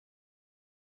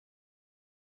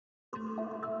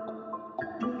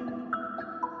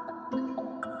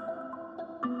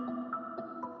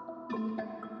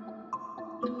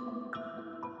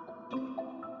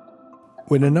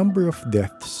When a number of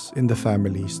deaths in the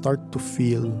family start to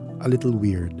feel a little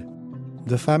weird,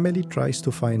 the family tries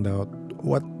to find out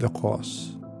what the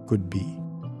cause could be.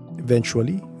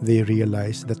 Eventually, they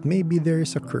realize that maybe there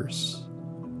is a curse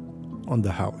on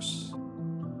the house.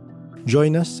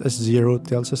 Join us as Zero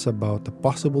tells us about a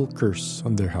possible curse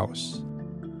on their house,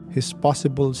 his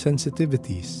possible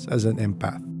sensitivities as an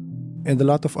empath, and a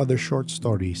lot of other short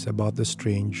stories about the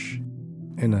strange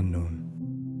and unknown.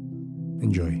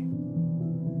 Enjoy.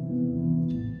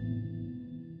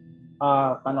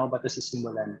 Paano ko ba ito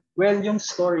sisimulan? Well, yung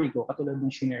story ko, katulad ng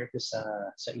shinare ko sa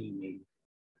email,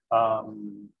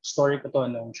 story ko to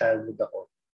nung childhood ako.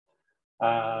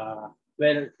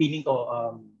 Well, feeling ko,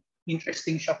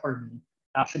 interesting siya for me.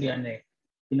 Actually,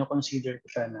 pino-consider ko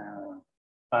siya na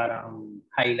parang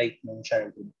highlight ng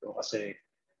childhood ko kasi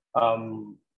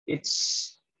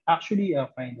it's actually a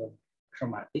kind of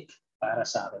traumatic para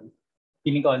sa akin.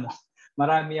 Feeling ko,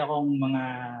 marami akong mga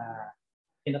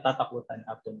kinatatakutan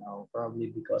up to now,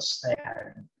 probably because I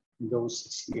had those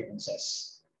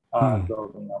experiences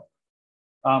growing up.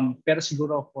 Pero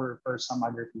siguro for some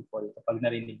other people, kapag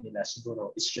narinig nila, siguro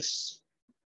it's just,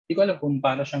 hindi ko alam kung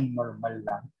paano siyang normal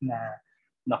lang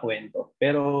na kwento.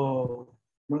 Pero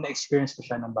nung na-experience ko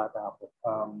siya ng bata ako,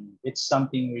 it's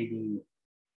something really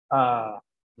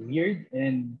weird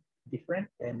and different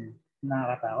and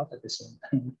nakakatakot at the same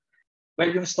time. Well,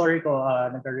 yung story ko,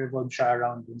 nag-revolve siya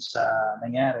around dun sa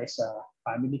nangyari sa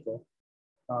family ko.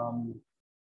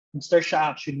 Start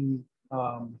siya actually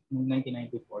noong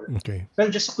 1994. Okay. Well,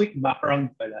 just a quick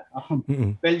background pala.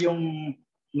 Well, yung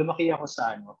lumaki ako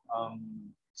sa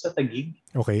sa Taguig.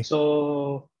 Okay.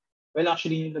 So, well,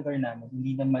 actually yung lugar namin,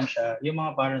 hindi naman siya, yung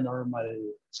mga paranormal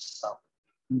stuff,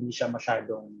 hindi siya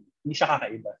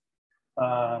kakaiba.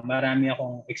 Marami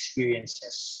akong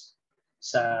experiences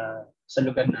sa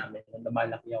lugar namin nung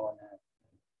lumalaki ako na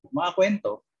mga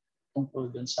kwento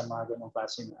tungkol dun sa mga ganong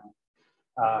klase na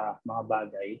mga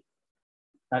bagay.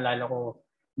 Naalala ko,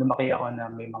 lumaki ako na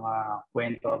may mga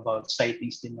kwento about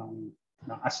sightings din ng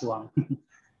aswang.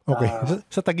 Okay.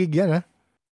 Sa Taguig yan, ha?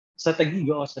 Sa Taguig,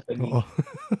 oo, sa Taguig. Oo.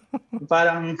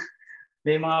 Parang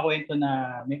may mga kwento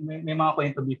na, may mga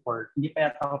kwento before, hindi pa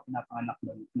yata ako pinapanganak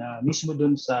doon, na mismo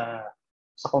doon sa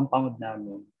compound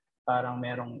namin, parang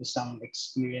merong isang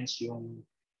experience yung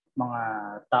mga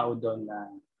tao doon na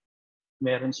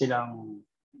meron silang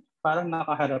parang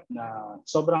nakaharap na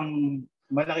sobrang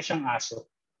malaki siyang aso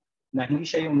na hindi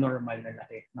siya yung normal na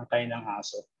laki ng kaya ng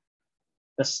aso.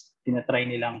 Tapos tinatry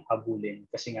nilang habulin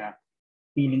kasi nga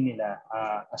feeling nila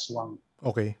aswang.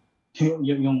 Okay.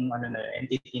 yung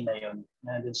entity na yon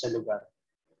na dun sa lugar.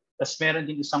 Tapos meron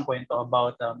din isang kwento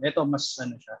about, ito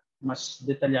mas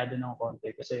detalyado ng konti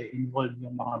kasi involved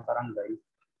yung mga barangay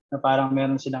na parang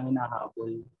meron silang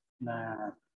hinahabol na,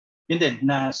 yun din,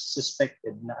 na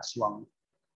suspected na aswang.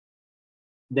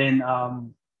 Then,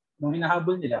 nung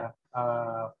hinahabol nila,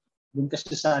 dun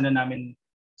kasi sa namin,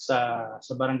 sa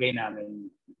barangay namin,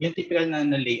 yung typical na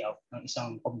layout ng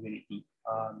isang community.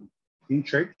 Yung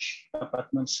church, tapat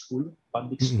ng school,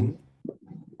 public school.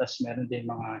 Tapos meron din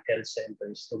mga health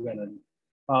centers, so gano'n.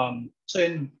 So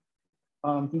yun,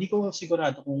 hindi ko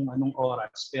sigurado kung anong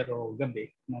oras, pero gabi,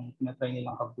 nung tinatry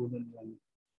nilang habulin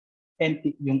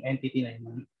yung entity na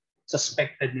yun,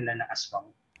 suspected nila na aswang.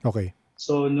 Okay.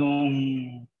 So nung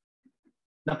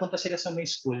napunta sila sa may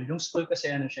school, yung school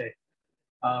kasi siya,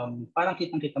 parang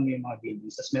kitang-kita mo yung mga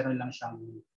buildings, tapos meron lang siyang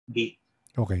gate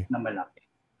na malaki.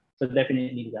 So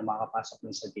definitely hindi ka makakapasok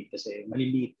dun sa gate kasi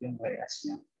maliliit yung areas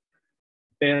niya.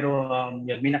 Pero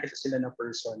may nakita sila na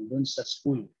person dun sa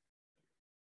school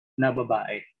na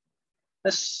babae.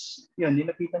 Tapos yun,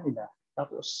 nilapitan nila.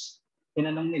 Tapos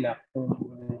tinanong nila kung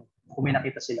may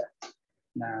nakita sila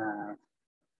na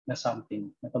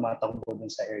something na tumatakbo dun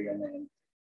sa area na yun.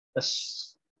 Tapos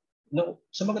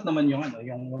sumagot naman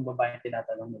yung babae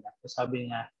tinatanong nila. Tapos sabi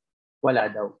niya, wala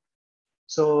daw.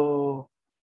 So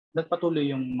nagpatuloy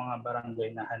yung mga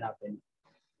barangay na hanapin.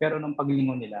 Pero nung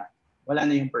paglingon nila, wala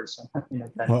na yung person na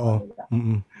pinagtanong nila.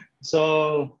 So,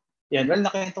 yan. Well,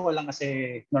 nakita ko lang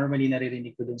kasi normally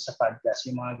naririnig ko dun sa podcast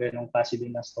yung mga ganong klase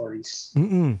din na stories.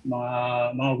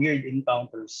 Mga weird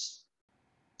encounters.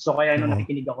 So, kaya nung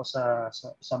nakikinig ako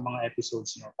sa mga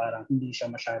episodes nyo, parang hindi siya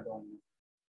masyadong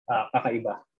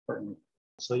kakaiba for me.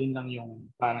 So, yun lang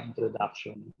yung parang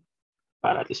introduction.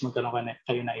 Para at least magkaroon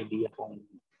kayo na idea kung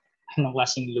anong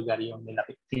klaseng lugar yung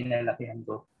pinalakihan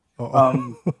ko.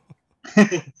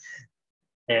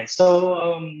 So,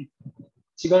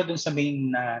 siguro dun sa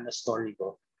main na story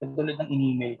ko, katulad ng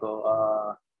in-email ko,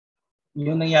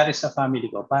 yung nangyari sa family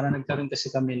ko, para nagkaroon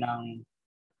kasi kami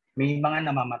may mga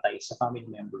namamatay sa family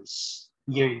members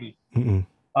yearly.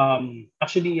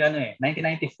 Actually,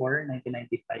 1994,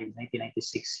 1995,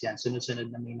 1996, yan.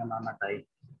 Sunod-sunod na may namamatay.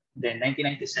 Then,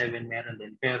 1997 meron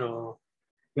din. Pero,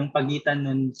 yung pagitan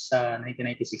nun sa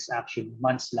 1996, actually,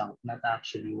 months lang, not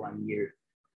actually 1 year.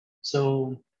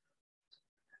 So,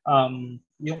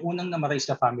 yung unang namatay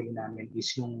sa family namin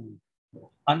is yung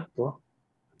aunt ko.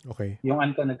 Okay. Yung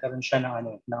aunt ko, nagkaroon siya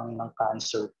ng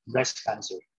cancer, breast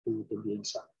cancer, to be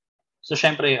exact. So,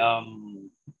 syempre,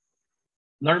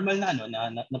 normal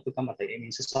na pagkamatay, I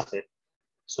mean, sa sakit.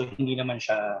 So, hindi naman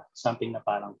siya something na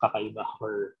parang kakaiba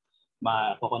or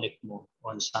ma-connect mo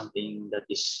on something that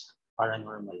is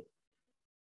paranormal.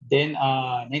 Then,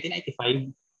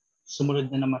 1995,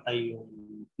 sumunod na namatay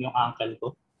yung uncle ko.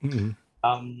 Mm-hmm.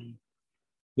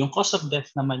 Yung cause of death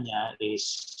naman niya is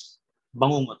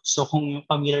bangungot. So, kung yung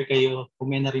familiar kayo, kung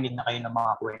may narinig na kayo ng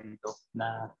mga kwento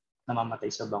na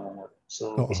namamatay sa bangungot.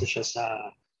 So, isa siya sa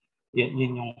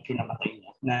yun yung kinamatay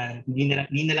niya na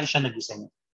hindi na lang siya nagising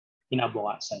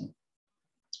kinabukasan.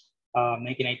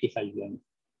 1995 yun.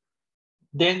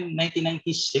 Then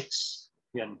 1996,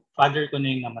 yun, father ko na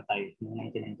yung namatay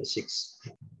noong 1996.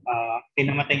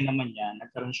 Kinamatay naman niya,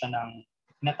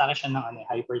 inatake siya ng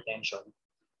hypertension.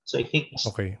 So I think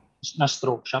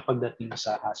na-stroke siya pagdating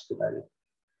sa hospital.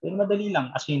 Then madali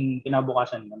lang, as in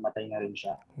kinabukasan namatay na rin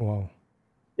siya. Wow.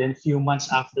 Then few months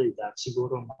after that,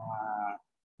 siguro mga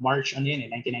March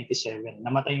 1997,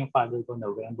 namatay yung father ko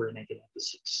November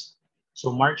 1996.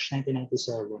 So March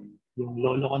 1997, yung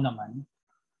lolo ko naman,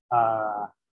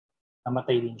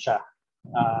 namatay din siya.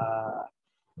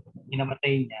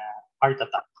 Inamatay niya, heart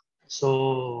attack.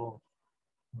 So,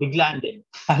 biglaan din.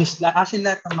 Actually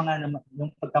lahat ng mga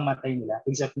yung pagkamatay nila,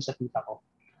 except yung sa tita ko,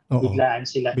 biglaan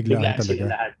sila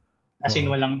lahat. As in,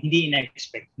 hindi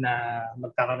ina-expect na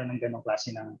magkakaroon ng ganong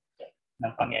klase ng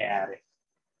pangyayari.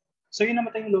 So, yun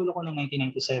namatay yung lolo ko noong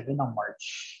 1997 ng March.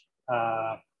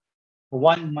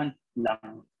 1 month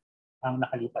lang ang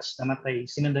nakalipas. Namatay,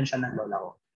 sinundan siya ng lola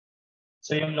ko.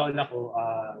 So, yung lola ko,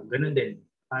 ganun din.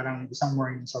 Parang isang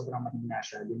morning, sobrang mahina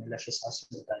siya. Dinala siya sa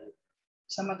hospital.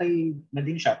 Namatay na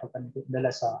din siya pagdala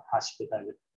sa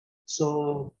hospital.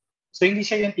 So hindi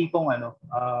siya yung tipong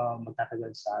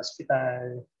magtatagal sa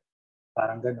hospital,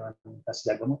 parang gano'n, tapos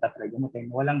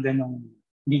gagamutin. Walang ganong,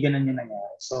 hindi ganon yung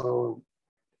nangyari. So,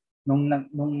 nung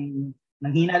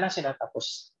nanghina lang sila,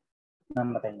 tapos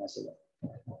namatay na sila.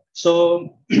 So,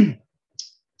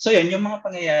 yan, yung mga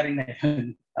pangyayari na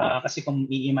yun, kasi kung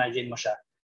i-imagine mo siya,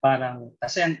 parang,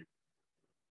 kasi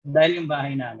dahil yung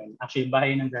bahay namin, actually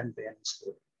bahay ng grandparents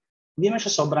ko, hindi man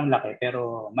siya sobrang laki,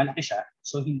 pero malaki siya.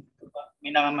 So,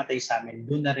 may namamatay sa amin,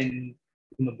 doon na rin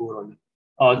binuburol.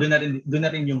 Doon na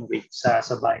rin yung rate sa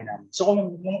bahay namin. So,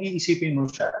 kung iisipin mo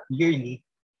siya, yearly,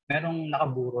 merong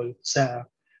nakaburol sa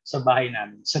bahay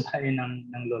namin, sa bahay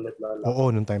ng lolo at lola. Oo,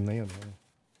 nung time na yun.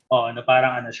 Na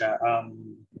parang siya,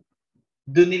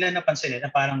 doon nila napansin na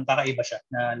parang kakaiba siya,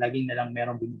 na laging na lang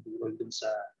merong binuburol doon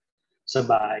sa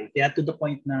bahay. Kaya to the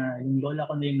point na yung lola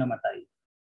ko na yung namatay.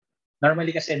 Normally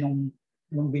kasi nung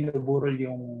binuburol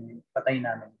yung patay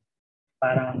namin,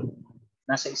 parang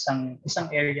nasa isang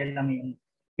area lang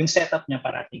yung setup niya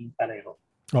parating pareho.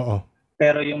 Oo.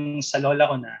 Pero yung sa lola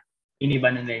ko na, iniba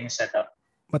nila yung setup.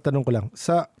 Matanong ko lang,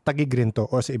 sa Taguig rin to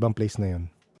o sa ibang place na yun?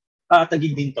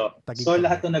 Taguig din to. Taguig so Taguig.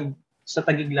 Lahat to sa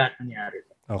Taguig lahat nangyari.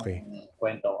 Okay.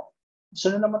 Kwento ko.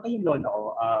 So nung namatay yung lola ko,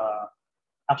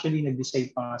 actually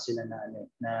nag-decide pa nga sila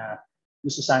na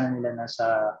gusto sana nila na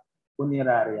sa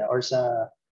funeraria or sa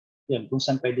yun, kung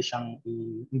saan pwede siyang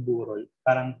iburol.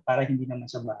 Para hindi naman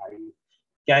sa bahay.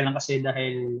 Kaya lang kasi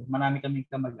dahil marami kaming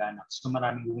kamag-anak, so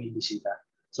maraming bumibisita.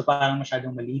 So parang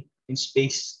masyadong maliit yung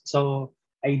space. So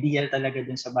ideal talaga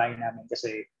dun sa bahay namin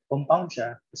kasi compound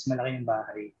siya, mas malaki yung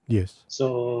bahay. Yes.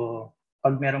 So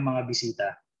pag merong mga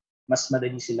bisita, mas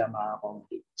madali sila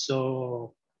maka-accommodate.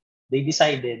 So they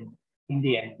decided in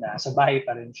the end na sa bahay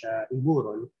pa rin siya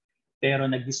iburol. Pero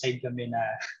nag-decide kami na,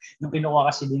 nung kinuha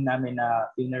kasi din namin na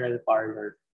funeral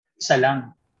parlor, isa lang.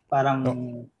 Parang,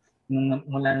 nung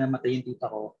mula na namatay yung tita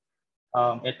ko,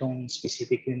 itong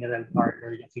specific funeral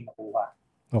parlor yung kinukuha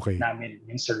namin,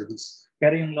 yung service.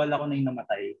 Pero yung lola ko na yung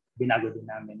namatay, binago din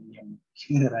namin yung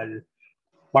funeral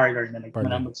parlor na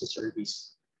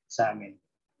magsa-service sa amin.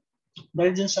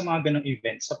 Dahil dun sa mga ganong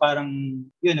events, so parang,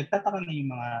 yun, nagtataka na yung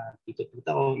mga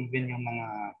tito-tita ko, even yung mga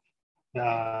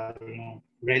yung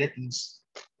relatives,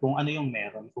 kung ano yung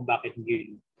meron, kung bakit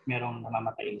yun merong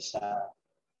namamatay sa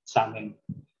amin.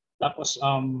 Tapos,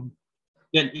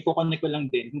 yun, i-connect ko lang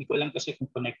din. Hindi ko lang kasi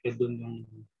kung connected dun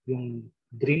yung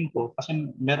dream ko.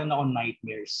 Kasi meron akong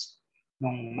nightmares.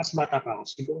 Nung mas bata pa ako,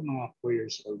 siguro mga 4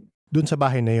 years old. Dun sa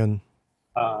bahay na yun?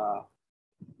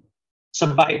 Sa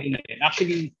bahay din natin.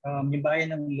 Actually, yung bahay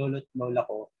ng lolo at lola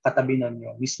ko, katabi nun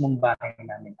yung mismong bahay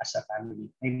namin as a family.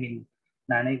 I mean,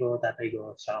 nanay ko, tatay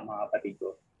ko, sa mga kapatid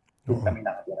ko. Doon Oo. kami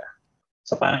nakatira.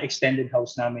 So parang extended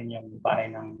house namin yung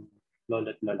bahay ng lolo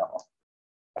at lola ko.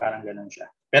 Parang ganun siya.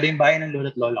 Pero yung bahay ng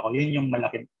lolo at lola ko, yun yung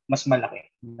malaki, mas malaki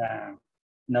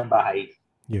na bahay.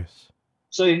 Yes.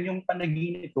 So yun yung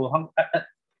panaginip ko,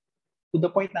 to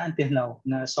the point na until now,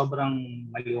 na sobrang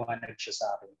maliwanag siya sa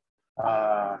akin.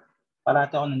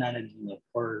 Parati ako nananaginip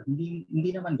or hindi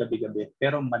naman gabi-gabi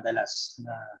pero madalas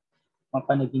na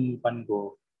mapanaginipan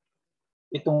ko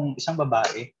itong isang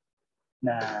babae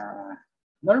na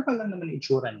normal lang naman yung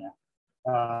itsura niya.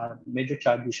 Medyo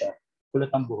chubby siya,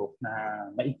 kulot ang buhok na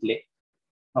maikli,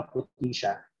 maputi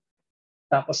siya.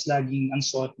 Tapos laging ang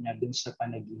suot niya dun sa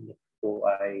panaginip ko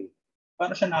ay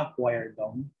parang siya na-acquire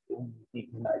down kung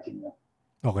imagine niya.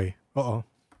 Okay. Oo.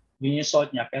 Yun yung suot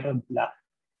niya pero black.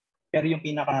 Pero yung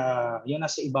yung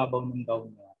nasa ibabaw ng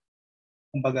gown niya,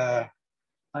 kumbaga,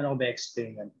 ano ko ba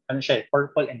explain yan? Ano siya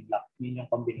purple and black. Yun yung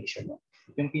combination mo.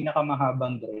 Yung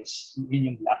pinakamahabang dress,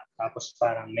 yun yung black. Tapos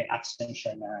parang may accent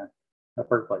siya na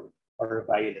purple or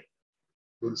violet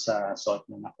dun sa suot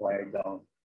ng acquired gown.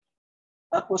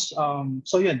 Tapos,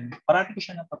 so yun, parati ko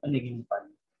siya napapanaginipan.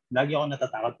 Lagi ako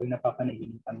natatakot pag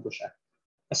napapanaginipan ko siya.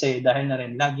 Kasi dahil na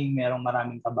rin, laging merong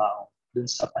maraming kabaong dun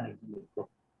sa panaginip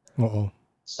ko. Oo.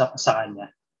 Sa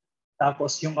kanya.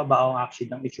 Tapos yung kabaong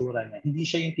actually ng itsura niya, hindi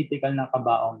siya yung typical na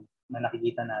kabaong na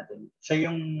nakikita natin. Siya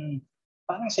yung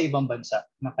parang sa ibang bansa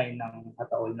na kain ng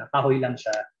kataol na kahoy lang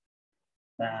siya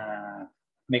na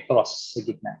may cross sa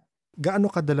gitna.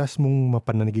 Gaano kadalas mong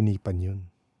mapanaginipan yun?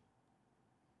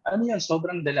 Ano yan,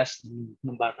 sobrang dalas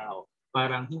ng bata ako.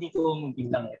 Parang hindi ko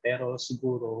mabilang pero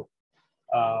siguro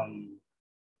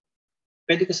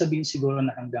pwede ko sabihin siguro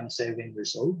na hanggang 7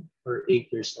 years old or 8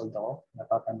 years old ako,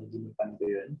 napapanaginipan ko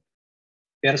yun.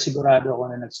 Pero sigurado ako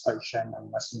na nag-start siya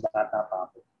ng mas bata pa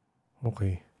ako.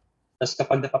 Okay. Tapos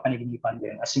kapag napapanaginipan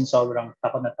ko yun, as in sobrang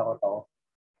takot na takot ako.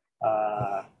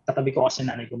 Katabi ko kasi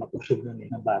nanay ko matulog nun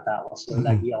ng bata ako. So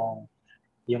lagi akong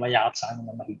yumayakap sa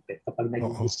kanya na mahigpit kapag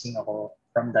nagigising ako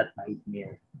from that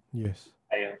nightmare. Yes.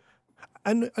 Ayun.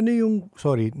 Ano yung,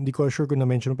 sorry, hindi ko sure kung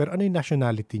na-mention, pero ano yung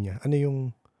nationality niya? Ano yung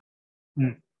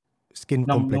skin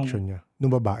complexion niya?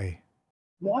 Nung babae?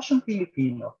 Mukha siyang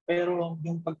Pilipino, pero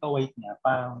yung pagka-white niya,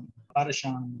 para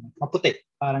siyang maputi.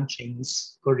 Parang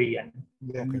Chinese, Korean.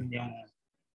 Yun yung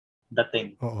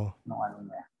dating ng ano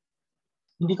niya.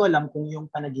 Hindi ko alam kung yung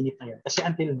panaginip na yun. Kasi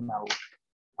until now,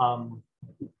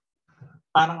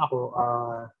 parang ako,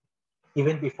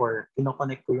 even before,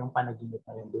 kinoconnect ko yung panaginip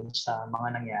na yun dun sa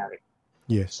mga nangyari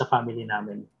sa family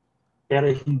namin.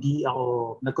 Pero hindi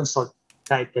ako nag-consult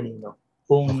kahit kanino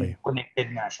kung connected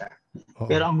nga siya.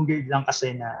 Pero ang weird lang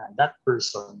kasi na that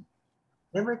person,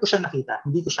 never ko siya nakita,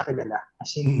 hindi ko siya kilala.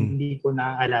 As in, hindi ko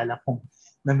naaalala kung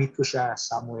na-meet ko siya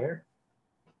somewhere.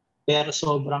 Pero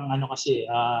sobrang kasi,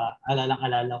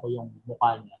 alalang-alala ko yung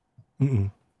mukha niya.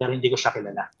 Pero hindi ko siya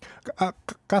kilala.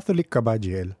 Catholic ka ba,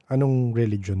 JL? Anong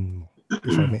religion mo,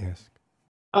 if I may ask?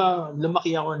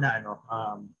 Lumaki ako na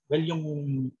well, yung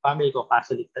family ko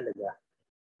Catholic talaga.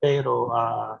 Pero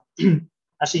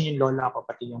as in yung lola ko,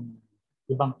 pati yung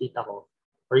ibang tita ko,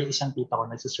 or yung isang tita ko,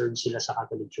 nagsiserve sila sa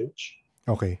Catholic Church.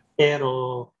 Okay.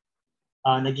 Pero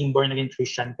naging born again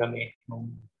Christian kami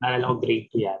nung naalala ko grade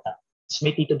 2 yata. Tapos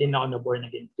may tito din ako na born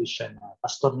again Christian,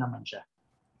 pastor naman siya.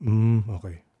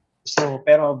 Okay. So,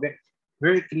 pero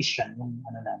very Christian yung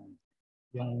namin,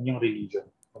 yung religion.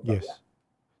 Yes.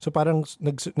 So parang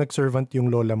nag-servant yung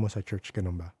lola mo sa church,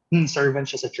 ganun ba? Servant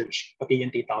siya sa church. Pati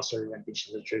yung tita ko, servant din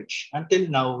siya sa church. Until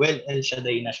now, well, El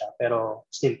Shaddai na siya, pero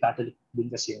still Catholic din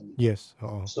kasi yun. Yes,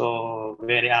 oo. So,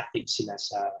 very active sila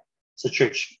sa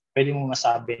church. Pwede mo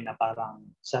masabi na parang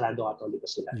sarado Katoliko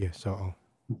sila. Yes, oo.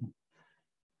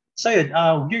 So yun,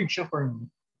 weird siya for me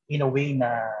in a way na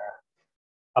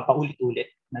paulit-ulit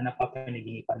na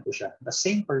napapanaginipan ko siya. The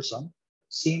same person,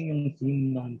 same yung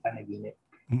theme ng panaginip.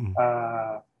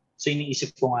 So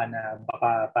iniisip ko nga na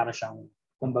baka para siyang,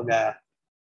 kumbaga,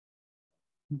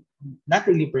 not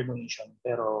really premonition,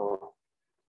 pero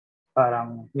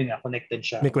parang, yun nga, connected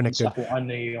siya. May connected. Sa kung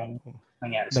ano yung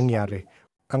nangyari.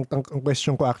 Ang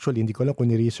question ko actually, hindi ko alam kung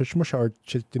ni-research mo siya or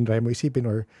tinry mo isipin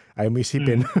or ayaw mo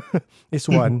isipin, is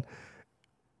one,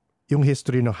 yung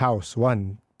history ng house,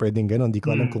 one, pwedeng gano'n, hindi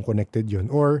ko alam kung connected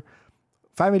yun. Or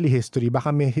family history,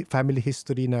 baka may family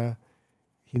history na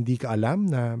hindi ka alam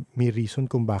na may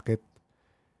reason kung bakit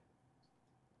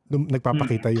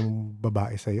nagpapakita yung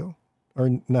babae sa'yo? Or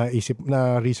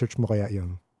na-research mo kaya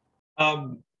yun?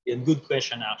 Good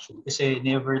question actually. Kasi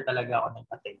never talaga ako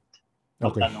nagpa-attempt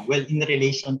Okay. magtanong. Well, in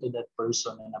relation to that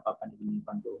person na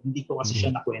napapanaginipan ko, hindi ko kasi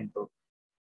siya nakwento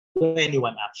to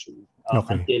anyone actually.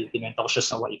 Okay. Until kinwento ko siya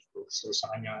sa wife ko. So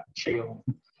sa kanya, siya yung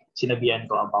sinabihan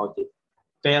ko about it.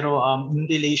 Pero in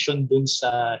relation dun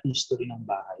sa history ng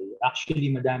bahay, actually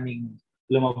madaming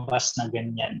lumabas na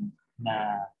ganyan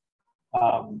na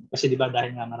kasi di ba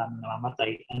dahil nga maraming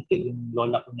namamatay, until yung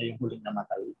lola ko na yung huling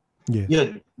namatay. Yes.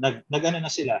 Yun, nag-ano na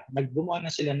sila, naggumawa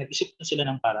na sila, nag-isip na sila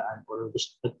ng paraan or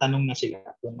nagtanong na sila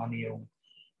kung ano yung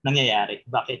nangyayari,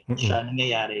 bakit siya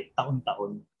nangyayari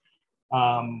taon-taon.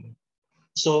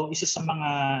 So isa sa mga,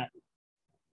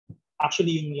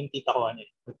 actually yung tita ko,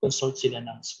 nag-consult sila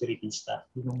ng spiritista,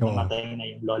 yung namatay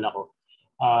na yung lola ko.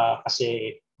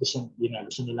 Kasi gusto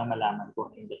nilang malaman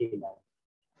kung ano yung dahilan.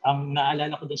 Ang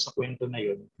naalala ko dun sa kwento na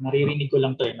yun, naririnig ko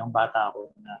lang to nung bata ako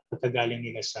na pagkagaling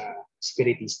nila sa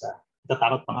spiritista.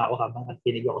 Natatakot pa nga ako habang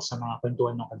nagtinig ako sa mga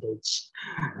kwentuhan ng adults.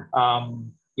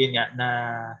 Yun nga, na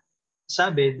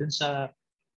sabi dun sa,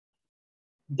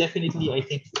 definitely I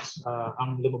think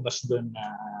ang lumabas dun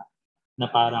na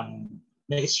parang,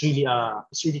 na it's really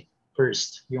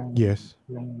cursed yung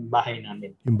bahay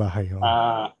namin. Yung bahay,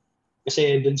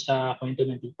 kasi dun sa kwento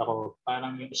ng tita ko,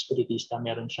 parang yung spiritista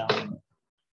meron siyang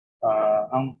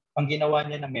ang ginawa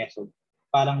niya na method,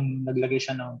 parang naglagay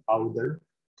siya ng powder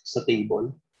sa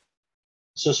table.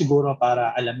 So siguro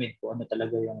para alamin kung ano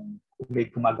talaga yung may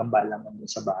gumagambala naman dun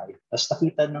sa bahay. Tapos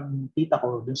nakita ng tita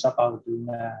ko dun sa powder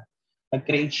na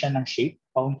nag-create siya ng shape,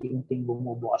 paunti-unting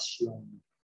bumubukas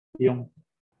yung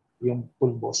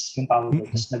pulbos, yung powder.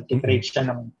 Tapos nag-create siya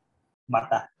ng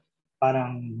mata,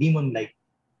 parang demon-like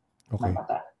na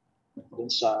mata dun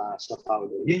sa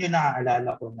powder. Yun yung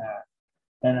naaalala ko na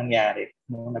nangyari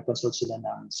nung nag-consult sila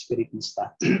ng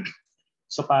spiritista.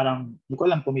 So parang, hindi ko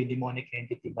alam kung may demonic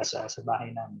entity ba sa bahay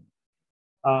namin.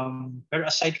 Pero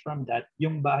aside from that,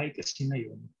 yung bahay kasi na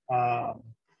yun,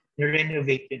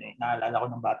 ni-renovate yun naalala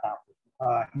ko ng bata ko.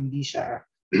 Hindi siya,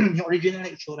 yung original na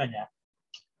itsura niya,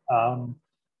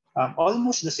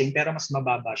 almost the same pero mas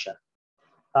mababa siya.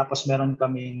 Tapos meron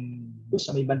kaming, doon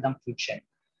sa may bandang kitchen,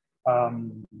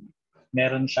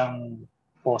 meron siyang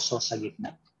poso sa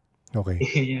gitna. Okay.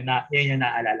 Yun yung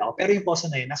naalala ko. Pero yung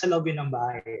poso na yun, nasa lobby ng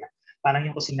bahay. Parang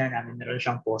yung kusina namin, meron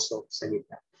siyang poso sa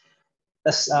gitna.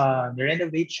 Tapos,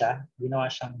 ni-renovate siya. Ginawa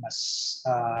siyang mas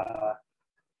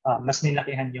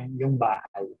nilakihan yung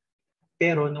bahay.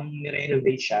 Pero nung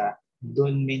ni-renovate siya,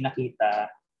 doon may nakita,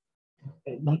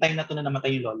 nung time na to na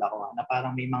namatay yung lola ko, na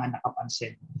parang may mga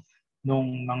nakapansin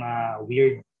nung mga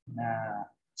weird na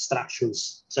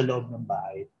structures sa loob ng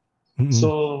bahay.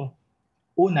 So,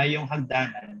 una, yung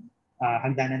hagdanan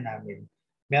namin,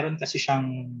 meron kasi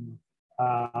siyang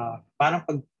parang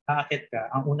pag aakit ka,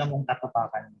 ang una mong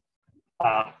tatapakan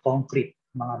concrete,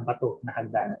 mga bato na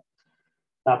hagdanan.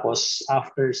 Tapos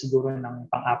after siguro ng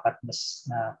pang-apat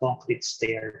na concrete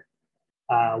stair,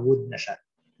 wood na siya,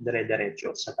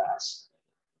 dire-diretso sa taas.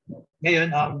 Ngayon,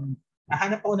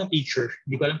 nahanap ako ng picture.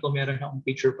 Hindi ko alam kung meron akong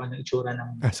picture pa ng itsura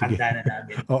ng hagdanan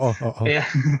namin. Oo.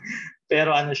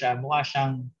 Pero ano siya, mukha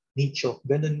siyang nicho.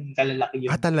 Ganun kalalaki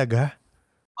yung... talaga?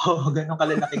 Oo, ganun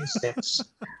kalalaki yung steps.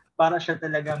 Para siya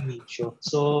talagang nicho.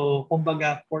 So,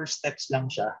 kumbaga, 4 steps lang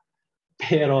siya.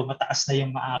 Pero mataas na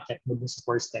yung maakit mo dun sa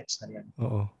 4 steps na yan.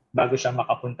 Oo. Bago siya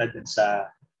makapunta dun sa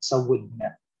wood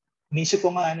niya. Inisip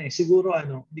ko nga siguro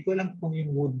hindi ko alam kung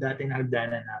yung wood dati na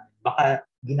hagdanan namin. Baka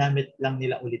ginamit lang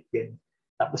nila ulit yun.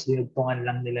 Tapos dinugtungan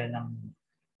lang nila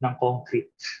ng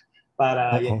concrete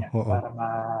para para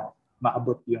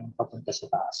maabot yung papunta sa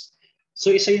taas.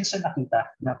 So isa yun sa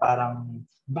nakita na parang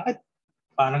bakit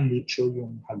parang nicho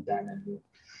yung hagdanan yun.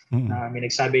 Na may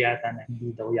nagsabi yata na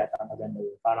hindi daw yata maganda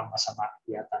yun. Parang masama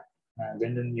yata. Na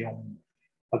ganun yung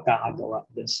pagkakagawa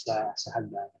dun sa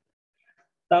hagdanan.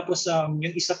 Tapos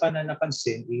yung isa pa na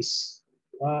napansin is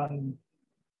ano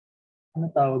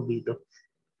tawag dito?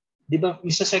 'Di ba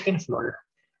yung sa second floor,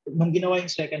 nung ginawa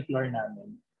yung second floor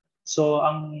namin. So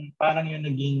ang parang yung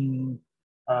naging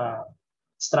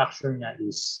structure niya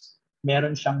is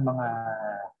meron siyang mga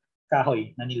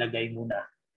kahoy na nilagay muna.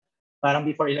 Parang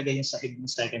before ilagay yung sahig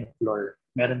ng second floor,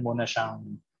 meron muna siyang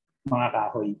mga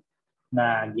kahoy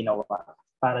na ginawa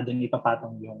para doon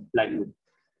ipapatong yung plywood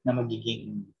na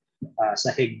magiging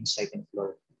sahig ng second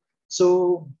floor.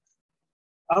 So,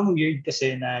 ang weird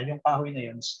kasi na yung kahoy na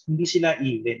yun, hindi sila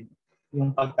even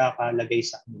yung pagkakalagay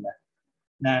sa kanila.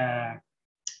 Na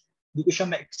hindi ko siya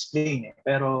ma-explain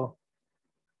pero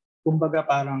kumbaga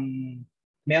parang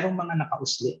merong mga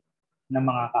nakausli na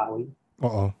mga kahoy.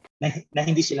 Oo. Na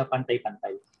hindi sila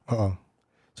pantay-pantay. Oo.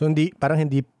 So parang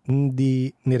hindi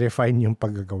ni-refine yung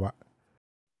paggagawa.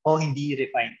 O hindi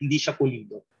refine, hindi siya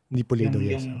pulido. Hindi pulido,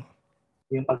 yes.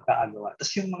 yung pagkaagawa.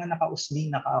 Tapos yung mga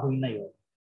nakausling na kahoy na yun,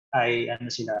 ay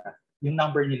sila, yung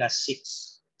number nila 6.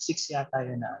 6 yata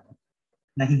yun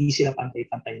na hindi sila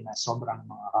pantay-pantay na sobrang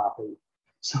mga kahoy.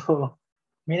 So,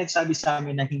 may nagsabi sa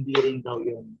amin na hindi rin daw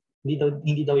yun,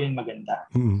 hindi daw yun maganda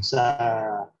sa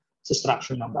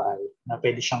structure ng bahay, na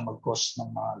pwede siyang mag-cause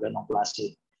ng mga ganong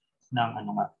klase ng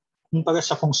yung pag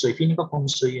sa feng shui, feeling ko feng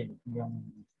shui yun, yung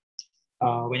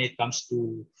when it comes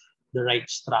to the right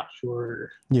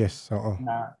structure ng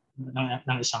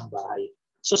isang bahay.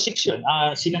 So 6 yun.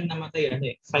 Silang namatay,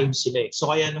 5 sila eh. So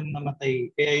kaya nung namatay,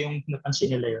 kaya yung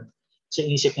napansin nila yun, so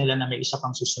inisip nila na may isa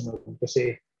pang susunod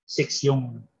kasi 6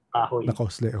 yung kahoy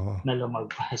na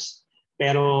lumagpas.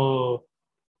 Pero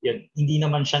yun, hindi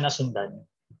naman siya nasundan.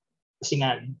 Kasi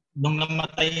nga, nung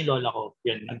namatay yung lola ko,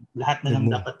 yun, lahat na lang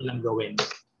dapat nilang gawin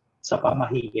sa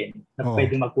pamahiin na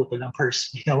pwede magputol ng curse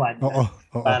ginawa nila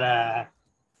para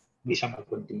hindi siya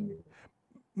mag-continue.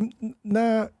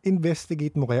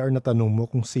 Na-investigate mo kaya or natanong mo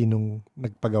kung sinong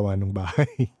nagpagawa ng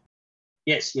bahay?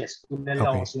 Yes.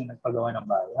 Kilala ko sino nagpagawa ng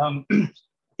bahay.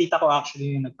 Tita ko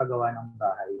actually yung nagpagawa ng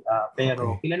bahay.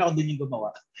 Pero kilala ko din yung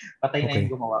gumawa. Patay na yung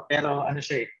gumawa. Pero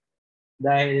siya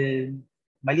dahil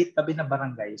maliit kami na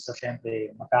barangay, so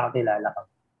syempre magkakakilala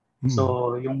kami.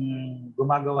 So yung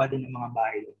gumagawa din ng mga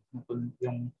bahay,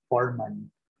 yung foreman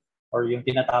or yung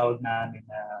tinatawag namin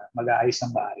na mag-aayos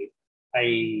ng bahay ay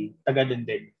taga doon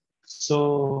din.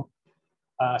 So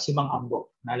si Mang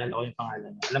Ambo, naalala ko yung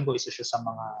pangalan niya. Alam ko isa siya sa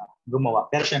mga gumawa.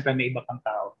 Pero syempre may iba pang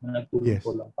tao na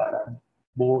nagtulong para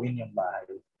buuin yung bahay.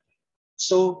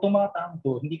 So tumatang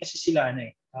to, hindi kasi sila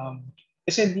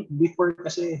kasi before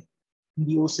kasi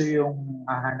hindi uso yung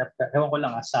hahanap ka. Ewan ko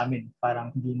lang sa amin,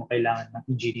 parang hindi mo kailangan ng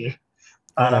engineer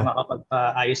para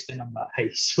makapagpaayos ka ng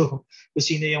bahay. So kung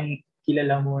sino yung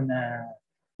kilala mo na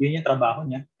yun yung trabaho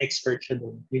niya, expert siya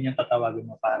doon, yun yung tatawagin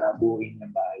mo para buuin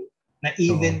yung bahay. Na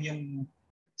even yung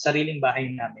sariling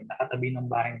bahay namin, nakatabi ng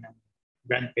bahay ng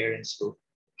grandparents ko,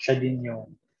 siya din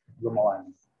yung gumawa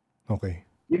niya. Okay.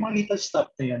 Yung mga little stuff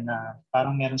na yun na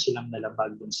parang meron silang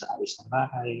nalabag doon sa ayos ng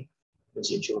bahay, doon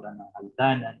sa itsura ng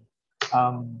hagdanan,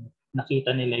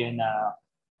 nakita nila yun na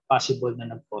possible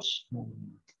na nag-cause nung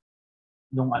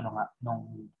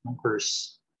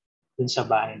curse dun sa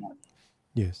bahay namin.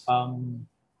 Yes.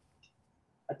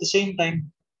 At the same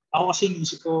time, ako kasi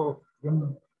inisip ko,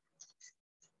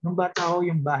 nung bata ako,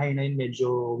 yung bahay na yun,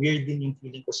 medyo weird din yung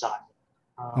feeling ko sa kanya.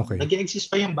 Nag-exist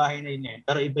pa yung bahay na yun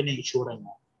pero iba na yung itsura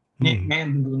niya. Ngayon,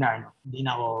 hindi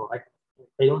na ako,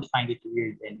 I don't find it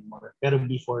weird anymore. Pero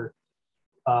before,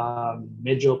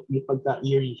 medyo may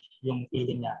pagka-eerie yung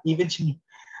feeling niya. Even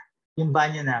yung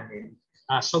banyo namin,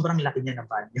 sobrang laki niya ng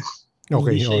banyo.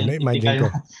 Okay, na-imagine ko.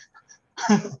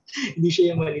 Hindi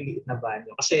siya yung maliliit na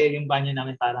banyo. Kasi yung banyo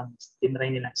namin parang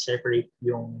tinry nila separate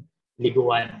yung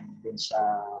liguan din sa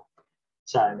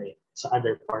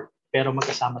other part. Pero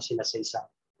magkasama sila sa isang.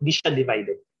 Hindi siya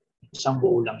divided. Isang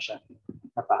buo lang siya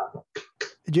na pako.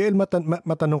 JL,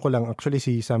 matanong ko lang. Actually,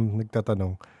 si Sam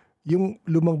nagtatanong. Yung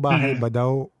lumang bahay ba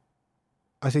daw,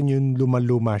 as in yung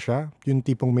luma-luma siya? Yung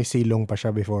tipong may silong pa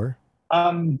siya before?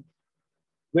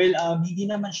 Hindi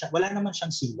naman siya. Wala naman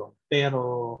siyang silong. Pero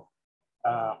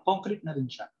concrete na rin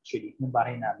siya actually ng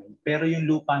bahay namin. Pero yung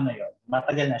lupa na yon,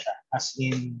 matagal na siya. As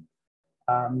in,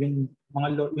 yung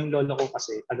lolo ko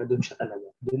kasi taga doon siya talaga.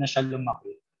 Doon na siya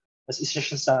lumaki. Tapos isa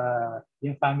siya sa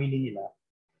yung family nila.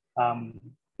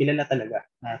 Kilala talaga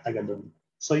na taga doon.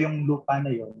 So yung lupa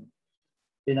na yon,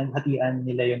 pinaghatian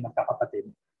nila yung magkakapatid.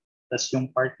 Tapos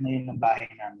yung part na yun ng bahay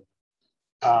namin.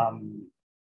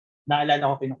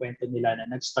 Naalala ko kinukwento nila na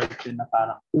nag-start yun na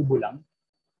parang kubo lang.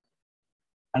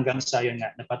 Hanggang sa yun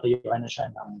nga, napatuyuan na siya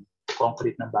ng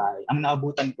concrete na bahay. Ang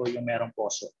naabutan ko yung merong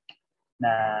poso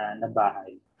na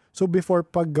bahay. So before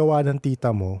paggawa ng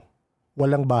tita mo,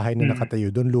 walang bahay na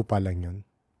nakatayo doon, lupa lang yun?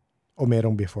 O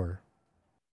merong before?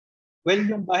 Well,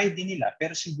 yung bahay din nila,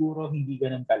 pero siguro hindi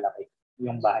ganun kalaki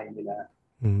yung bahay nila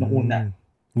noong una.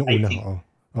 Noong una,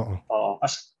 oo.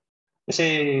 Kasi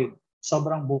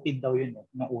sobrang bukid daw yun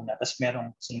noong una. Tapos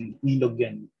merong ilog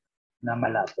yun na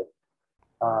malapit.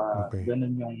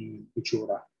 Ganun yung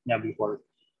itsura niya before.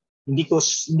 Hindi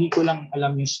ko lang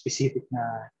alam yung specific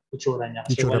na itsura niya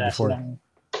kasi wala before. Silang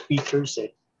features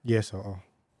eh. Yes, oo.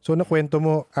 So nakwento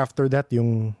mo after that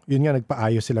yun nga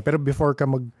nagpaayos sila. Pero before ka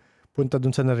magpunta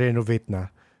dun sa na-renovate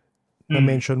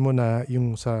na-mention mo na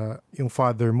yung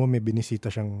father mo may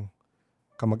binisita siyang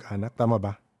kamag-anak, tama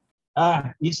ba?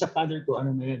 Yung sa father ko,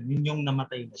 yun yung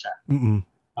namatay na siya.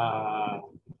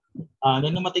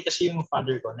 Nung namatay kasi yung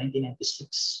father ko,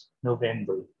 1996,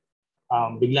 November.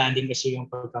 Biglaan din kasi yung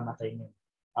pagkamatay niya.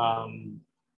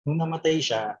 Nung namatay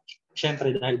siya,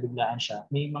 syempre dahil biglaan siya,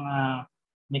 may mga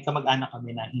may kamag-anak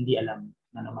kami na hindi alam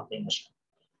na namatay na siya.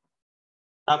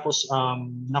 Tapos,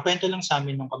 nakwento lang sa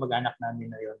amin ng kamag-anak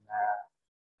namin na yun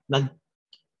na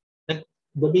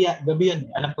gabi yun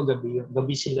eh. Alam ko gabi yun.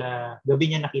 Gabi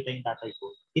niya nakita yung tatay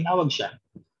ko. Tinawag siya.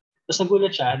 Tapos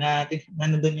nagulat siya na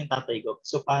nandun yung tatay ko.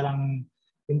 So parang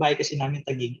yung bahay kasi namin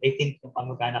Taguig, I think yung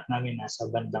kamag-anak namin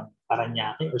nasa bandang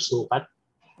Parañaque or Sukat.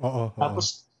 Oo.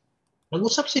 Tapos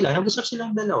nag-usap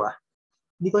silang dalawa.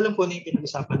 Hindi ko alam kung ano yung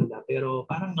pinag-usapan nila, pero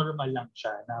parang normal lang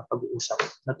siya na pag-uusap.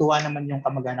 Natuwa naman yung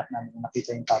kamag-anak namin nung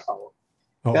nakita yung papa ko.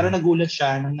 Oo. Pero nagulat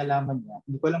siya nang nalaman niya.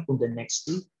 Hindi ko alam kung the next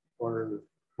week or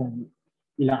kung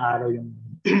ilang araw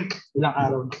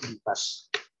na kulipas.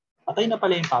 Patay na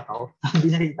pala yung papa ko.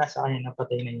 Binalita sa kanya na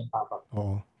patay na yung papa ko.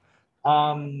 Oo.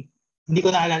 Hindi ko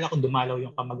naalala kung dumalaw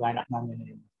yung kamag-anak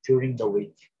namin during the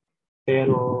week.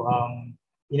 Pero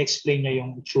in-explain niya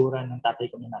yung itsura ng tatay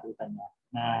ko na nakita niya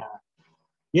na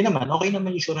yun naman, okay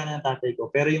naman yung itsura ng tatay ko,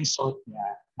 pero yung suot niya,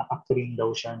 naka-cream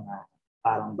daw siya na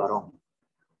parang barong.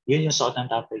 Yun yung suot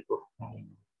ng tatay ko.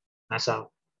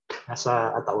 Nasa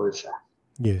ataol siya.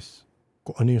 Yes.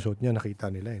 Kung ano yung suot niya,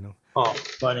 nakita nila no? Oo,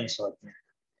 kung ano yung suot niya.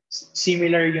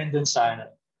 Similar yun dun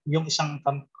sa yung isang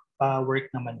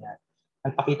work naman niya,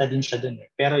 nagpakita din siya dun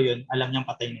eh. Pero yun, alam niyang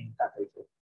patay na yung tatay ko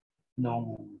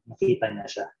nung nakita niya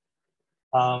siya.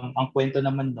 Ang kwento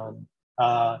naman nun,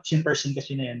 yung person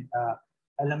kasi na yun,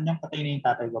 alam niyang patay na yung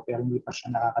tatay ko pero hindi pa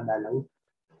siya nakakadalaw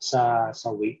sa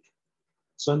wake.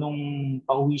 So nung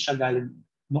nakauwi siya galing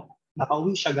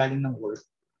ng work,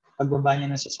 pagbaba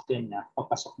niya ng sasakyan niya,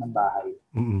 pagpasok ng bahay,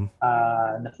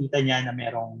 nakita niya na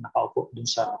merong nakaupo dun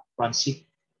sa front seat,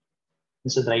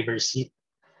 dun sa driver's seat.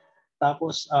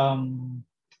 Tapos,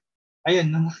 ayun,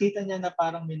 nung nakita niya na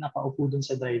parang may nakaupo dun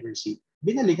sa driver's seat,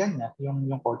 binalikan niya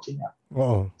yung kotse niya.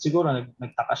 Oo. Siguro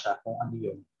nagtaka siya kung ano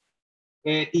yun.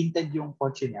 Tinted yung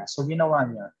kotse niya. So ginawa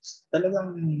niya,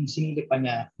 talagang sinilipan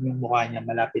niya yung mukha niya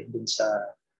malapit dun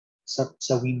sa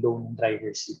window ng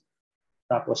driver's seat.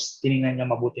 Tapos tiningnan niya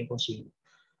mabuting kung sino.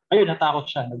 Ayun, natakot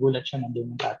siya. Nagulat siya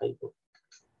nandun yung tatay ko.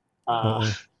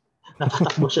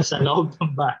 Natatakbo siya sa loob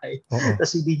ng bahay.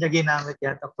 Tapos hindi niya ginamit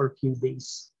yata for few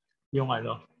days yung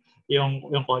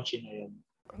kotse na yun.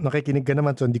 Nakikinig ka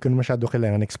naman, so hindi ko na masyado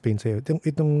kailangan explain sa'yo.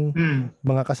 Itong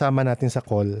mga kasama natin sa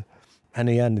call, ano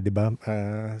yan, di ba?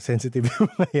 Sensitive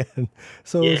yung mga yan.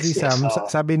 So,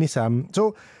 sabi ni Sam,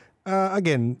 so,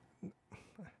 again,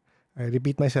 I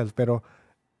repeat myself, pero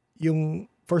yung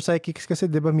for psychics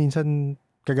kasi, di ba, minsan,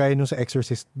 kagaya nung sa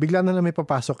Exorcist, bigla na lang may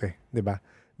papasok eh, di ba?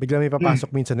 Bigla may papasok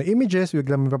minsan na images,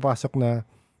 bigla may papasok na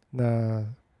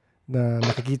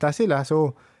nakikita sila.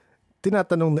 So,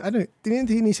 tinatanong,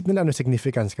 tinisip nila ano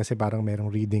significance kasi parang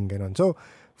merong reading, ganon. So,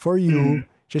 for you,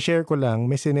 share ko lang,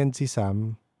 may sinend si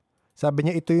Sam. Sabi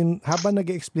niya, ito yung, habang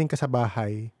nag-explain ka sa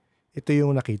bahay, ito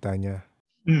yung nakita niya.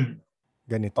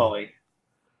 Ganito. Okay.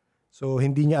 So,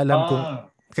 hindi niya alam kung,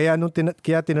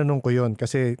 kaya tinanong ko yon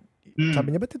kasi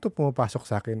sabi niya, ba't ito pumapasok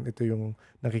sa akin? Ito yung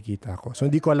nakikita ko. So,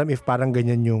 hindi ko alam if parang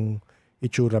ganyan yung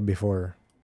itsura before.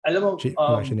 Alam mo,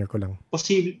 share ko lang.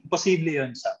 Posible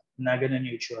yun na ganun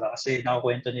yung itsura. Kasi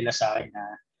nakukwento nila sa akin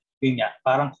na, yun nga,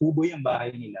 parang kubo yung bahay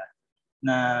nila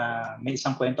na may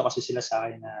isang kwento kasi sila sa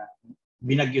akin na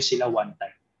binagyo sila one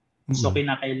time. So,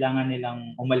 kinakailangan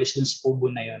nilang umalis dun sa kubo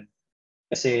na yun.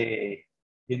 Kasi,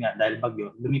 yun nga, dahil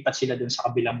bagyo, lumipat sila dun sa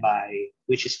kabilang bahay,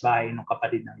 which is bahay ng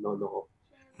kapatid ng lolo ko.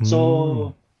 So,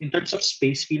 in terms of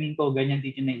space, feeling ko, ganyan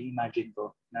din yung na-imagine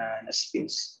ko na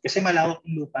space. Kasi malawak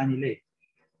yung lupa nila eh.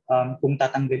 Kung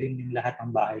tatanggalin yung lahat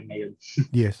ng bahay ngayon,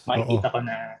 yes, makikita ko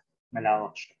na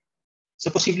malawak siya.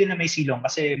 So, posible na may silong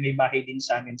kasi may bahay din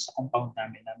sa amin, sa compound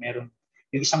namin na meron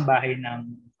yung isang bahay ng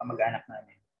kamag-anak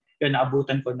namin. Yun,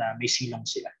 naabutan ko na may silong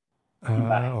sila.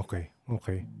 Okay.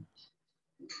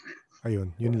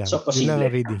 Ayun, yun lang. So, yun lang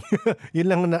ang reading. Yun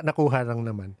lang nakuha lang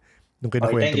naman nung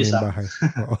kinukwento mo yung bahay.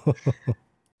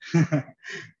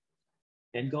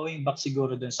 And going back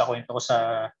siguro dun sa kwento ko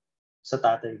sa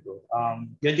tatay ko.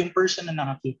 Yun yung person na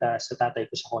nakakita sa tatay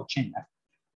ko sa kotse na.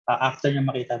 After niya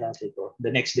makita tatay ko, the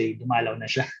next day, dumalaw na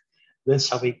siya dun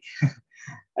sa wake.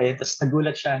 Ayun, tapos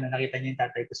nagulat siya na nakita niya yung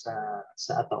tatay ko sa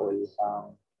ataol.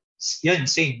 Yun,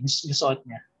 same, yung suot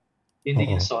niya. Yun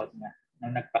din yung suot niya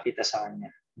na nagpakita sa kanya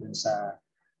dun sa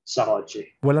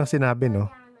kotse. Walang sinabi, no?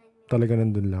 Talaga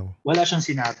nandun lang. Wala siyang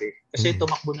sinabi. Kasi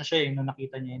tumakbo na siya nung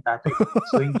nakita niya yung tatay ko.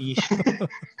 So hindi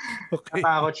okay.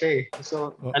 Natakot siya eh.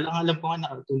 So alam ko nga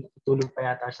nakatulog pa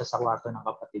yata siya sa kwarto ng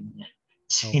kapatid niya.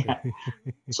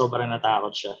 Sobrang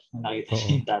natakot siya nung nakita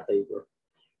niya yung tatay ko.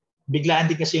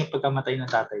 Biglaan din kasi yung pagkamatay ng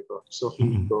tatay ko. So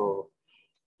feeling ko,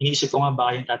 iniisip ko nga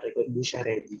baka yung tatay ko hindi siya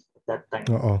ready at that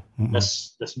time.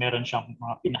 Tapos meron siyang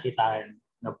mga pinakitaan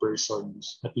na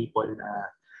persons, na people na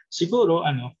siguro,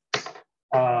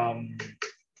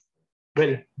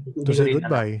 well, To hindi ko say rin alam.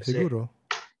 goodbye, Kasi, siguro.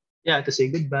 yeah, to say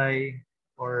goodbye,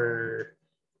 or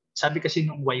sabi kasi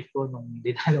nung wife ko, nung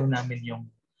dinalaw namin yung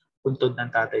puntod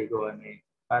ng tatay ko,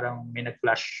 parang may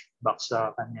nag-flashback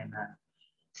sa kanya na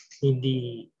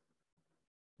hindi,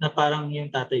 na parang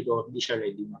yung tatay ko, hindi siya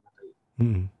ready mamatay.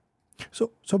 Mm.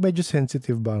 So medyo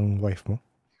sensitive ba ang wife mo?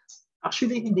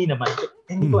 Actually, hindi naman.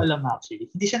 Hindi ko alam actually.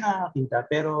 Hindi siya nakakita,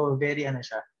 pero very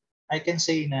siya. I can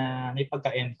say na may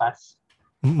pagka-empath.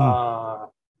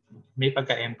 May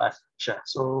pagka-empath siya.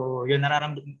 So, yun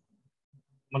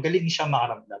magaling siya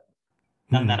makaramdam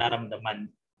ng nararamdaman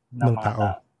ng ng mga tao.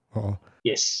 tao. Oo.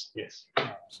 Yes.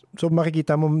 So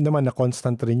makikita mo naman na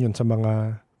constant rin yun sa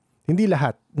mga, hindi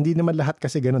naman lahat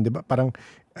kasi ganun, di ba? Parang,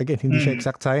 again, hindi siya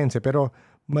exact science pero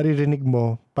maririnig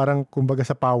mo, parang kumbaga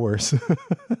sa powers,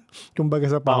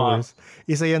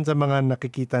 isa yan sa mga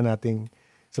nakikita nating,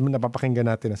 sa napapakinggan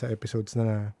natin sa episodes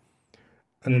na,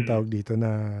 anong tawag dito, na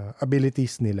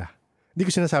abilities nila. Hindi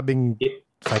ko sinasabing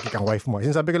psychic ang wife mo.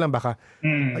 Sinasabi ko lang baka,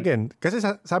 again, kasi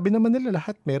sabi naman nila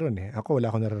lahat meron Ako wala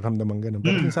akong nararamdaman ganun.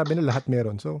 Pero sinasabi nila lahat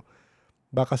meron. So,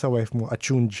 baka sa wife mo,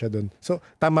 attuned siya dun. So,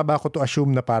 tama ba ako to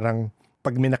assume na parang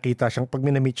pag may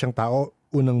na-meet siyang tao,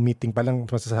 unang meeting pa lang,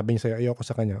 masasabi niya sa'yo, ayoko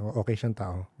sa kanya, okay siyang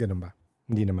tao. Ganun ba?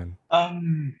 Hindi naman.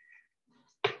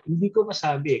 Hindi ko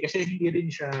masabi kasi hindi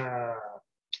din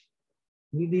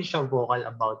siya vocal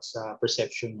about sa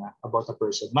perception niya about a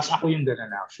person. Mas ako yung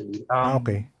ganun actually.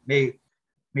 Okay. May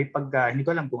hindi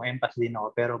ko alam kung empath din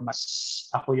ako, pero mas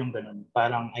ako yung ganun.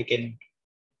 Parang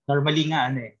normally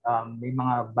nga may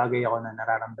mga bagay ako na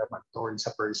nararamdaman towards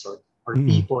a person or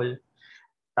people.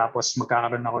 Tapos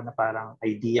magkakaroon ako na parang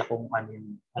idea kung ano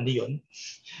yun.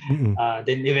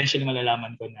 Then eventually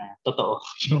malalaman ko na totoo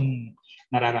yung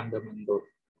nararamdaman ko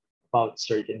about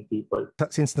certain people.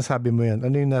 Since nasabi mo yan,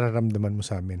 ano yung nararamdaman mo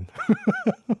sa amin?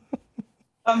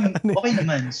 Okay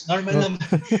naman. Normal naman.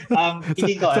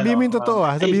 Sabihin mo yung totoo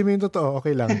Sabihin mo yung totoo.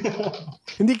 Okay lang.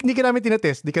 Hindi ka namin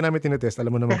tinetest.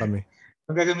 Alam mo naman kami.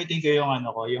 Ang gagamitin ko yung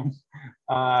yung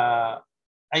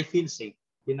I feel safe.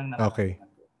 Yun ang nararamdaman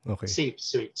ko. Okay. Safe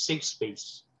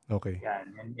space. Okay.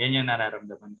 Yan yung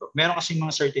nararamdaman ko. Meron kasi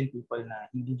mga certain people na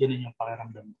hindi ganun yung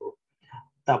pakiramdam ko.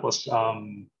 Tapos,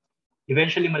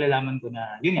 eventually malalaman ko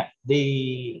na, yun nga,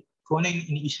 kung ano yung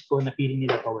iniisip ko na feeling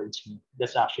nila towards me,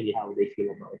 that's actually how they feel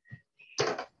about it.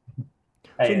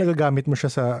 So, nagagamit mo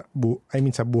siya sa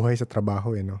buhay, sa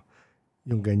trabaho, no?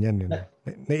 Yung ganyan,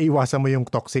 naiiwasan mo yung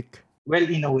toxic? Well,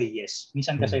 in a way, yes.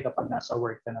 Minsan kasi kapag nasa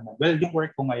work ka naman, well, yung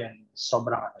work ko ngayon,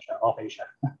 sobrang okay siya.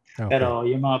 Okay. Pero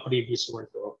yung mga previous work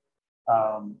ko,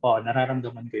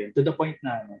 nararamdaman ko yun. To the point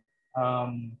na,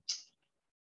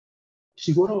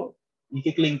 siguro,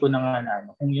 i-claim ko na nga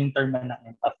na kung yung term ng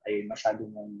empath ay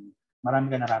masyadong marami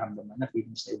ka nararamdaman na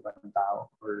feelings sa ibang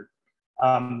tao or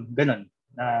ganun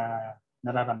na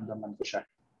nararamdaman ko siya.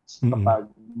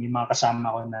 Kapag may mga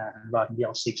kasama ko na hindi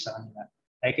ako safe sa kanila,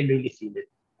 I can really feel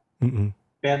it.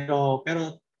 Pero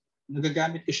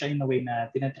nagagamit ko siya in a way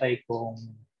na tinatry kong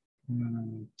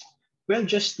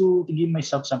just to give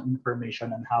myself some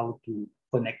information on how to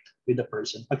connect with the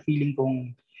person. Pag feeling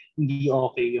kong hindi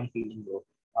okay yung feeling ko,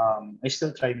 I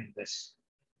still try my best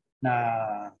na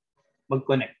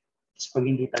mag-connect. Pag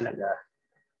hindi talaga,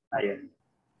 ayun.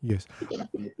 Yes.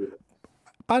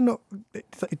 Paano,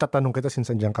 itatanong kita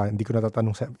since andyan ka, hindi ko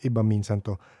natatanong sa iba minsan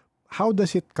to. How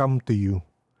does it come to you?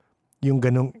 Yung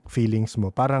ganong feelings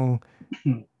mo? Parang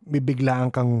may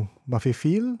biglaan kang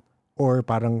mafe-feel? Or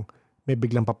parang may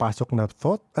biglang papasok na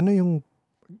thought?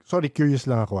 Curious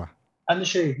lang ako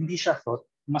Hindi siya thought.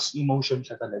 Mas emotion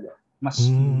siya talaga. Mas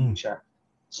feeling siya.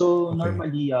 So,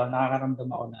 normally, nakakaramdam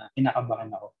ako na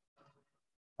kinakabahan ako.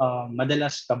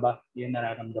 Madalas kaba yung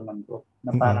nararamdaman ko.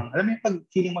 Na parang, alam mo yung pag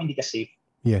feeling mo hindi ka safe.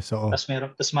 Yes, oo.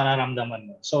 Tapos mararamdaman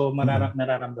mo. So,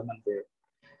 nararamdaman ko yun.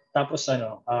 Tapos,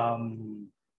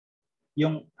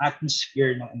 yung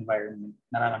atmosphere ng environment,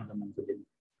 nararamdaman ko din.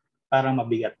 Parang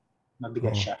mabigat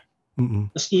siya.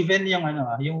 Tapos even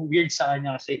yung weird sa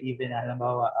kanya kasi even,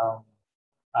 halimbawa,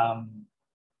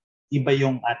 iba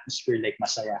yung atmosphere like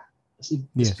masaya.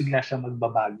 Tapos bigla siya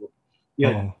magbabago.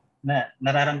 Yun.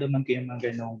 Nararamdaman ko yung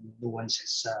mga ganong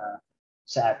nuances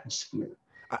sa atmosphere.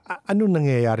 Ano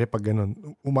nangyayari pag ganun?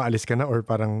 Umaalis ka na or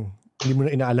parang hindi mo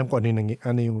na inaalam kung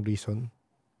ano yung reason?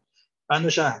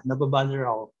 Nababother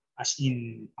ako. As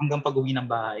in, hanggang pag-uwi ng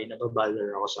bahay,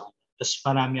 nababother ako sa kanya. Tapos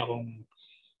marami akong,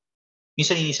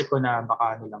 minsan inisip ko na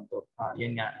baka lang to.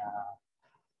 Yun nga,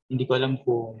 hindi ko alam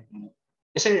kung,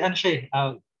 kasi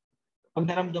pag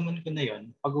naramdaman ko na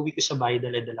yun, pag-uwi ko sa bahay,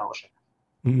 dala-dala ko siya.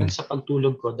 Sa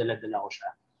pagtulog ko, dala-dala ko siya.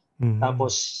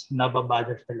 Tapos,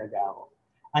 nababother talaga ako.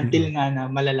 Until nga na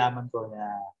malalaman ko na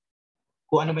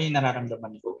kung ano man yung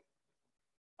nararamdaman ko,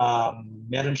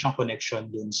 meron siyang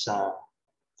connection dun sa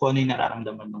kung ano yung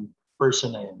nararamdaman ng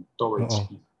person na yun towards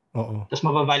me. Tapos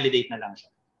mabavalidate na lang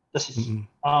siya. Tapos,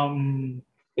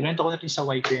 kinwento ko na rin sa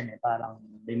wife ko yun parang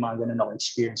may mga ganun ako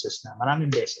experiences na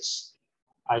maraming beses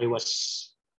I was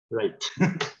right.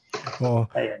 Oo.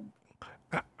 Ayan.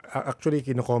 Actually,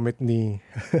 kino-comment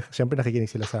siyempre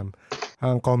nakikinig sila, Sam.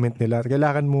 Ang comment nila,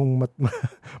 kailangan mong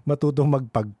matutong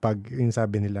magpagpag, yung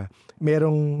sabi nila.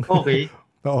 Merong... Okay.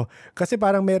 Oo. Kasi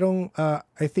parang merong,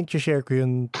 I think share ko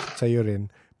yun sa'yo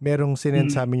rin. Merong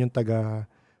sinend sa amin yung taga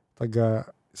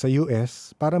sa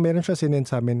US. Parang meron siya sinend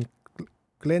sa amin,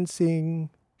 cleansing,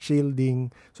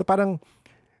 shielding. So parang,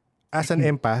 as an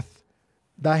empath,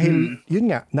 dahil, yun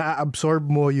nga, na-absorb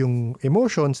mo yung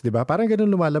emotions, di ba? Parang ganun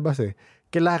lumalabas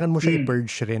Kailangan mo siya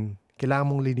i-purge rin. Kailangan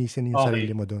mong linisin yung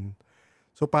sarili mo doon.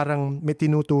 So parang may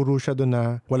tinuturo siya doon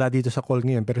na wala dito sa call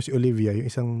ngayon, pero si Olivia, yung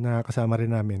isang nakakasama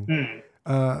rin namin,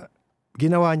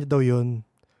 ginawa niya daw yun.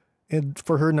 And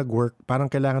for her nag-work,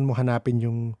 parang kailangan mo hanapin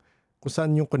yung kung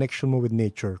saan yung connection mo with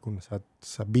nature. Kung sa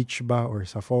beach ba or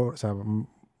sa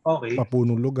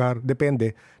mapunong lugar.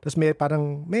 Depende. Tapos may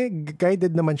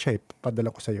guided naman siya padala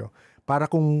ko sa'yo. Para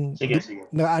kung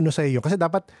naano sa'yo. Kasi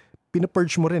dapat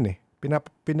pinapurge mo rin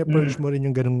pinapurge mo rin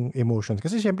yung ganung emotions.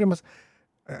 Kasi syempre mas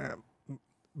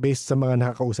based sa mga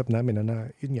nakakausap namin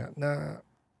na yun nga, na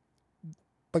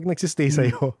pag nagsistay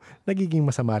sa'yo, nagiging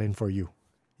masama rin for you.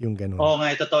 Yung ganun. Oo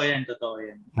nga, totoo yan.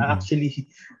 Actually,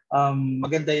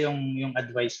 maganda yung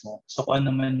advice mo. So kung ano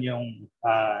naman yung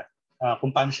kung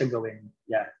paano siya gawin.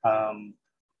 Yeah.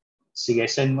 Sige,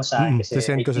 send mo sa akin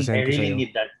kasi I really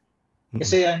need that.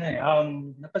 Kasi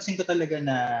napansin ko talaga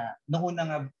na noong una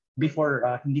nga before,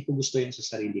 hindi ko gusto yun sa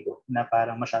sarili ko. Na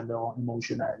parang masyado akong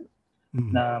emotional.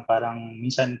 Na parang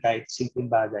minsan kahit simpleng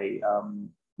bagay,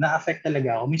 na-affect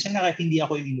talaga ako. Minsan nga kahit hindi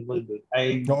ako yung involved,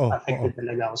 I'm affected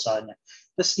talaga ako sa kanya.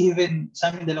 Tapos even sa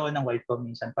amin dalawa ng wife ko,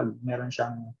 minsan pag meron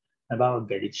siyang,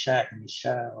 galit siya, inis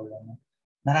siya, o ano,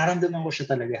 nararamdaman ko siya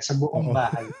talaga sa buong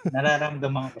bahay.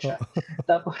 Nararamdaman ko siya.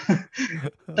 Tapos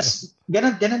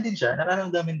ganun din siya.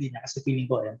 Nararamdaman din niya kasi feeling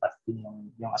ko empath din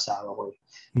yung asawa ko.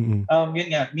 Yun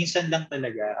nga, minsan lang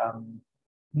talaga,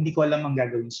 hindi ko alam ang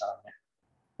gagawin sa kanya.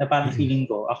 Na parang feeling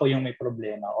ko, ako yung may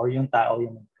problema or yung tao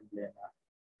yung may problema.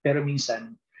 Pero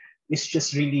minsan, it's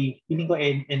just really, feeling ko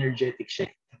energetic siya.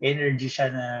 Energy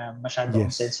siya na masyadong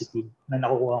sensitive, na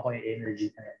nakukuha ko yung energy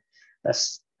na yan.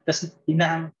 Tapos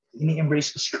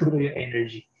ini-embrace ko siguro yung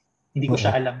energy. Hindi ko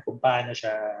siya alam kung paano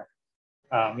siya,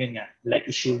 yun nga, like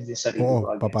i-shield yung sarili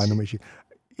ko against. Paano mo i-shield.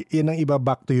 Yan ang iba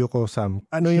back to you ko, Sam.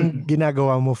 Ano yung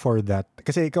ginagawa mo for that?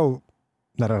 Kasi ikaw,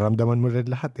 nararamdaman mo rin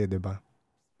lahat di ba?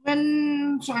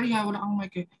 Sorry nga, wala kang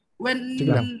mic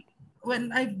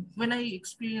When I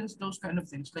experience those kind of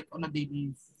things, like on a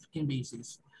daily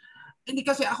basis, hindi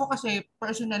kasi ako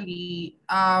personally,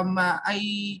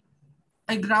 I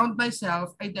ground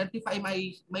myself, identify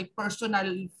my personal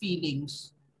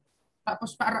feelings.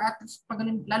 Tapos para at least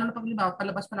lalo na pag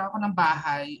palabas pala ako ng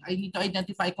bahay, I need to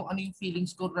identify kung ano yung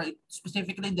feelings ko right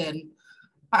specifically then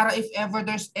para if ever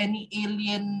there's any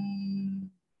alien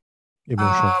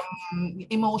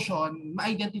emotion,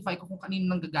 ma-identify ko kung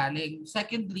kanino nanggagaling.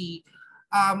 Secondly,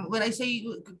 when I say,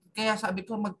 kaya sabi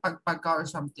ko magpagpag ka or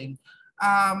something,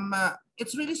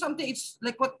 it's really something, it's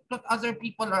like what other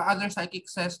people or other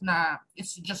psychics says na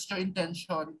it's just your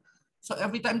intention. So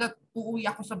every time that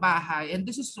uuwi ako sa bahay, and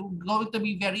this is going to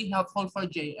be very helpful for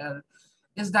JL,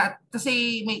 is that,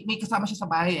 kasi may kasama siya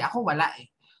sa bahay, ako wala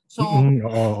So,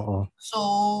 so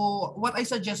what I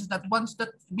suggest is that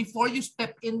before you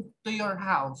step into your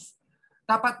house,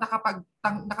 dapat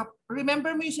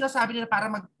remember mo yung sinasabi nila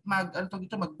para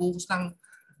magbuhos ng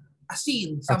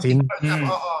asin, something for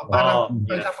example,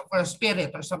 for example for a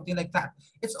spirit or something like that.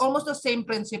 It's almost the same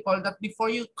principle that before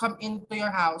you come into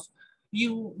your house,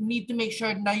 you need to make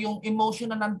sure na yung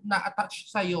emotion na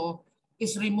attach sa'yo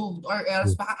is removed or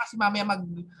else baka kasi mamaya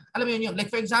alam mo yun,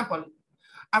 like for example,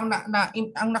 ang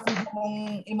nakuha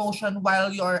mong emotion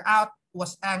while you're out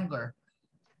was anger.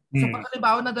 So pag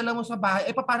halimbawa nadala mo sa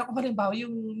bahay, paano kung halimbawa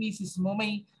yung misis mo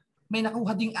may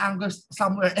nakuha ding anger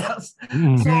somewhere else.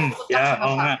 So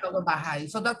that's sa bahay.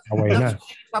 So that's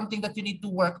something that you need to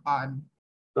work on.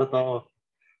 Totoo.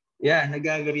 Yeah,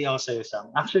 nag-agree ako sa'yo,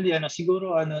 Sam. Actually,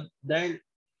 siguro, dahil,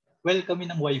 kami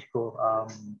ng wife ko,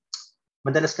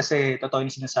 madalas kasi, totoo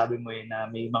yung sinasabi mo na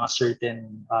may mga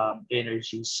certain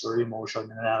energies or emotion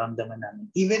na nararamdaman namin.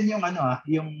 Even yung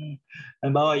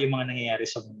halimbawa, yung mga nangyayari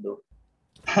sa mundo.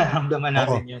 Nararamdaman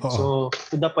namin yun. So,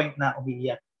 to the point na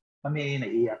umiiyak. kami,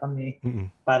 naiiyak kami, Mm-mm.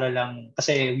 para lang,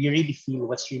 kasi we really feel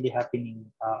what's really happening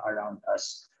around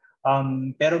us.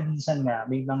 Pero minsan nga,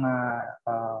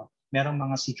 merong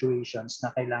mga situations na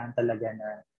kailangan talaga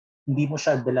na hindi mo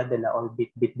siya dala-dala or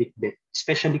bit.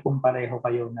 Especially kung pareho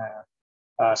kayo na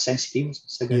sensitive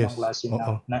sa ganong Yes. klase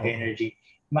Oo. ng energy.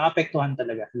 Maapektuhan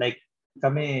talaga. Like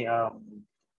kami, ang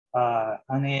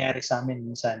nangyayari sa amin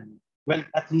minsan, well,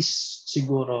 at least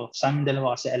siguro sa amin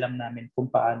dalawa kasi alam namin kung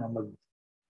paano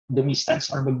dumistance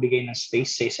or magbigay ng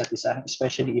space sa isa't isa,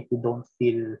 especially if we don't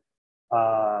feel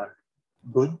uh,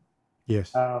 good.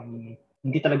 Yes.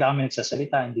 Hindi talaga kami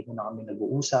nagsasalita, hindi ko na kami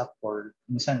nag-uusap, or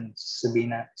minsan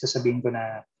sasabihin ko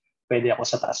na pwede ako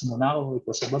sa taas muna ako,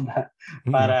 ikaw sa baba,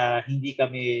 para hindi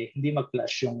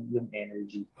mag-clash yung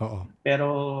energy. Oo. Pero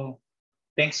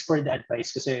thanks for the advice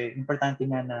kasi importante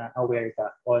nga na aware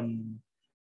ka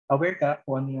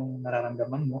kung ano yung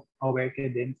nararamdaman mo, aware ka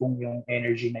din kung yung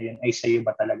energy na yun ay sa'yo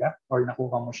ba talaga or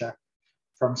nakuha mo siya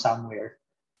from somewhere.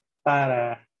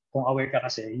 Para kung aware ka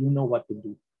kasi, you know what to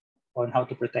do on how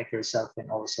to protect yourself and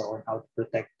also on how to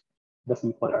protect the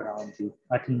people around you.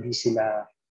 At hindi sila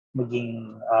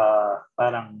maging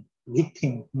parang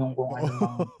victim nung kung ano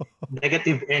mang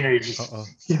negative energy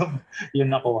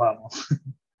yung nakuha mo.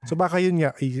 So baka yun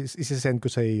nga, isi-send ko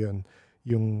sa iyo yun,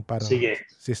 yung parang Sige.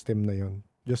 system na yun,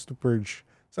 just to purge.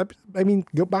 I mean,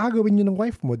 baka gawin yun ng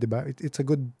wife mo, di ba? It's a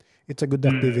good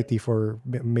activity for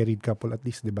married couple at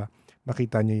least, di ba?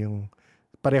 Makita niyo yung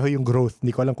pareho yung growth.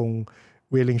 Hindi ko alam kung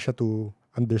willing siya to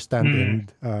understand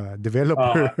and develop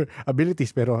her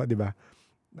abilities, pero di ba?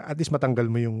 At least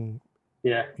matanggal mo yung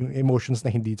emotions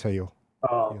na hindi sa'yo.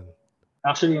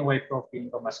 Actually, yung wife ko, feeling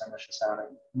ko mas siya sa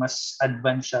akin. Mas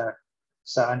advanced siya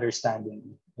sa understanding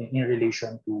in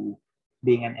relation to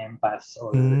being an empath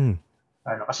or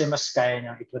kasi mas kaya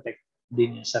niyang i-protect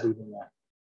din yung sarili niya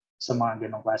sa mga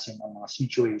ganong klase ng mga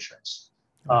situations.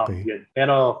 Yun.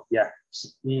 Pero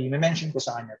i-mention ko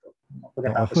sa kanya to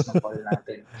pagkatapos ng call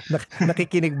natin.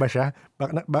 Nakikinig ba siya?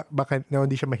 Baka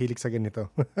hindi siya mahilig sa ganito?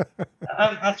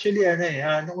 Actually,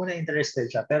 nung una interested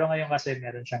siya. Pero ngayon kasi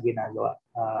meron siyang ginagawa.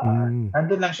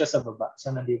 Nandun lang siya sa baba.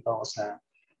 So, nandito ako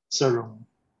sa room.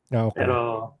 Okay.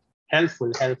 Pero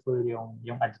helpful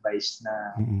yung advice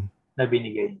na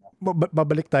binigay niya.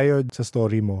 Babalik tayo sa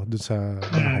story mo dun sa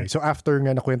bahay. So, after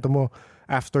nga nakwento mo,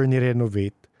 after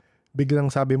ni-renovate,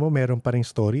 biglang sabi mo, meron pa rin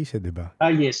stories, di ba?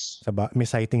 Yes. May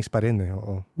sightings pa rin,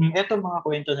 oo. Ito mga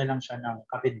kwento na lang siya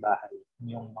ng kapitbahay,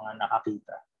 yung mga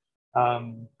nakakita.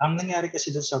 Ang nangyari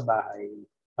kasi doon sa bahay,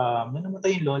 nung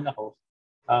namatay yung lola ko,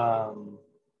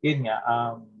 yun nga,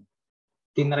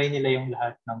 tinry nila yung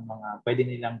lahat ng mga pwede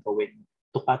nilang gawin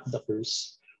to cut the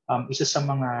curse. Isa sa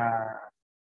mga,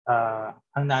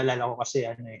 ang naalala ko kasi,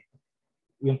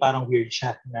 yung parang weird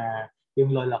siya na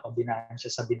yung lola ko, dinaan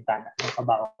siya sa bintana ng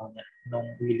kabaong niya nung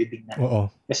nilibing na. Oo.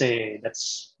 Kasi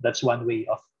that's one way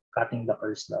of cutting the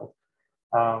curse daw.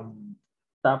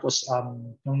 Tapos,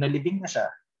 nung nalibing na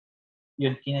siya,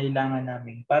 yun, kinailangan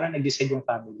namin, parang nag-decide yung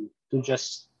family to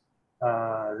just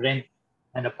rent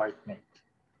an apartment.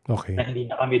 Okay. Na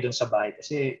hindi na kami doon sa bahay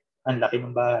kasi ang laki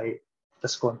ng bahay,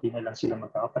 tapos konti na lang sila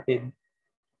magkakapatid.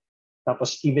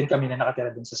 Tapos even kami na nakatira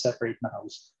doon sa separate na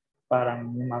house,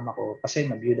 parang yung mama ko, kasi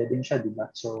nabiyuda din siya, di ba?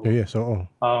 So, yes, oo.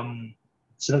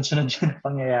 Sunod-sunod yun ang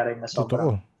pangyayari na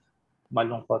sobrang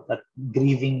malungkot at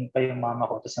grieving pa yung mama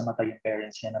ko, tapos namatay yung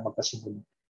parents niya na magkasunod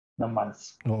ng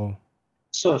month. Oo.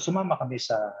 So, sumama kami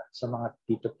sa mga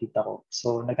tito-tita ko.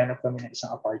 So, naghanap kami ng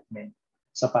isang apartment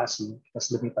sa Pasig, tapos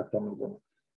lumipat kami doon.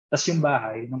 Tapos yung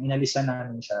bahay, nung inalisan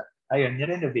namin siya, ayun,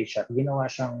 nirenovate siya. Ginawa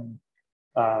siyang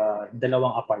 2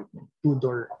 apartment,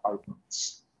 2-door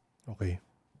apartments. Okay.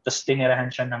 Tapos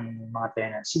tinirahan siya ng mga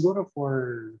tenants. Siguro for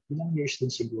ilang years din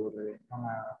siguro.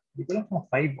 Mga, hindi ko lang kung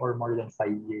 5 or more than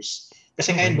 5 years.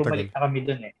 Kasi ngayon bumalik na kami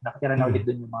doon Nakatira na ulit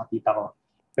doon yung mga tita ko.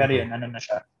 Pero yun, na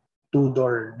siya.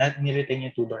 2-door, niretain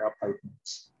yung 2-door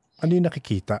apartments. Ano yung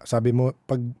nakikita? Sabi mo,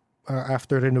 pag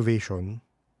after renovation,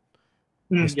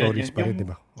 may stories pa rin, di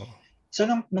ba? So,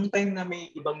 nung time na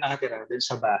may ibang nakatira doon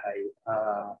sa bahay,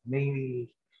 may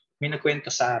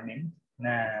nagkwento sa amin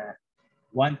na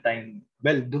one time,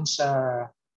 well,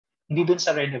 hindi doon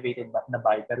sa renovated na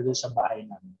bahay, pero doon sa bahay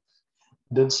namin.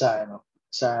 Doon sa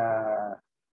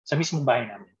mismong bahay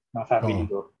namin, ng family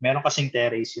ko. Meron kasing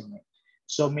terrace yun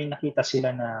So, may nakita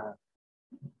sila na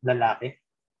lalaki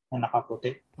na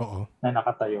nakaputi, na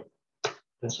nakatayo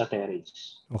doon sa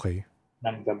terrace. Okay.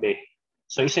 Ng gabi.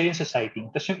 So, isa yun sa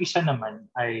sighting. Tapos yung isa naman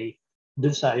ay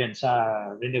doon sa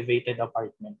renovated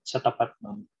apartment, sa tapat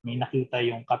nun, may nakita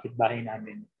yung kapitbahay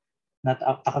namin.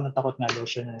 Takot nga daw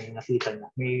siya na nakita niya.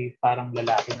 May parang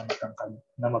lalaki na matangkad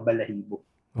na mabalahibo.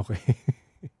 Okay.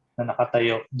 na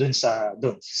nakatayo doon sa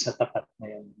tapat na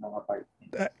yun ng apartment.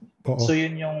 Oo. So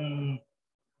yun yung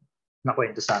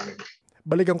nakwento sa amin.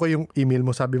 Balikan ko yung email mo,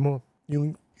 sabi mo,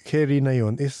 yung Harry na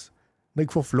yon is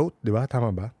nagfo-float, di ba? Tama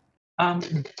ba?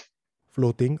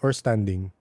 Floating or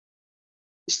standing?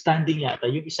 Standing yata.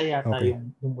 Yung isa yata Okay.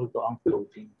 yung multo ang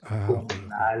floating. Kung Okay.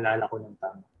 naaalala ko ng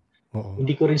tama. Oo.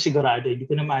 Hindi ko rin sigurado, hindi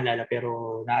ko na maalala,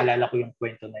 pero naalala ko yung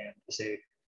kwento na yun. Kasi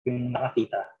yung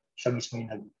nakakita, siya mismo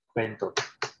yung nagkwento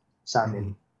sa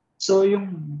amin. So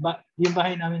yung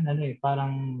bahay namin,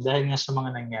 parang dahil nga sa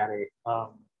mga nangyari,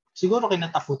 siguro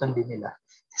kinatakutan din nila.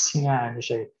 Kasi nga,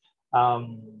 siya,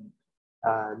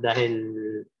 dahil,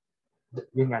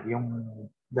 yun nga,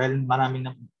 dahil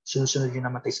maraming sunod-sunod yung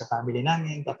namatay sa family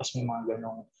namin, tapos may mga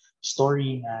ganong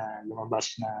story na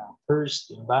lumabas na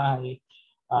first yung bahay.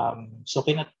 So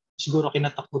siguro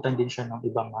kinatakutan din siya ng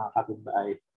ibang mga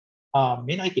kapitbahay.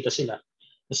 May nakikita sila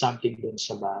na something doon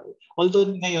sa bahay.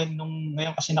 Although ngayon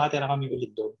kasi nakatira kami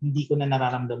ulit doon, hindi ko na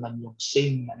nararamdaman yung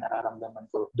same na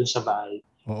nararamdaman ko doon sa bahay.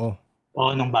 Oo.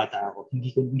 O nung bata ako.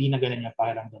 Hindi na ganun yung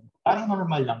pakiramdam ko. Parang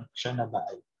normal lang siya na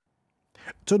bahay.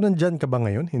 So nandyan ka ba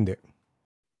ngayon? Hindi.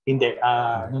 Hindi.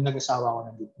 Nung nag-asawa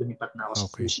ko, lumipat na ako sa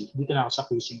QC. Dito na ako sa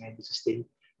QC ngayon, sa state.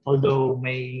 Although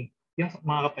yung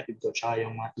mga kapatid ko, tsaka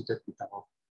yung mga tita ko,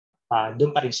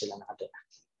 doon pa rin sila nakatira.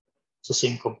 Sa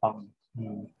same compound.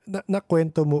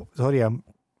 Nakwento mo, sorry,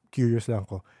 curious lang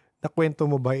ako. Nakwento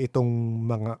mo ba itong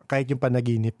kahit yung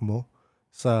panaginip mo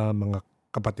sa mga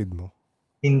kapatid mo?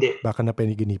 Hindi. Baka na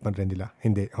panaginipan rin nila?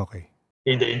 Hindi, okay.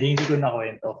 Hindi ko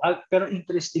nakwento. Pero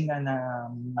interesting na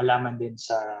malaman din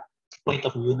sa point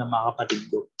of view ng mga kapatid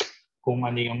ko kung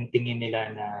ano yung tingin nila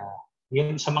na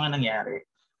yung sa mga nangyari,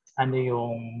 ano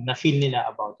yung na-feel nila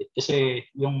about it. Kasi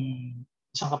yung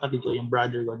isang kapatid ko, yung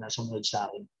brother ko na sumunod sa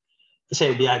akin.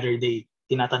 Kasi the other day,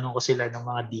 tinatanong ko sila ng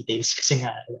mga details kasi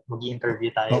nga mag-i-interview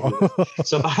tayo.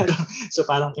 So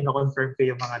parang kino-confirm ko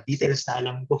yung mga details na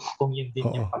alam ko kung yun din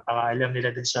yung pagkakaalam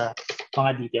nila dun sa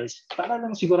mga details. Para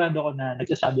lang sigurado ko na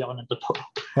nagsasabi ako ng totoo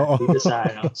dito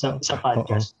sa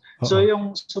podcast. So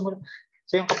yung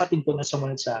kapatid ko na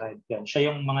sumunod sa akin, yan, siya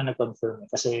yung mga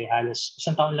nag-confirm kasi halos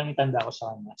 1 taon lang itanda ko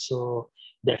sa kanya. So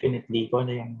definitely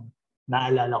kung ano yung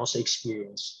naalala ko sa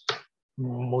experience,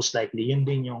 most likely yun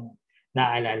din yung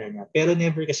naalala niya. Pero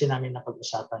never kasi namin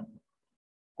napag-usapan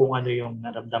kung ano yung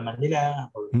naramdaman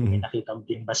nila or may nakita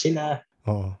din ba sila.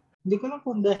 Hindi ko lang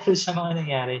kung dahil sa mga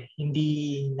nangyari,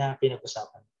 hindi na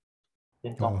pinag-usapan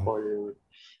yung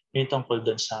tungkol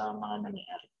doon sa mga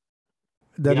nangyari.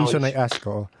 The reason I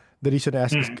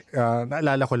ask is,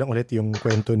 naalala ko lang ulit yung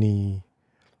kwento hindi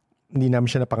namin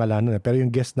siya napangalanan, pero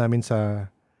yung guest namin sa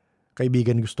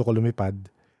Kaibigan Gusto Ko Lumipad,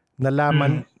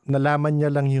 nalaman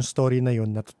niya lang yung story na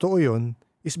yun, na totoo yun,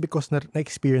 is because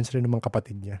na-experience rin ng mga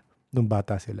kapatid niya nung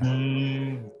bata sila.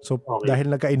 So, dahil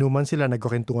nagkainuman sila,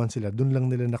 nagkukwentuhan sila, dun lang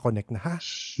nila na-connect na,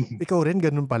 ikaw rin,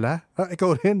 ganun pala?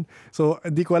 Ikaw rin? So,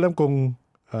 hindi ko alam kung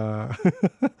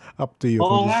up to you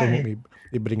kung gusto mong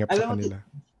i-bring up sa kanila.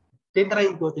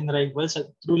 Tinry ko,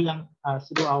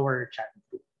 through our chat,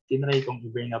 tinry kong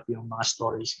i-bring up yung mga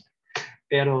stories niya.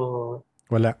 Pero,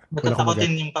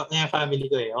 matatakotin yung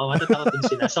family ko eh. Matatakotin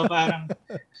sila. So parang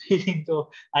feeling ko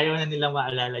ayaw na nilang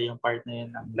maalala yung part na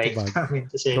yun ng life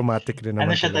namin. Kasi traumatic rin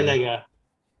naman. Siya talaga.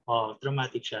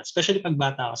 Traumatic siya. Especially pag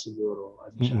bata ka siguro.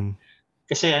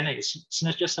 Kasi it's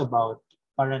not just about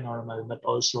paranormal but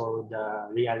also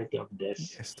the reality of death.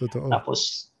 Yes, totoo.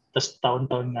 Tapos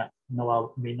taon-taon na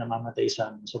may namamatay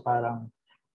sa amin. So parang,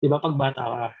 di ba pag bata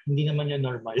ka, hindi naman yun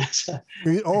normal sa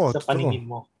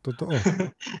paningin mo. Totoo.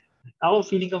 Ako,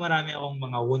 feeling ko marami akong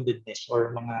mga woundedness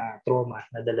or mga trauma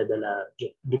na dala-dala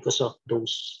because of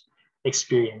those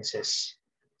experiences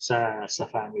sa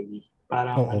family.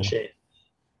 Parang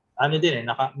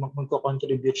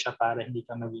magko-contribute siya para hindi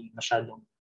ka maging masyadong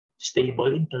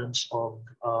stable in terms of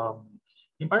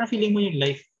yung parang feeling mo yung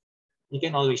life, you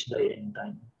can always die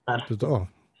anytime. Totoo.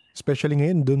 Especially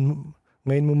ngayon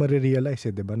mo marirealize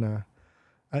di ba, na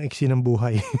ang iksi ng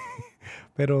buhay.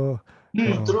 Pero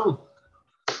true.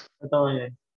 Totoo yan.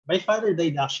 My father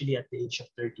died actually at the age of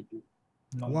 32.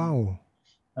 Wow.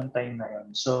 Noong time na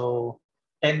yun. So,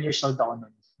 10 years old ako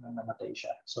nung namatay siya.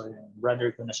 So, yung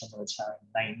brother ko na sumunod sa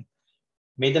 9.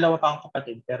 May dalawa pa akong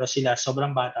kapatid, pero sila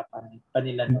sobrang bata pa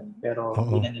nila nun. Pero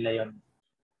hindi na nila yun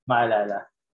maalala.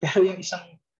 Pero yung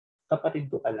isang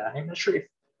kapatid ko pala, I'm not sure if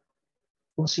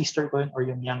kung sister ko yun or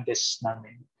yung youngest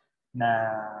namin na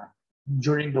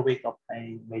during the wake up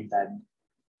by my dad,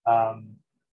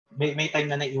 may time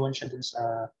na naiwan siya dun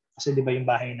sa, kasi di ba yung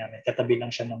bahay namin, katabi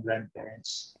lang siya ng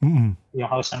grandparents.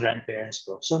 Yung house ng grandparents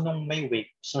ko. So nung may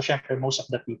wake, so syempre most of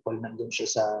the people nandun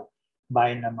siya sa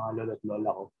bahay ng mga lolo at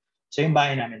lola ko. So yung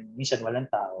bahay namin, minsan walang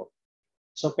tao.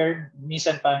 So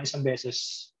minsan parang isang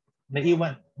beses,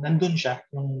 nandun siya,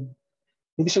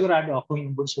 hindi sigurado ako kung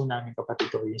yung bunso namin kapatid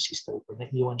ko, yung sister ko,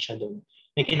 naiwan siya doon.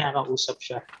 May kinakausap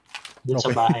siya doon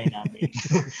sa Okay. bahay namin.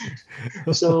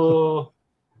 So,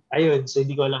 ayun. So,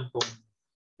 hindi ko alam kung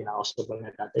kinakausap ba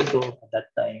na tatay ko at that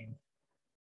time.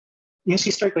 Yung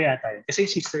sister ko yata yun. Kasi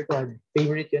yung sister ko,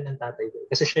 favorite yun ng tatay ko.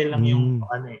 Kasi siya lang yung,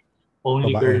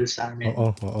 only Babae. girl sa amin.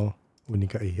 Oo.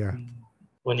 Unika iya.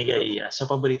 Unika iya. So,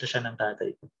 paborito siya ng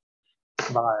tatay ko.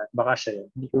 Baka siya yun.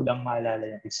 Hindi ko lang maalala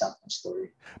yung exact story.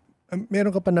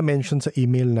 Meron ka pa na-mention sa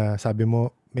email na sabi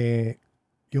mo may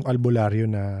yung albularyo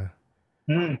na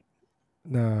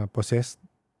possessed.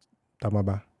 Tama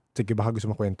ba? Sige, baka gusto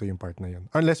mo kwento yung part na yun.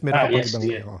 Unless meron ka pang yes, ibang...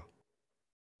 yeah.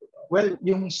 Well,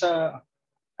 yung sa...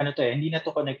 hindi na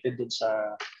to connected dun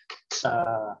sa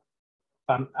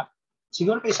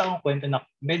siguro pa isang kwento na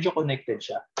medyo connected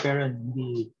siya, pero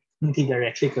hindi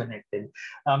directly connected.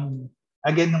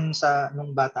 Again,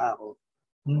 nung bata ako,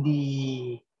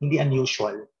 hindi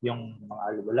unusual yung mga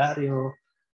albularyo,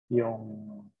 yung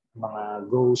mga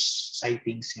ghost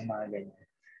sightings, yung mga ganyan.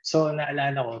 So,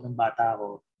 naalala ko, nung bata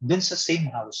ako, dun sa same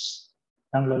house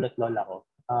ng lolo't lola ko,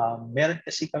 meron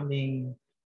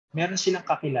silang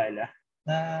kakilala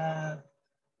na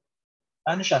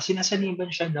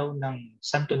sinasaniban siya daw ng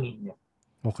Santo Niño.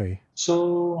 Okay.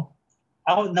 So,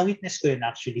 ako, na-witness ko yun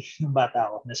actually, nung bata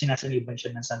ako, na sinasaniban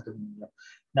siya ng Santo Niño.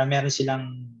 Na meron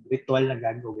silang ritual na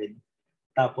gagawin.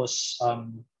 Tapos,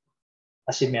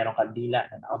 kasi merong kandila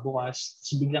na nakabukas.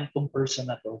 Tapos biglang tong person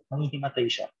na to, manghihimatay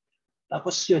siya.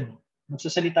 Tapos yun,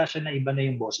 magsasalita siya na iba na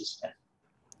yung boses niya.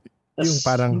 Tapos, yung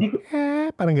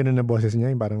parang ganun na boses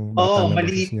niya, yung parang bata na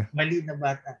boses niya. Maliit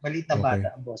na bata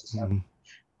ang boses niya.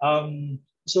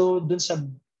 So, dun sa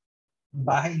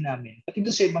bahay namin, pati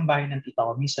dun sa ibang bahay ng tita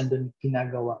ko, minsan dun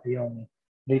ginagawa yung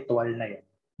ritual na yun.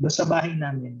 Dun sa bahay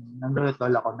namin, ng lolo't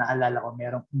lola ko, naalala ko,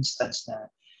 merong instance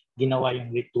na ginawa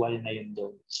yung ritual na yun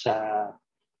doon sa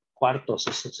kwarto,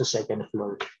 sa second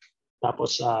floor.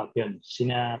 Tapos, yun,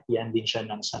 sinapian din siya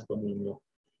ng Santo Niño.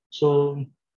 So,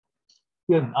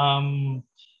 yun,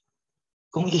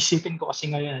 kung isipin ko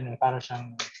kasi ngayon, para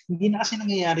siyang, hindi na kasi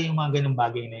nangyayari yung mga ganung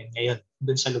bagay na yun ngayon,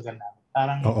 doon sa lugar namin.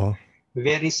 Parang,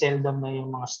 very seldom na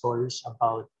yung mga stories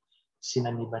about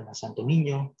sinaniban ng Santo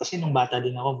Niño. Kasi nung bata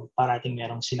din ako, parating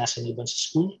merong sinasaniban sa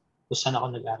school kung saan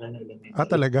ako nag-aaral ng elementary.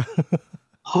 Talaga?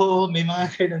 Oo, may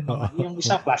mga ganun. Yung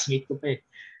isang classmate ko pa eh.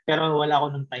 Pero wala ako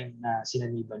nung time na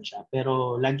sinaniban siya.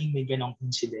 Pero laging may ganong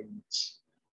incidents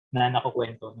na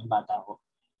nakukwento ng bata ko.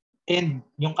 And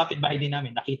yung kapitbahay din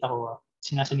namin, nakita ko,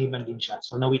 sinasaniban din siya.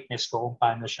 So na-witness ko kung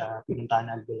paano siya pinuntahan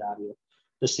ng albularyo.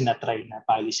 Tapos sinatry na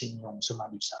paalisin yung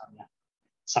sumabit sa kanya,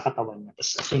 sa katawan niya.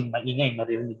 Tapos kasi maingay,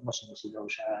 maririnig mo, sumusigaw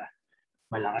siya,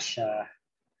 malakas siya.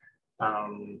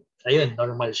 Ayun,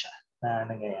 normal siya na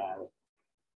nangyayari.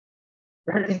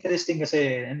 Pero interesting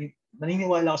kasi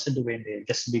naniniwala ako sa duwende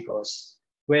just because,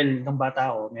 well, nung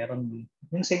bata ako, meron,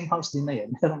 yung same house din na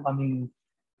yun, meron kaming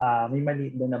may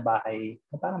maliit doon na bahay,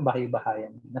 na parang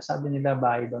bahay-bahayan. Nasabi nila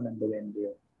bahay doon ng duwende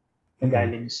yun.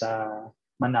 Nagaling sa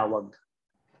Manawag.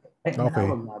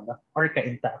 Manawag nga ba? Or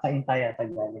Kainta yata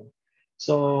galing.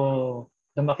 So,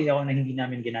 lumaki ako na hindi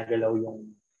namin ginagalaw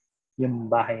yung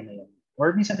bahay na yun.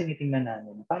 Or minsan tinitingnan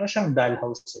namin, parang siyang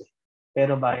dollhouse eh.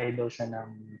 Pero bahay daw siya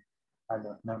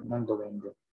ng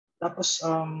duwende. Tapos,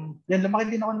 yan,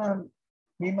 lumaki din ako na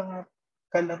may mga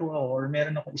kalaro ako or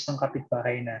meron ako isang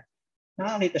kapitbahay na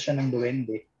nakakita siya ng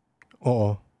duwende.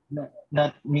 Oo.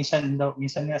 Na minsan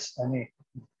nga,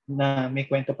 na may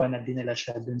kwento pa na dinala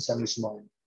siya dun sa mismong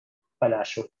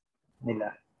palasyo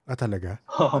nila. Talaga?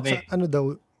 Okay. Ano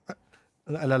daw,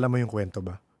 naalala mo yung kwento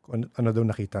ba? Ano daw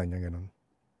nakita niya, ganun?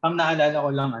 Ang naalala ko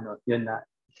lang, yun na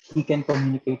he can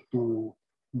communicate to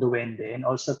duwende and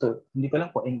also to, hindi ko lang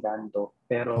po engkanto,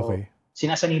 pero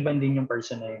sinasaniban din yung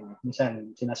person na yun.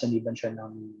 Minsan, sinasaniban siya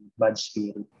ng bad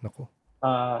spirit. Naku.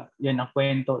 Yan, ang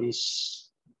kwento is,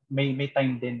 may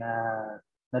time din na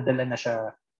nadala na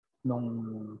siya nung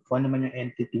kung ano man yung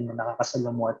entity na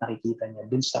nakakasalamu at nakikita niya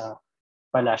dun sa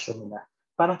palasyo nila.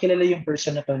 Parang kilala yung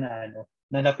person na to na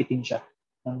nalapitin siya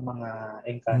ng mga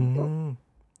engkanto.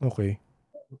 Okay.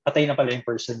 Patay na pala yung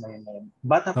person na yun.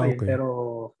 Bata pa yun, pero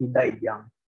he died young.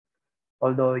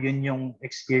 Although yun yung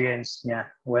experience niya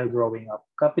while growing up.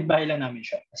 Kapitbahay lang namin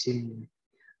siya. Kasi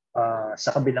sa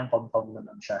kabilang compound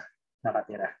naman siya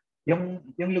nakatira. Yung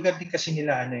lugar din kasi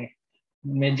nila,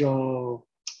 medyo,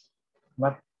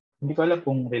 hindi ko alam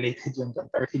kung related yun.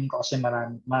 Pero feeling ko kasi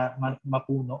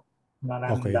mapuno.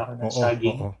 Maraming dahon ng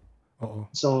saging.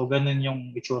 So, ganun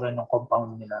yung itsura ng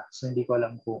compound nila. So, hindi ko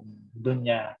alam kung doon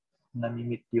niya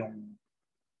namimit yung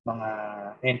mga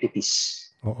entities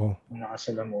Oo. na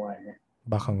nakasalamuhan niya.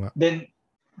 Baka nga. Then,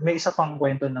 may isa pang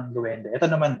kwento ng duwende. Ito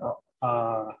naman,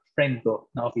 friend ko,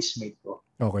 na office mate ko,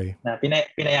 Okay. na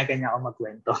pinayagan niya ako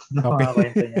magkwento ng Okay. mga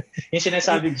kwento niya. Yung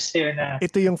sinasabi ko sa'yo na,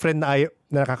 Ito yung friend na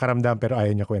nakakaramdam pero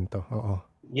ayaw niya kwento. Oo.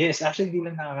 yes, actually, di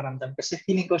lang nakakaramdam kasi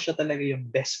feeling ko siya talaga yung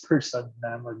best person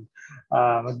na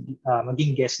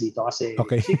maging guest dito kasi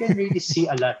Okay. she can really see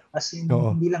a lot. As in,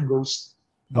 Oo. hindi lang ghost,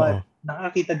 Oo. but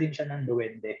nakakita din siya ng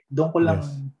duwende. Doon ko lang,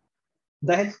 Yes.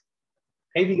 dahil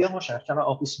kaibigan ko siya, tsaka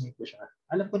office mate ko siya,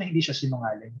 alam ko na hindi siya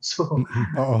sinungaling. So,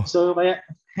 Oo. so kaya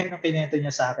nung kinento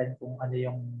niya sa akin kung ano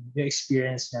yung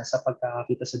experience niya sa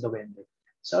pagkakakita sa duwende.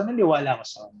 So, naniwala ko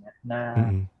sa kanya na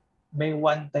may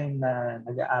one time na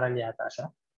nag-aaral yata siya,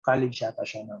 college yata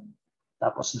siya nun.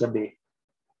 Tapos gabi.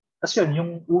 Tapos yun,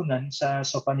 yung unan sa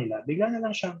sofa nila, bigla na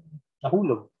lang siyang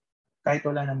nahulog. Kahit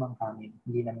wala namang hangin.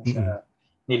 Hindi naman siya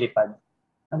nilipad.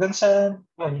 Hanggang sa,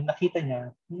 yun, nakita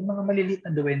niya, yung mga maliliit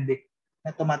na duwende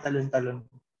na tumatalon-talon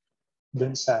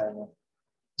doon sa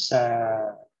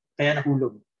kaya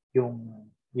nahulog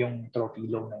yung throw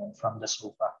pillow na yun from the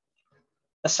sofa.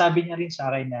 Tapos sabi niya rin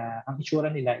sa akin na ang itsura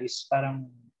nila is parang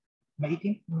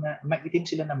maitim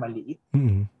sila na maliit,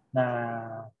 na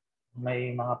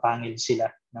may mga pangil sila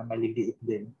na maliliit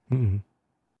din.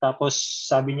 Tapos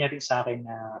sabi niya rin sa akin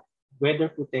na whether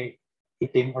puti,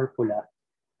 itim or pula,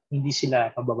 hindi sila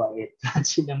mababait.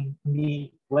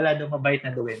 Wala daw mabait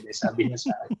na duwende, sabi niya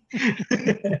sa akin.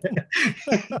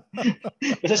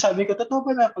 Kasi sabi ko, totoo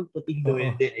ba na pag puting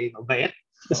duwende ay mabait?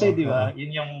 Kasi di ba,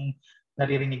 yun yung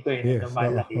naririnig ko Yes,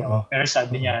 lumalaki ako. Pero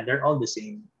sabi niya, they're all the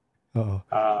same.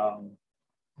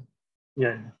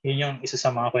 Yun yung isa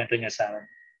sa mga kwento niya sa akin.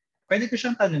 Pwede ko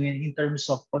siyang tanungin in terms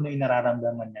of kung ano yung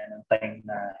nararamdaman niya ng time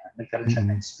na nagkaroon siya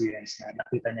ng experience na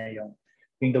nakita niya yung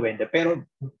duwende. Pero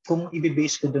kung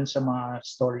i-base ko dun sa mga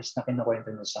stories na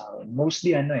kinukwento niya sa akin,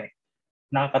 mostly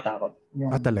nakakatakot.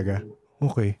 Yung talaga?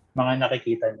 Okay. Mga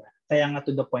nakikita niya. Kaya nga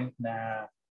to the point na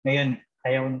ngayon,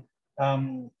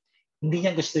 hindi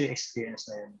niya gusto yung experience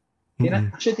na yun.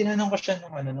 Actually, tinanong ko siya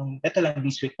eto lang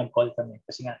this week nag-call kami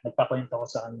kasi nga nagpakwento ko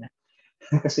sa kanya.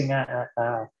 Kasi nga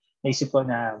naisip ko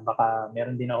na baka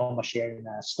meron din ako ma-share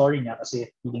na story niya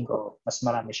kasi feeling ko mas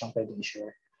marami siyang pwedeng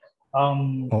i-share.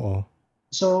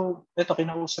 So, eto,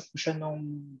 kinausap ko siya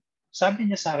sabi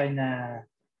niya sa akin na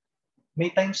may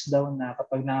times daw na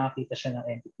kapag nakakita siya ng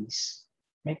entities,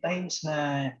 may times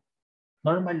na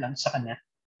normal lang sa kanya,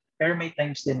 pero may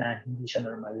times din na hindi siya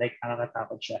normal, like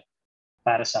nakakatakot siya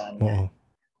para sa kanya.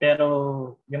 Pero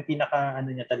yung pinaka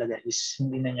niya talaga is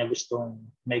hindi na niya gustong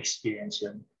ma-experience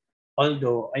yun.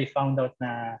 Although, I found out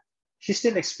na she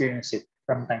still experience it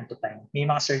from time to time. May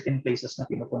mga certain places na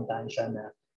pinupuntahan siya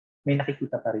na may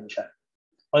nakikita pa rin siya.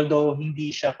 Although, hindi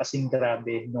siya kasing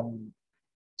grabe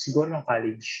siguro nung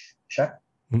college siya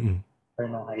or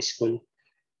nung high school.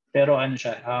 Pero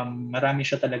marami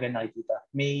siya talaga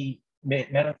nakikita.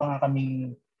 Meron pa nga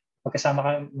kaming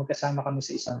magkasama kami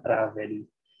sa isang travel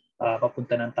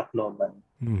papunta ng Tacloban.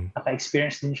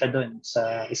 Naka-experience din siya doon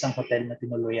sa isang hotel na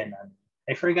tinuluyan namin.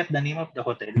 I forgot the name of the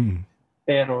hotel.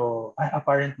 Pero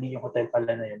apparently yung hotel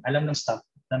pala na yun, alam ng staff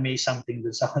na may something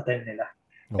doon sa hotel nila.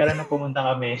 Pero nung pumunta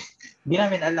kami, hindi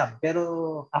namin alam.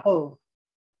 Pero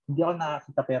hindi ako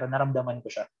nakakita pero naramdaman ko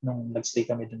siya nung nagstay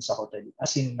kami dun sa hotel.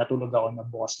 As in, natulog ako na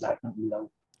bukas lahat ng ilaw.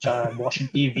 Tsaka bukas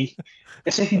yung TV.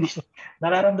 Kasi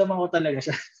nararamdaman ko talaga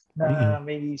siya na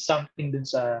may something dun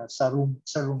sa room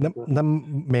ko. Na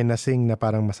menacing na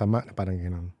parang masama, na parang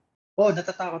gano'n.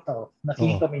 Natatakot ako.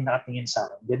 Feeling ko may nakatingin sa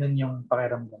akin. Ganun yung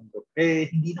pakiramdam ko.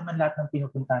 Hindi naman lahat ng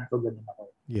pinupuntahan ko ganun ako.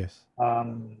 Yes.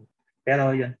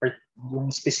 Pero yun, yung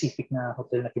specific na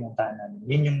hotel na pinuntahan namin,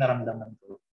 yun yung naramdaman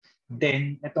ko.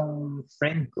 Then, itong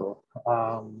friend ko,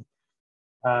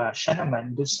 siya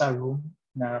naman doon sa room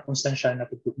na kung saan siya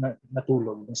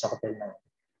natulog doon sa hotel na yun.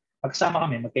 Pagsama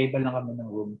kami, magkaiba lang kami ng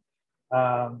room.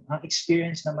 Ang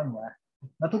experience naman niya,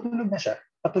 natutulog na siya,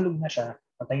 patulog na siya,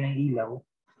 patay ng ilaw,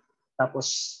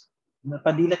 tapos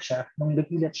napadilat siya, nung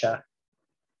nagilat siya,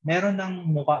 meron ng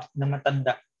muka na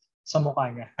matanda sa mukha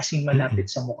niya, kasing malapit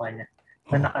sa mukha niya,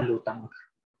 na nakalutang.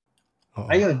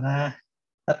 Ayun,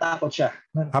 natakot siya.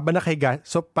 Habang nakahiga,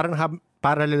 so parang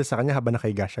parallel sa kanya habang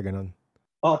nakahiga siya, ganun?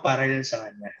 Parallel sa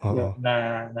kanya.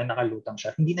 Na nakalutang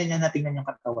siya. Hindi na niya natingnan yung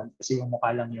katawan kasi yung mukha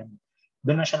lang yung,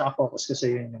 doon na siya nakafocus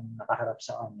kasi yun yung nakaharap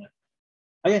sa kanya.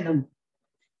 Ayun,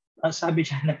 sabi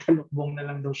siya, nagtalukbong na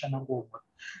lang daw siya ng kumot.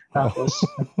 Tapos,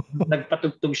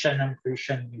 nagpatugtog siya ng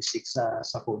Christian music sa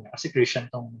phone niya. Kasi Christian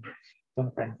tong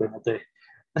friend ko na to eh.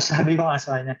 Tapos sabi ko nga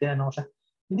sa kanya, tinanong siya,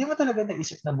 hindi mo talaga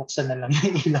naisip na buksan na lang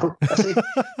yung ilaw? Kasi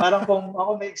parang kung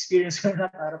ako may experience ko na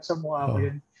nakaharap sa mukha ko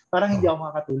yun, parang hindi ako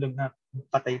makakatulog na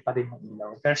patay pa rin yung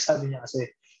ilaw. Pero sabi niya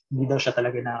kasi, hindi daw siya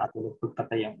talaga nakakatulog pag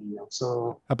patay ang ilaw.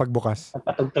 So, Pagbukas.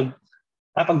 nagpatugtog,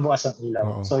 pagbukas ang ilaw.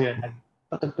 Oo. So, yun,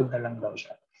 nagpatugtog na lang daw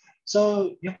siya. So,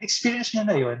 yung experience niya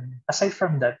na yun, aside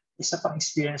from that, isa pang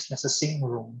experience niya sa same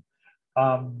room.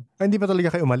 Hindi pa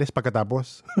talaga kayo umalis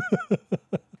pagkatapos?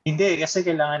 Hindi, kasi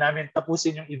kailangan namin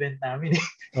tapusin yung event namin.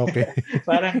 Okay.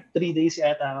 Parang 3 days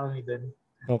yata kami doon.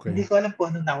 Okay. Hindi ko alam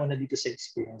kung ano nauna dito sa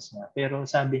experience niya. Pero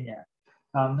sabi niya,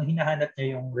 nung hinahanap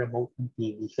niya yung remote ng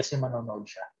TV kasi manonood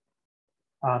siya.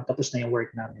 Tapos na yung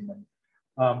work namin nun.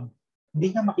 Hindi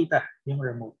niya makita yung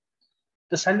remote.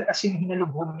 Tapos as in,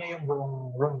 hinalubhog niya yung buong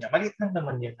room niya. Maliit lang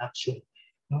naman yun actually.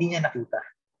 Hindi niya nakita.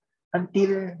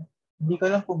 Until, hindi ko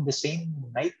alam kung the same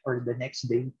night or the next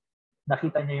day,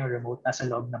 nakita niya yung remote nasa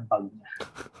loob ng bag niya.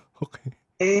 Okay.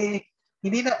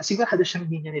 Hindi na, sigurado siyang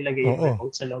hindi niya nilagay yung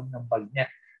remote sa loob ng bag niya.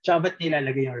 Tsaka ba't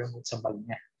nilalagay yung remote sa bag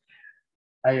niya?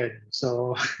 Ayun.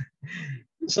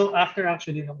 So after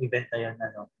actually nung event na yun,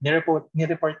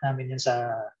 nireport namin yun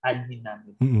sa admin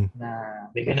namin na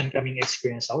may ganun kaming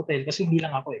experience sa hotel kasi hindi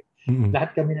lang ako eh.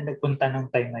 Lahat kami na nagpunta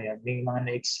ng time na yun, may mga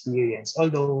na-experience.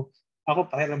 Although, ako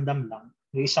pakiramdam lang,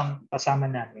 yung isang kasama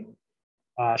namin,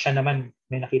 siya naman,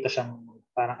 may nakita siyang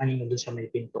parang anino dun sa may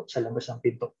pinto, sa labas ng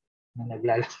pinto na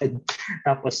naglalakad.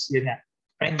 Tapos, yun nga,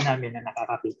 friend namin na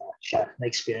nakakakita siya,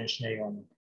 na-experience niya yung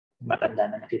matanda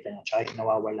na nakita niya, tsaka yung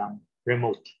nawawalang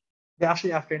remote.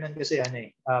 Actually, after nun kasi,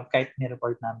 kahit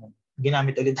ni-report namin,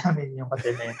 ginamit ulit namin yung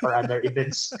hotel na yun for other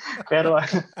events. Pero,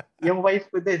 yung wife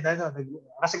ko din,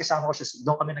 kasi kasama ko siya,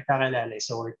 doon kami nagkakalala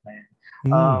sa work na yun.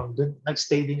 Doon,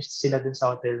 nag-stay din sila dun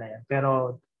sa hotel na yun.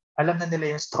 Pero, alam na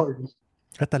nila yung story.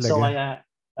 Talaga? So, kaya,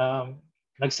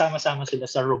 nagsama-sama sila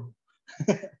sa room.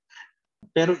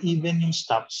 Pero even yung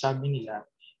staff, sabi nila,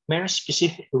 mayroong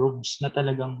specific rooms na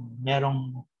talagang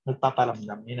merong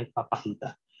nagpaparamdam, may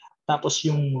nagpapakita. Tapos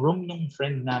yung room ng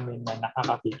friend namin na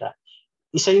nakakakita,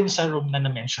 isa yung sa room na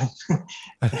na-mention.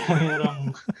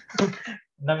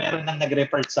 na meron nang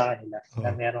nag-report sa kanila na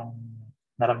merong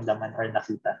naramdaman or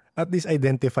nakita. At least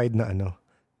identified na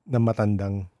na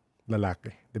matandang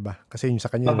lalaki, 'di ba? Kasi yung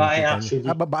sa kanya babae actually.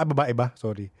 Babae ba?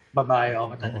 Sorry. Babae,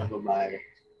 matandang babae.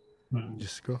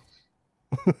 Diyos ko.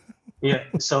 Yeah,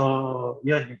 so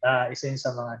yun, isa yun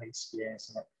sa mga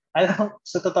na-experience na. Alam,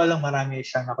 sa totoo lang marami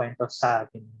siyang nakwento sa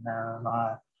akin na mga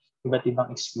iba't ibang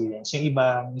experience. Yung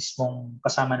iba mismong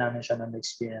kasama namin siya ng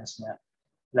experience niya.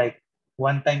 Like,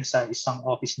 one time sa isang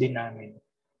office din namin,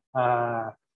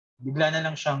 bigla na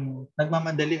lang siyang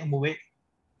nagmamadali umuwi.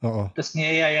 Oo. Tapos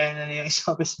niyayaya na niya yung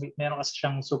isang office mate. Meron kasi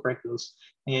siyang super close.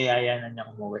 Niyayaya na niya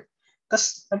umuwi.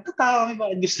 Tapos nagtatawa kami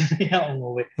bakit gusto niya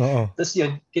umuwi. Oo. Tapos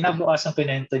yun, kinabukasan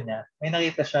pinento niya, may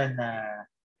nakita siya na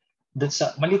doon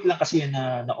sa, maliit lang kasi yun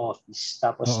na office.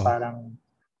 Tapos parang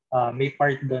may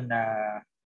part doon na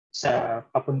sa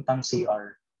papuntang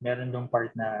CR, meron doon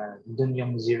part na doon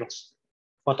yung Xerox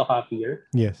photocopier.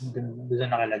 Yes. Doon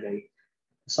nakalagay.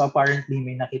 So apparently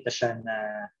may nakita siya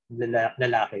na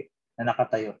lalaki na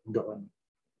nakatayo doon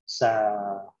sa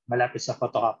malapit sa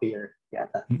photocopier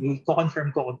yata.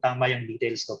 I-confirm ko kung tama yung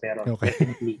details ko pero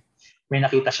definitely may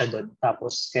nakita siya doon.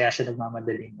 Tapos kaya siya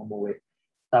nagmamadaling umuwi.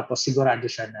 Tapos sigurado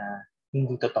siya na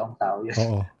hindi totoong tao yun.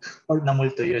 O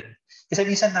namulto yun. Kasi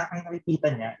minsan ang nakikita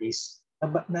niya is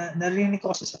narinig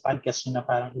ko kasi sa podcast na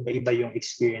parang iba-iba yung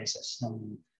experiences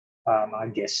ng mga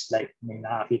guests. Like may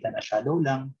nakakita na shadow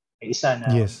lang. May isa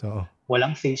na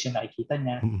walang face yung nakikita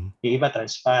niya. Yung iba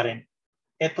transparent.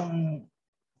 Etong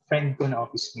friend ko na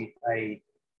office mate ay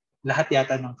lahat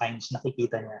yata ng kinds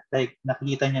nakikita niya. Like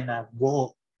nakikita niya na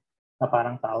buo na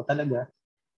parang tao talaga.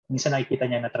 Minsan nakikita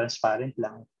niya na transparent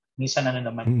lang. Minsan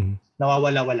naman,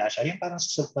 nawawala-wala siya. Yung parang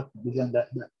susupat, biglang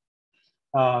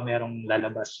merong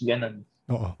lalabas. Ganon.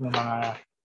 Yung mga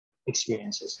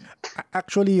experiences.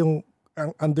 Actually, yung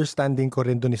ang understanding ko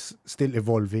rin dun is still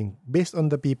evolving. Based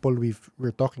on the people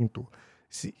we're talking to.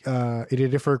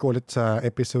 I-refer ko ulit sa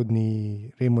episode ni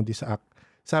Raymond Isaac.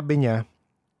 Sabi niya,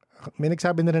 may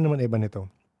nagsabi na rin naman iba nito.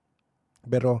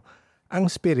 Pero, ang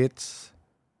spirits,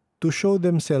 to show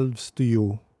themselves to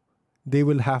you, they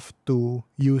will have to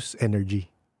use energy.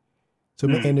 So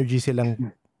may energy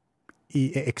silang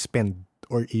i-expend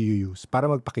or i-use para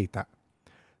magpakita.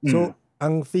 So,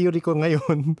 ang theory ko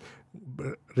ngayon,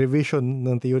 revision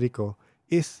ng theory ko,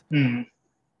 is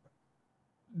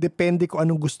depende kung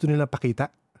anong gusto nila pakita.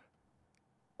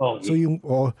 Okay.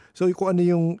 So kung ano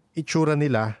yung itsura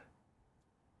nila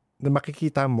na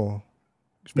makikita mo,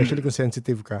 especially kung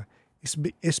sensitive ka,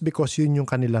 is because yun yung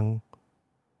kanilang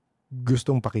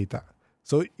gustong pakita.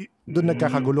 So, doon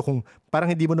nagkakagulo kung parang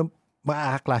hindi mo na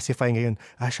ma-classify ngayon,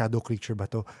 shadow creature ba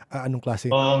to? Anong klase?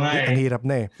 Oo nga Ang hirap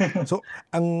na eh. So,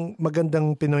 ang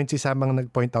magandang pinoint si Samang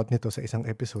nag-point out nito sa isang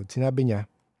episode, sinabi niya,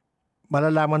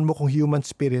 malalaman mo kung human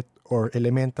spirit or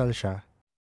elemental siya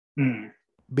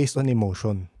based on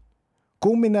emotion.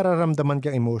 Kung may nararamdaman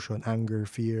kang emotion, anger,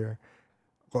 fear,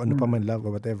 kung ano pa man, love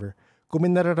or whatever, kung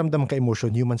may nararamdaman kang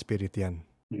emotion, human spirit yan.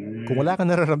 Kung wala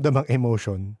kang nararamdamang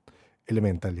emotion,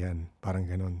 elemental yan. Parang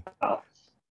ganun.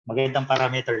 Magandang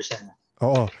parameters yan.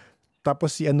 Oo.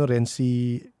 Tapos si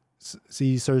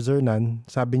Sir Zernan,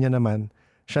 sabi niya naman,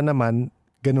 siya naman,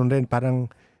 ganun rin, parang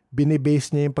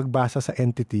binibase niya yung pagbasa sa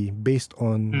entity based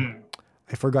on,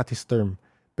 I forgot his term,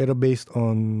 pero based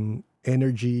on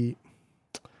energy,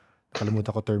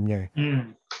 nakalimutan ko term niya eh.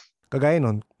 Kagaya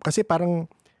nun, kasi parang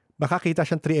makakita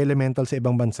siyang 3 elemental sa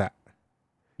ibang bansa.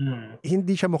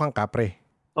 Hindi siya mukhang kapre.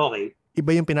 Okay.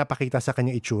 Iba yung pinapakita sa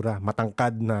kanyang itsura.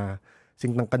 Matangkad na,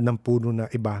 singtangkad ng puno na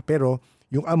iba. Pero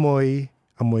yung amoy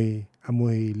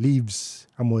leaves,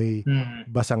 amoy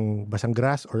basang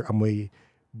grass or amoy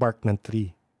bark ng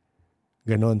tree.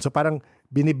 Ganon. So parang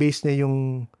binibase niya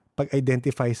yung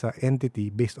pag-identify sa entity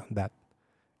based on that.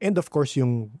 And of course,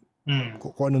 yung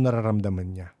kung ano nararamdaman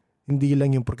niya. Hindi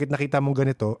lang yung porket nakita mong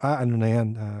ganito, ano na yan,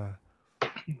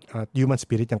 human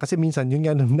spirit yan. Kasi minsan, yun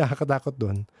nga nakakatakot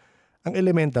doon, ang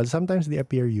elemental, sometimes they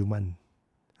appear human.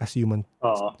 As human.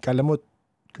 Kala mo,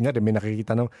 kunyari, may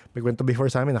nakikita na, may kwento before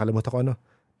sa amin, nakalimutan ko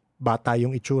bata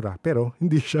yung itsura. Pero,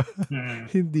 hindi siya,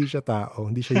 hindi siya tao.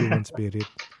 Hindi siya human spirit.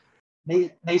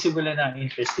 Naisip ko lang na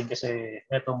interesting kasi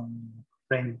etong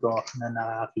friend ko na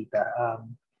nakakita,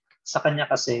 sa kanya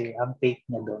kasi, ang take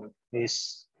niya doon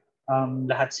is,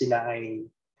 lahat sila ay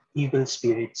evil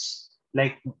spirits.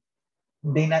 Like,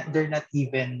 they're not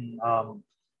even,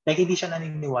 like hindi siya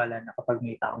naniniwala na kapag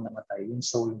may taong namatay, yung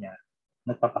soul niya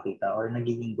nagpapakita or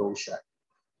nagiging ghost siya.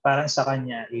 Parang sa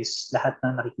kanya is lahat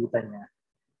ng nakikita niya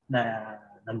na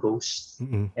ghost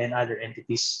and other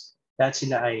entities, lahat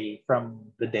sila ay from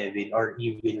the devil or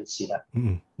evil sila.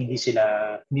 Hindi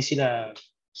sila,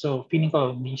 so feeling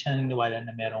ko hindi siya naniniwala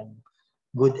na merong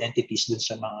good entities dun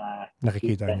sa mga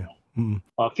nakikita niya.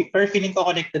 Pero feeling ko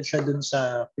connected siya dun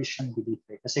sa Christian belief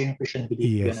kasi yung Christian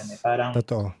belief ganun parang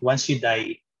totoo. Once you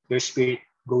die, your spirit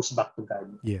goes back to God.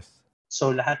 Yes.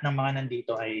 So lahat ng mga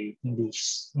nandito ay hindi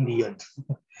yun.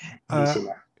 Hindi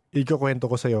sila.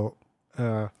 Ikukwento ko sa'yo,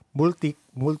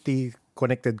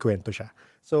 multi-connected kwento siya.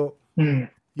 So,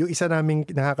 yung isa naming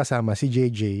nakakasama, si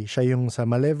JJ, siya yung sa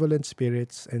Malevolent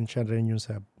Spirits and siya rin yung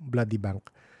sa Bloody Bank.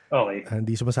 Okay.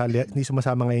 Hindi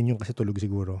sumasama ngayon yung kasi tulog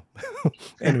siguro.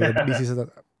 Anyway, busy sa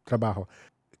trabaho.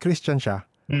 Christian siya.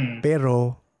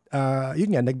 Pero,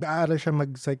 yun nga, nag-aaral siya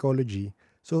mag-psychology.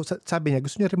 So, sabi niya,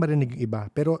 gusto niya rin marinig yung iba.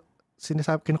 Pero,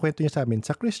 kinukwento niya sa amin,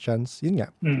 sa Christians, yun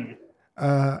nga,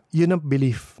 yun ang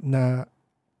belief na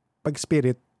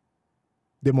pag-spirit,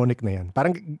 demonic na yan.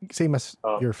 Parang same as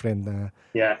your friend na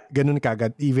ganun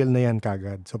kagad, evil na yan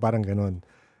kagad. So, parang ganun.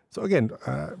 So again,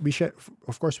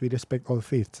 of course, we respect all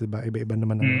faiths, diba? Iba-iba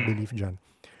naman ang belief dyan.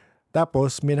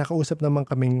 Tapos, may nakausap naman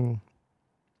kaming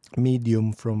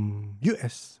medium from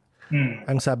US.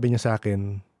 Ang sabi niya sa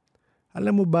akin,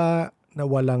 alam mo ba na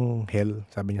walang hell?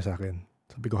 Sabi niya sa akin.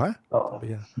 Sabi ko, ha?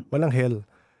 Sabi niya, walang hell.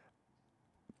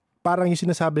 Parang yung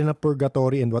sinasabi na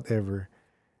purgatory and whatever,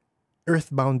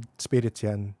 earthbound spirits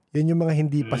yan. Yan yung mga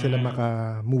hindi pa sila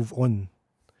maka-move on.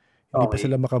 Hindi pa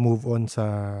sila maka-move on sa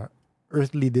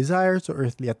earthly desires or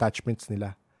earthly attachments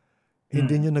nila.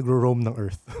 And then yung nagro-roam ng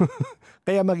earth.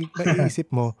 Kaya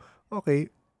maiisip mo,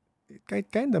 okay,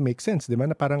 kind of makes sense, di ba?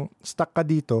 Na parang stuck ka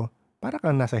dito, para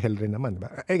kang nasa hell rin naman, di ba?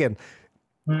 Again,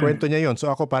 kwento niya yon. So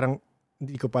ako parang,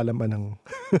 hindi ko pa alam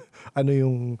ano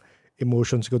yung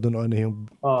emotions ko doon o ano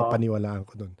yung papaniwalaan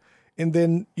ko doon. And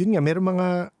then, yun nga, meron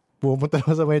mga pumunta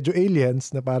naman sa medyo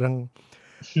aliens na parang,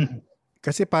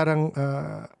 kasi parang,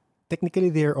 technically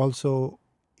they're also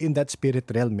in that spirit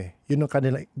realm eh. Yun ang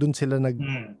kanila, dun sila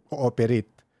nag-ooperate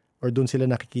or dun sila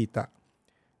nakikita.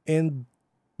 And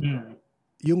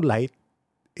yung light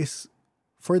is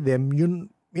for them,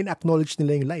 yun, in-acknowledge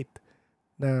nila yung light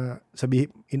na sabi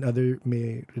in other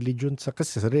may religions,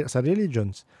 kasi sa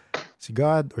religions, si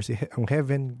God or ang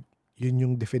heaven, yun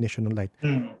yung definition ng light.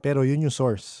 Pero yun yung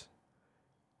source.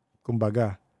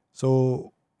 Kumbaga.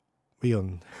 So,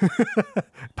 yun.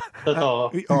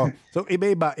 Totoo. So,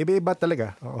 iba-iba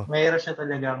talaga. Oo. Mayroon siya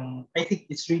talagang, I think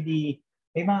it's really,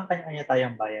 may mga kanya-kanya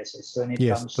tayong biases when it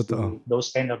comes to those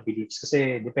kind of beliefs.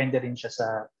 Kasi depende rin siya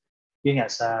sa, yun nga,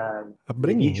 sa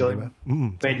religion. Diba?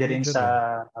 Pwede rin sa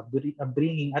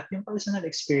upbringing at yung personal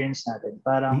experience natin.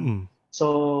 Parang,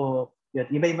 so, yun,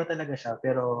 iba-iba talaga siya.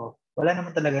 Pero, wala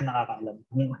naman talaga nakakaalam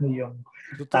kung ano yung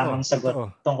tamang sagot Totoo.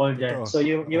 tungkol dyan. So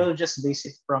you Totoo. will just base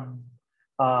it from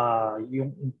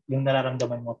yung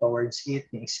nararamdaman mo towards it,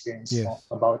 yung experience mo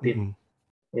about it.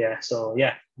 Yeah, so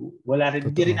yeah,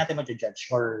 hindi rin natin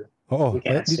ma-judge or we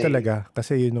cannot di say. talaga.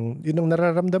 Kasi yun yung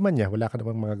nararamdaman niya, wala ka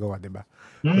namang magagawa, di ba?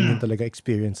 Kung yun talaga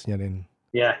experience niya rin.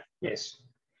 Yeah, yes.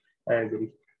 I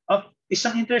agree.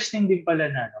 Isang interesting din pala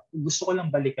na, gusto ko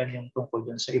lang balikan yung tungkol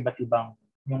dun sa iba't ibang,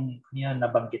 yung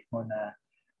nabanggit mo na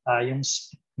yung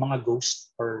mga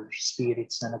ghost or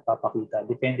spirits na nagpapakita.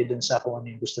 Depende dun sa kung ano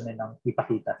yung gusto nilang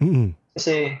ipakita.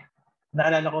 Kasi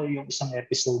naalala ko yung isang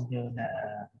episode nyo na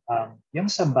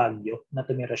yung sa Baguio na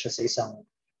tumira siya sa isang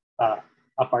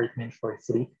apartment for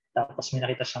free. Tapos may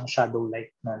nakita siyang shadow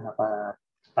light na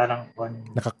parang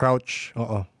naka-crouch.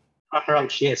 Oo.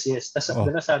 Crouch, yes. Tapos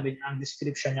sabi niya, ang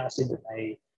description niya kasi doon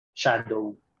ay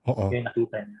shadow. Yung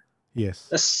nakita niya.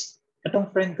 Yes. Tapos itong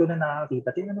friend ko na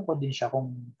nakakita, tinanong ko din siya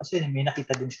kasi may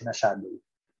nakita din siya na shadow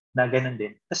na ganun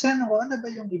din. Kasi ano ba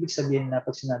yung ibig sabihin na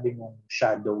pag sinabi mong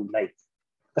shadow light?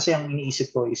 Kasi ang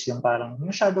iniisip ko is yung parang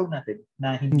yung shadow natin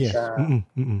na hindi siya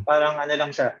parang ano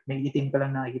lang siya, may itim ka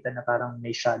lang nakikita na parang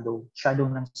may shadow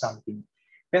ng something.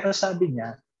 Pero sabi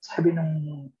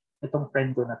nung itong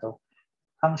friend ko na to,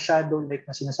 ang shadow like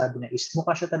na sinasabi niya is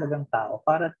mukha siya talagang tao,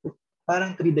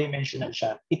 parang three-dimensional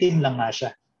siya. Itim lang nga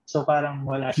siya. So parang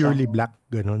wala siyang purely black,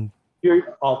 ganun.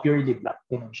 Purely black,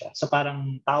 ganun siya. So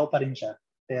parang tao pa rin siya,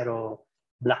 pero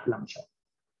black lang siya.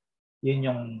 Yun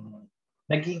yung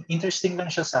naging interesting lang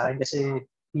siya sa akin kasi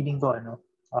feeling ko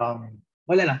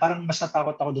wala lang, parang mas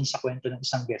natakot ako dun sa kwento ng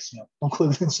isang guest nyo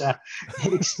tungkol dun sa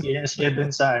experience niya dun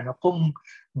sa kung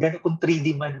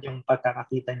 3D man yung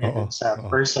pagkakakita niya dun sa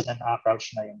person na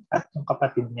naka-crouch na yun at yung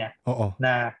kapatid niya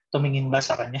na tumingin ba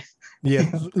sa kanya.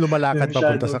 Yeah, lumalakad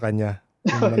papunta sa kanya.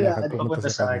 Lumalakad papunta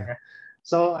sa kanya.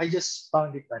 So I just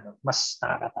found it mas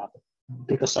nakakatakot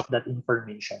because of that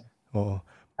information. Oo.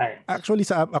 Actually,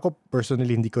 ako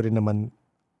personally, hindi ko rin naman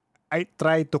I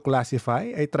try to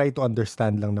classify, I try to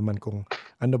understand lang naman kung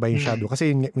ano ba yung shadow.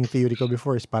 Kasi yung theory ko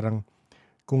before is parang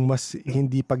kung mas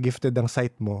hindi pa gifted ang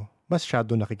sight mo, mas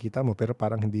shadow nakikita mo pero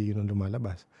parang hindi yun ang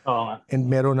lumalabas. Oo nga.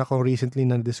 And meron akong recently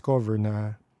na-discover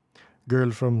na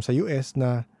girl from sa US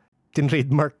na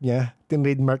tinrademark niya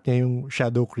yung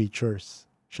shadow creatures,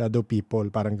 shadow people,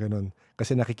 parang ganun.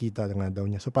 Kasi nakikita nga daw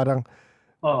niya. So parang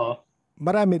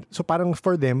marami, so parang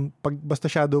for them, pag basta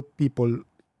shadow people,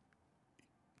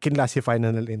 kinlassify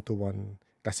na nila into one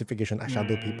classification,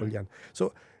 shadow people yan. So,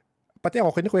 pati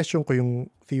ako, kini-question ko yung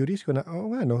theories ko na,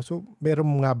 so, meron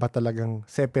nga ba talagang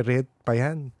separate pa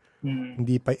yan?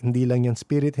 Hindi lang yan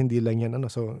spirit, hindi lang yan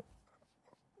so,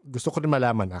 gusto ko rin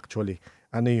malaman actually,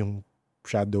 ano yung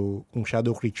kung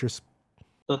shadow creatures,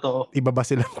 totoo. Iba ba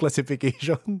silang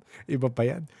classification? Iba pa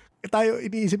yan? Tayo,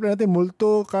 iniisip na natin,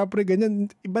 multo, kapre, ganyan,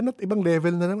 ibang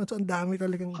level na naman. So, ang dami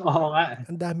talagang,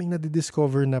 ang daming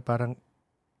na-discover na parang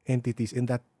entities in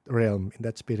that realm, in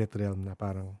that spirit realm na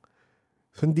parang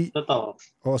hindi. Totoo.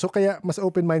 So kaya mas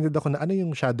open-minded ako na ano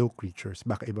yung shadow creatures,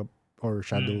 baka iba or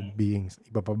shadow beings,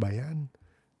 iba pa ba yan?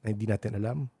 Na hindi natin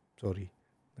alam. Sorry.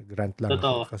 Nag-rant lang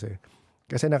ako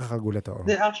kasi nakakagulat ako.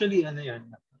 Actually,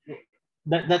 yun.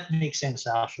 That makes sense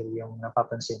actually yung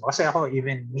napapansin mo. Kasi ako,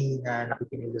 even me na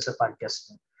nakikinig sa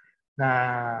podcast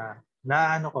na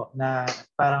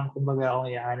parang kumbaga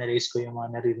ako i-analyze ko yung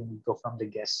mga naririnig ko from the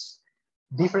guests.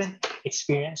 Different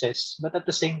experiences, but at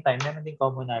the same time, meron din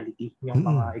commonality yung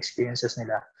mga experiences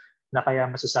nila na kaya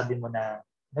masasabi mo na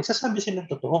nagsasabi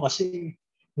silang totoo kasi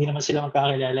hindi naman sila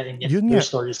magkakilala and yet their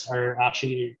stories are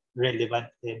actually relevant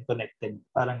and connected.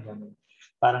 Parang ganun.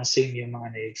 Parang same yung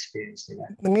mga na-experience nila.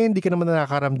 Ngayon, hindi ka naman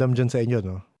nakakaramdam dyan sa inyo,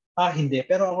 no? Hindi.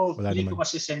 Pero ako, feeling ko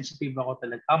kasi sensitive ako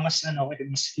talaga.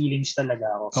 Mas feelings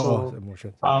talaga ako. So,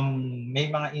 emotion.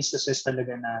 May mga instances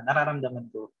talaga na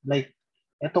nararamdaman ko. Like,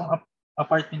 etong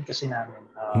apartment kasi namin,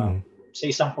 sa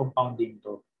isang compound din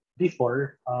to.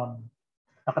 Before,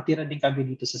 nakatira din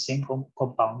kami dito sa same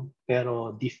compound,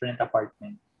 pero different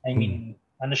apartment. I mean,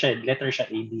 letter siya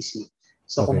ABC.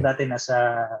 So, kung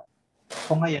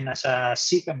ngayon nasa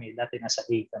C kami, dati nasa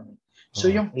A kami.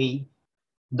 So, yung A,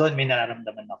 doon may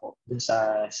nararamdaman ako. Doon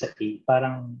sa A.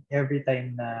 Parang every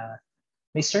time na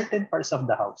may certain parts of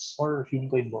the house, or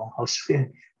feeling ko yung buong house,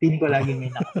 feeling ko lagi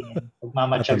may nakatingin,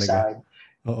 magmamatsyag sa akin.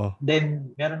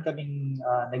 Then, meron kaming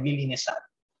naglilinis sa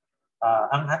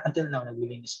until now,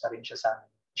 naglilinis pa rin siya sa amin.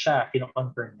 Siya,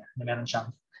 kino-confirm niya na meron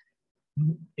siyang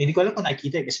hindi ko alam kung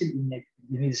nakikita kasi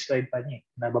dinidescribe pa niya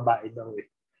na babae daw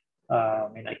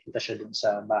may nakikita siya dun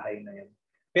sa bahay na yun.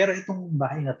 Pero itong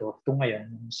bahay na to, itong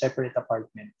ngayon, yung separate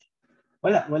apartment,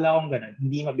 wala akong ganun.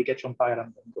 Hindi mabigat yung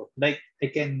pakiramdam ko. Like,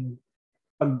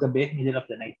 paggabi, middle of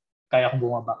the night, kaya kong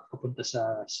bumaba papunta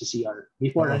sa CR.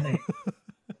 Before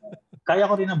kaya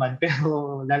ko rin naman,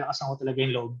 pero lalakasan ko talaga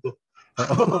yung loob ko.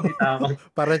 May takot.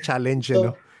 Parang challenge,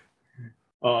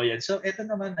 So, yan. So, ito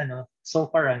naman, so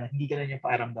far, hindi ganun yung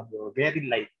pakiramdam ko. Very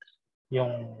light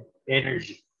yung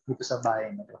energy dito sa bahay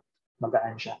na to.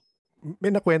 Magaan siya. May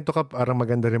nakwento ka, parang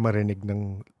maganda rin marinig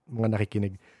ng mga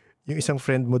nakikinig. Yung isang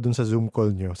friend mo dun sa Zoom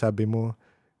call nyo, sabi mo,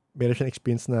 meron siyang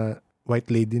experience na white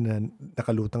lady na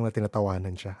nakalutang na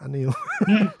tinatawanan siya. Ano yun?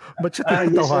 Ba't siya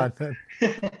tinatawanan?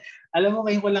 Alam mo,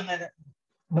 ngayon ko lang,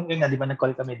 nung yun nga, di ba,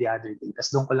 nag-call kami the other day, tapos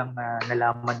doon ko lang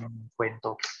nalaman yung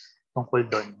kwento tungkol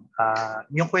doon.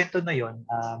 Yung kwento na yun,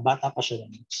 bata pa siya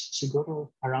nun,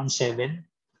 siguro around 7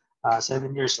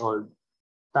 years old.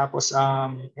 Tapos,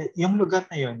 yung lugar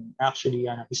na yun, actually,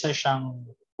 isa siyang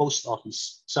post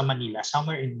office sa Manila,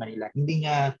 somewhere in Manila. Hindi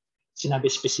niya sinabi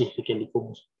specifically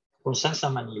kung saan sa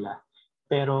Manila.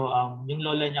 Pero yung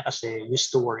lola niya kasi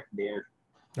used to work there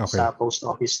sa post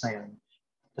office na yun.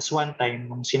 Tapos one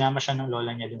time, nung sinama siya ng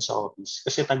lola niya dun sa office,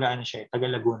 kasi taga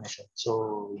Laguna siya.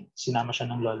 So, sinama siya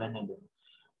ng lola niya dun.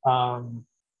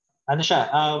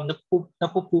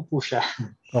 Napupupo siya.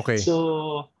 Okay.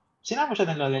 So, sinama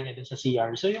siya ng lola niya dun sa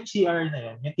CR. So, yung CR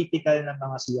na yun, yung typical ng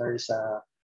mga CR sa,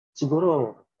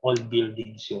 siguro, old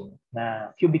buildings yun,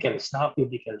 na cubicles,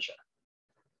 naka-cubicle siya.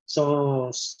 So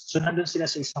nandun sila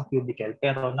sa isang cubicle,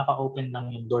 pero naka-open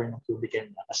lang yung door ng cubicle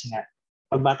na kasi nga,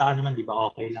 pag bata ka naman, di ba,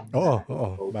 okay lang.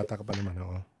 Oo. Bata ka pa naman,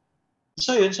 oo.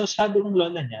 So yun, so sabi ng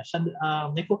lola niya,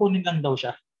 may kukunin lang daw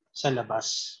siya sa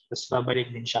labas, tapos babalik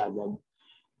din siya agad.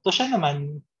 So siya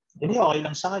naman, hindi okay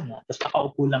lang sa kanya, tapos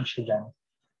nakaupo lang siya dyan.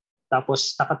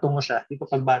 Tapos nakatungo siya, di ko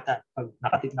pag bata, pag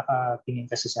nakatingin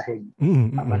kasi sa head,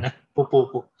 habang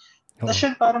nagpupupo. Tapos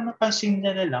siya parang napansin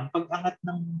niya na lang,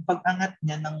 pag-angat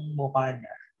niya ng mukha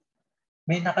niya,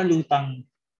 may nakalutang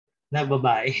na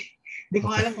babae. Hindi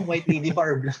ko alam kung white lady ba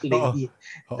or black lady.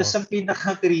 Tapos ang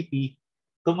pinaka-creepy,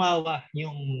 tumawa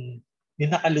yung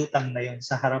nakalutang na yun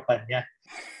sa harapan niya.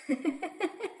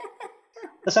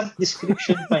 Tapos ang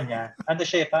description pa niya,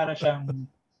 para siyang,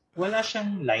 wala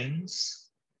siyang lines.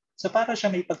 So para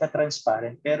siya may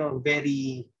pagka-transparent, pero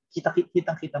very,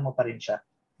 kitang-kita mo pa rin siya.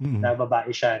 Na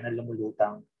babae siya na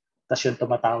lumulutang. Tapos yung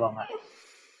tumatawa nga.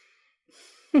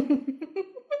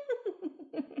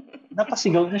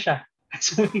 Napasigaw na siya.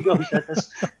 Sumigaw siya. Tapos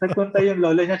nagpunta yung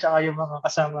lola niya tsaka yung mga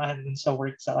kasamahan dun sa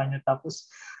work sa kanya. Tapos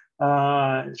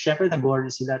syempre nag-worry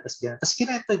sila. Tapos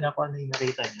kinento niya kung ano yung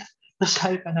nakita niya. Tapos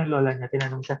sabi pa ng lola niya,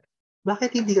 tinanong siya,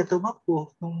 bakit hindi ka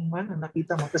tumakbo nung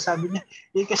nakita mo? Tapos sabi niya,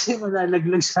 kasi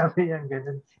malalaglag, sabi niya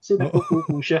gano'n. So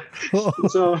nagpupupo siya.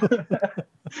 So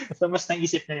mas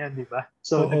naisip niya yan, di ba?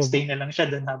 So nagstay na lang siya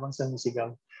doon habang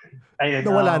sumisigaw. Ayun,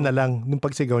 nawala na lang. Nung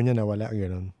pagsigaw niya, nawala.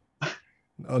 Gano'n.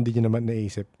 Hindi niya naman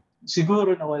naisip.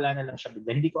 Siguro nawala na lang siya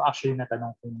bigla. Hindi ko actually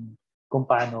natanong kung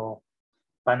paano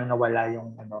nawala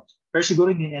yung Pero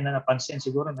siguro hindi niya na napansin.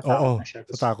 Siguro natakot na siya.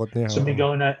 Natakot niya.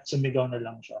 Sumigaw na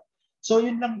lang siya. So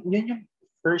yun yung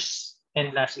first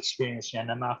and last experience niya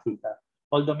na makakita.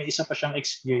 Although may isa pa siyang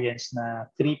experience na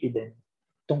creepy din.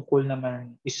 Tungkol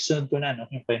naman, isusunod ko na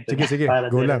yung kwento niya. Sige,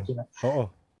 go lang. Oo.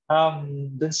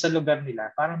 Doon sa lugar nila,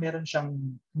 parang meron siyang,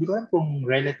 hindi ko alam kung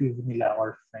relative nila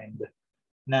or friend,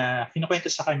 na kinukwento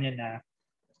sa kanya na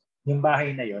yung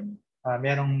bahay na yon,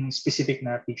 merong specific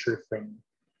na picture frame.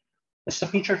 Tapos sa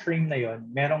picture frame na yon,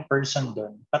 merong person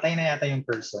doon. Patay na yata yung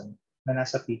person na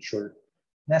nasa picture.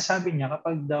 Nasabi niya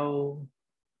kapag daw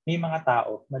may mga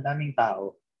tao, madaming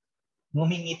tao,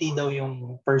 ngumingiti daw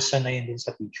yung person na yun din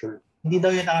sa picture. Hindi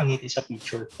daw yun nakangiti sa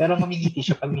picture, pero ngumingiti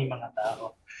siya pag may mga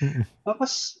tao.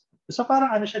 Tapos, so parang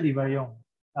siya, di ba, yung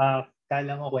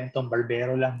kala mo kwentong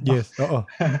barbero lang. No? Yes, oo.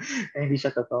 Hindi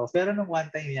siya totoo. Pero nung one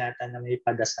time yata na may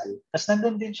padasal, tapos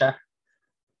nandun din siya.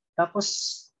 Tapos,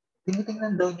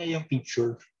 tinitingnan daw niya yung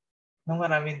picture ng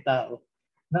maraming tao.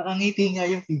 Nakangiti nga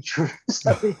yung picture.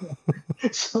 Sabi niya.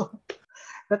 So,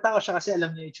 natawa siya kasi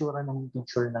alam niya yung itsura ng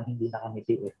picture ng hindi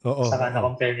nakangiti eh. Saka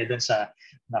na-compare niya dun sa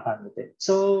nakangiti.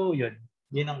 So, yun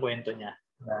ang kwento niya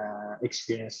na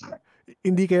experience niya.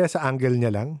 Hindi kaya sa angle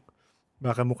niya lang?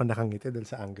 Baka mukhang nakangiti dahil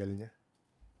sa angle niya.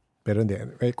 Pero hindi.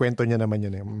 Kwento niya naman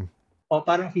yun eh.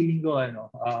 Parang feeling ko,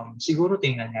 siguro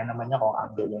tingnan niya naman niya kung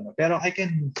angle yun. Pero I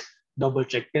can double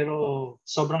check. Pero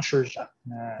sobrang sure siya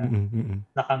na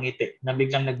nakangiti. Na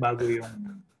biglang nagbago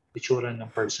yung itsura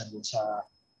ng person dun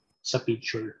sa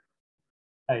picture.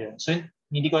 Ayun. So,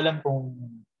 hindi ko alam kung,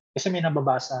 kasi may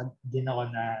nababasa din ako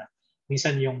na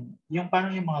minsan yung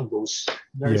parang yung mga ghosts,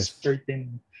 there's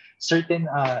certain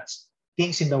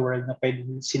things in the world na pwede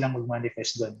silang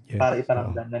mag-manifest doon para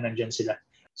iparamdam na nandyan sila.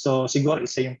 So siguro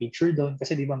isa yung picture doon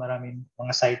kasi di ba maraming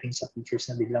mga sightings sa pictures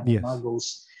na biglang may Yes. mga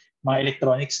ghosts, mga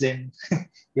electronics din.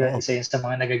 Yun, Oo. isa yun sa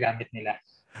mga nagagamit nila.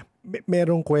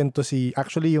 Merong kwento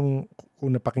actually yung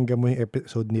kung napakinggan mo yung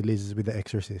episode ni Liz with the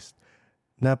Exorcist,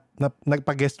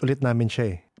 nagpa-guest ulit namin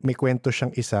siya eh. May kwento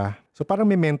siyang isa. So parang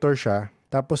may mentor siya.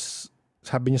 Tapos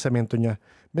sabi niya sa mentor niya,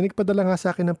 may nagpadala nga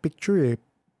sa akin ng picture eh.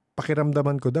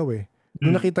 Pakiramdaman ko daw eh.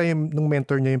 Nung nakita nung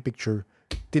mentor niya yung picture,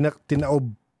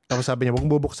 tinaob. Tapos sabi niya, huwag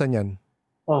mo bubuksan yan.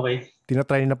 Okay.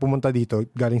 Tinatry na pumunta dito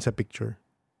galing sa picture.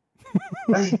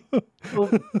 Ay,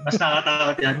 mas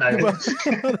nakatakot yan tayo. Diba?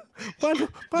 paano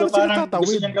So sila parang tatawid?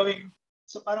 gusto niyang gawing,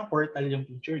 so parang portal yung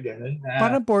picture, gano'n.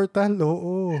 Parang portal,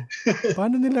 oo.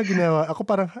 Paano nila ginawa? Ako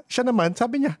parang, siya naman,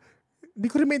 sabi niya, hindi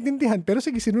ko rin maintindihan, pero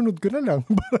sige, sinunod ko na lang.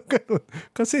 Parang ganun.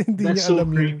 Kasi hindi That's niya alam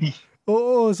so creepy.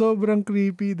 Oo, sobrang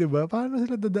creepy, diba? Paano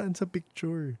sila dadaan sa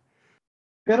picture?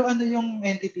 Pero ano yung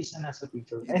entities na nasa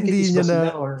picture? Hindi Entities niya ba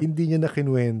sila or? hindi niya na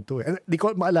kinuwento. Hindi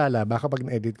ko maalala, baka pag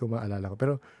na-edit ko maalala ko.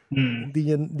 Pero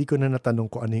hindi ko na natanong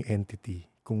kung ano yung entity.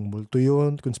 Kung multo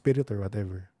yun, kung spirit or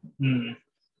whatever.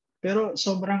 Pero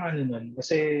sobrang ano nun,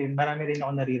 kasi marami rin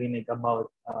ako naririnig about,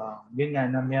 yun nga,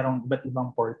 na merong iba't ibang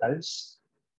portals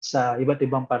sa iba't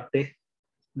ibang parte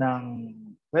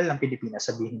ng Pilipinas,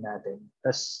 sabihin natin.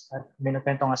 Tapos, may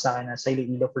nakwento nga sa akin na sa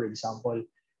Iloilo, for example,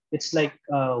 it's like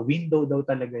window daw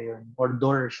talaga yun, or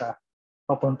door siya,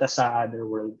 papunta sa other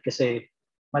world. Kasi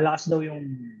malakas daw yung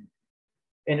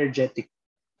energetic,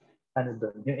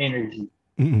 yung energy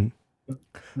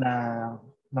na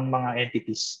ng mga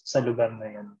entities sa lugar na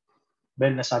yun.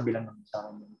 Well, nasabi lang naman sa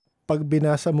akin. Pag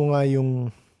binasa mo nga yung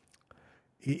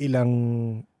ilang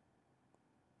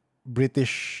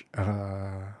British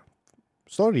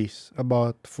stories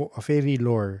about fairy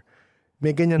lore,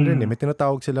 may ganyan rin eh. May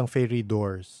tinatawag silang fairy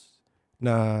doors.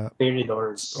 Fairy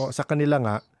doors. Sa kanila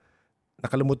nga,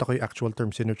 nakalimutan ko yung actual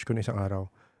term, sinearch ko na isang araw.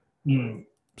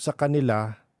 Sa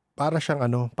kanila, para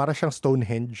siyang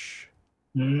Stonehenge.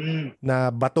 Na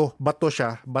bato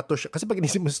siya. Kasi pag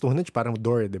inisip mo Stonehenge, parang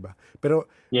door, di ba? Pero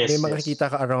may makikita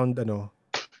ka around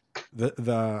the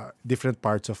different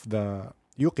parts of the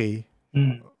UK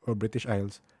or British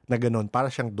Isles na ganon, para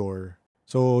siyang door.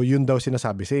 So, yun daw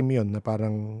sinasabi. Same yun, na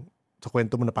parang sa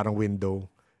kwento mo na parang window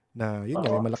na yun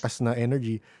may malakas na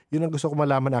energy. Yun ang gusto ko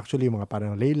malaman actually, mga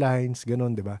parang ley lines,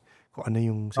 ganon, di ba? Kung ano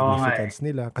yung significance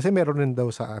nila. Kasi meron rin daw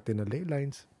sa atin na ley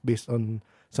lines based on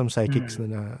some psychics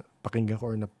na pakinggan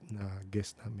ko or na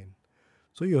guest namin.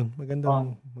 So yun,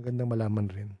 magandang malaman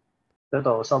rin.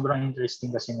 Totoo, sobrang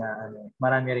interesting kasi nga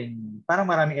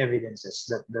maraming evidences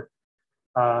that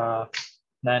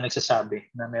na nagsasabi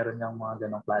na meron ng mga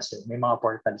ganong klase. May mga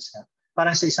portals na.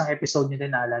 Parang sa isang episode nila,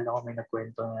 naalala ko may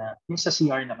nagkwento na yung sa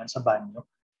CR naman sa banyo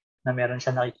na meron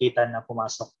siya nakikita na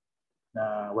pumasok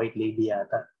na white lady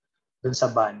yata doon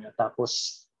sa banyo.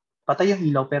 Tapos patay yung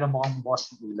ilaw pero mukhang bukas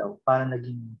yung ilaw.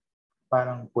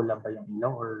 Parang pula ba yung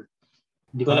ilaw or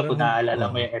hindi ko lang kung naaalala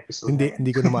mo yung episode.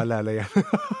 Hindi ko na maalala yan.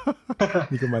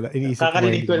 Hindi ko maalala.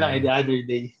 Kakarinig ko lang the other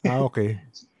day. Okay.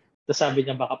 Tapos sabi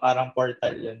niya baka parang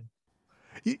portal yun.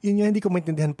 Yun nga hindi ko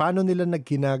maintindihan. Paano nila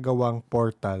nagginagawang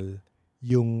portal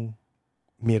yung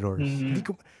mirrors? Hindi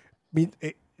ko,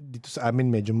 dito sa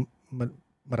amin medyo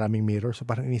maraming mirrors. So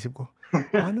parang inisip ko,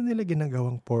 paano nila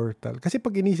ginagawang portal? Kasi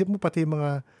pag inisip mo pati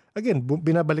mga, again,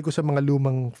 binabalik ko sa mga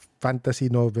lumang fantasy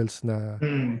novels na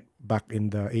back in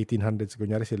the 1800s,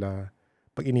 kunyari sila,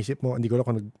 pag inisip mo, hindi ko lang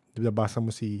kung nabasa mo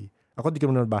ako hindi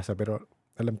ko na nabasa, pero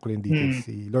alam ko rin details,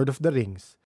 si Lord of the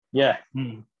Rings. Yeah.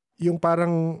 Yung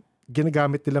parang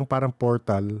ginagamit nilang parang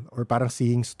portal or parang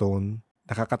seeing stone,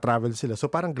 nakaka-travel sila.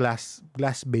 So parang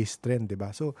glass-based trend, di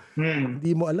ba? So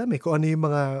hindi mo alam kung ano yung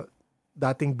mga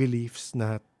dating beliefs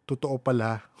na totoo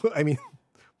pala. I mean,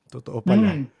 totoo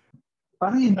pala.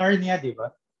 Parang yung Narnia, di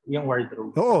ba? Yung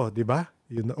wardrobe. Oo, di ba?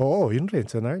 Yun rin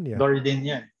sa Narnia. Door din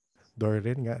yan. Door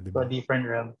rin nga, di ba? So, different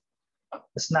realm.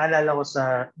 Tapos naalala ko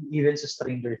even sa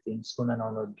Stranger Things, kung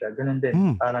nanonood ka, ganun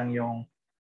din. Parang yung,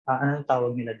 anong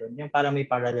tawag nila doon? Yung parang may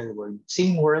parallel world.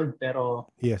 Same world, pero...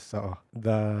 Yes, oo.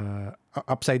 The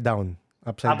upside down.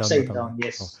 Upside down,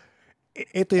 yes. Oh.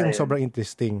 Ito yung sobrang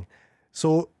interesting.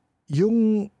 So,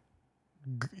 yung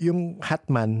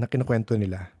Hatman na kinukwento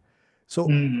nila.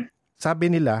 So, sabi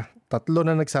nila, 3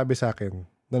 na nagsabi sa akin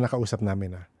na nakausap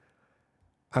namin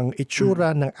ang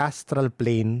itsura ng astral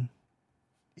plane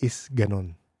is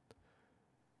ganon.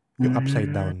 Yung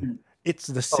upside down.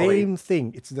 It's the same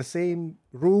thing. It's the same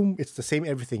room. It's the same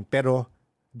everything. Pero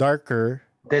darker.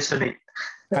 Desolate.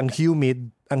 Ang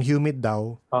humid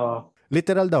daw.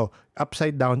 Literal daw.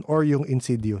 Upside down or yung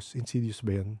Insidious. Insidious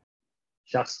ba yun?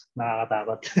 Shucks,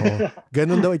 nakakatakot.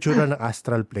 Ganon daw itsura ng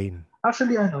astral plane.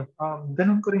 Actually,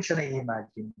 ganun ko rin siya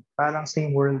na-imagine. Parang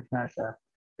same world na siya.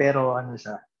 Pero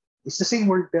it's the same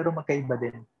world pero magkaiba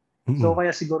din. So kaya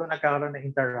siguro nagkakaroon ng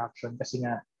interaction kasi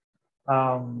nga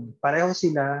pareho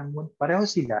sila,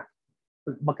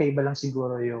 magkaiba lang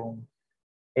siguro yung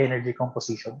energy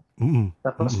composition.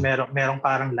 Tapos merong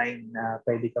parang line na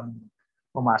pwede kang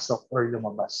pumasok or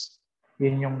lumabas.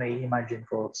 Yun yung nai-imagine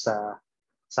ko sa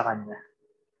kanya.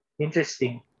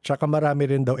 Interesting. Tsaka marami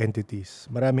rin daw entities.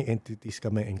 Maraming entities ka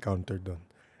may encounter doon.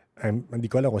 Hindi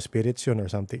ko alam kung spirits yun or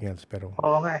something else. Pero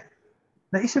Oo nga.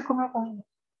 Naisip ko nga kung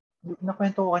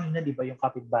nakwento ko kanina, di ba, yung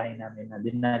kapitbahay namin na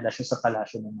dinala siya sa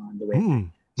palasyo ng mga duwende.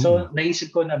 So,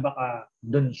 naisip ko na baka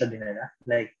doon siya dinala.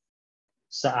 Like,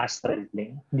 sa astral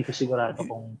plane. Hindi ko sigurado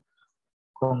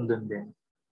kung doon din.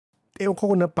 Ewan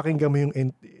ko kung napakinggan mo yung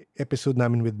episode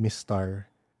namin with Miss Star.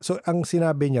 So, ang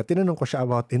sinabi niya, tinanong ko siya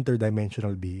about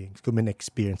interdimensional beings, kung may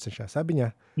experience na siya. Sabi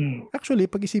niya, actually,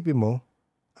 pag-isipin mo,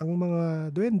 ang mga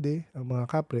duwende, ang mga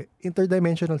kapre,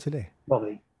 interdimensional sila eh.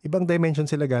 Okay. Ibang dimension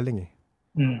sila galing eh.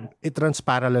 It runs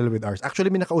parallel with ours. Actually,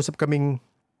 may nakausap kaming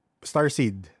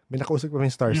starseed.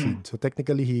 So,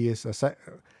 technically, he is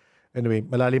anyway,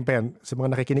 malalim pa yan. Sa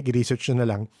mga nakikinig, i-research nyo na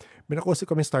lang. May nakausap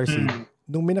kaming starseed.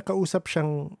 Nung may nakausap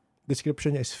siyang,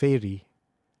 description niya is fairy.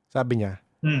 Sabi niya,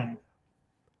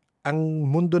 ang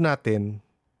mundo natin,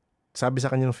 sabi sa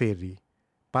kanya ng fairy,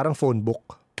 parang phone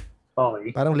book.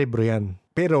 Okay. Parang libro yan.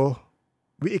 Pero,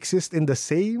 we exist in the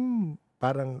same,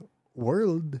 parang,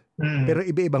 world. Pero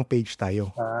iba-ibang page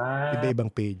tayo. Iba-ibang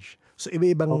page. So,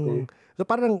 iba-ibang, so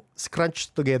parang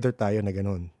scrunched together tayo na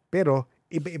ganun. Pero,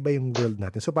 iba-iba yung world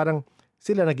natin. So, parang,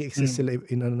 sila nag-exist sila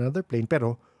in another plane.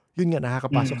 Pero, yun nga,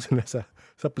 nakakapasok sila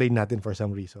sa plane natin for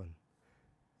some reason.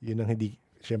 Yun ang hindi,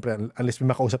 syempre, unless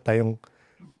may makausap tayong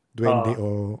duwende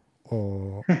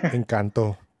o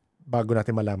engkanto bago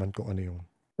natin malaman kung ano yung.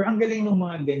 Pero ang galing ng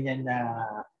mga ganyan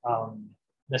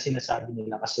na sinasabi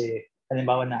nila kasi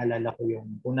halimbawa naalala ko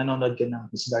yung kung nanonood ka ng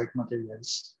His Dark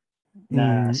Materials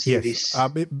na series.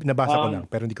 Yes. Nabasa ko lang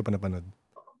pero hindi ko pa napanood.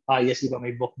 Yes, diba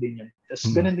may book din yun.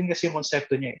 Tapos ganun din kasi yung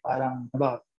konsepto niya eh. Parang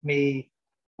may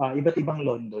iba't ibang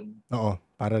London. Oo,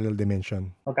 parallel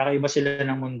dimension. Magkakaiba sila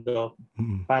ng mundo,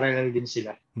 parallel din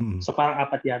sila. So parang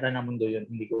 4 yata na mundo yun,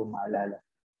 hindi ko maalala.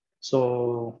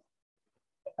 So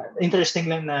interesting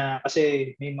lang na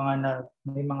kasi may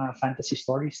mga fantasy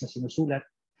stories na sinusulat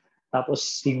tapos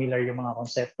similar yung mga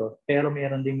konsepto pero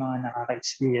mayroon din mga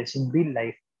nakaka-experience in real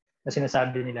life na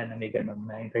sinasabi nila na may ganun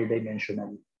na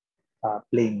interdimensional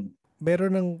plane.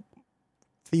 Meron ng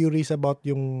theories about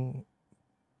yung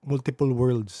multiple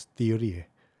worlds theory eh.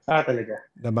 Talaga.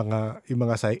 Na yung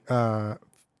mga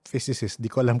physicists, di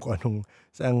ko alam kung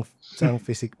saang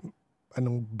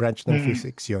anong branch ng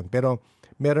physics yon. Pero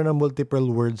meron ng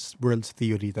multiple worlds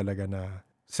theory talaga na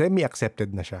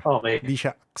semi-accepted na siya. Okay. Hindi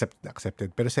siya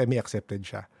accepted, pero semi-accepted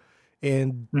siya.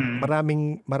 And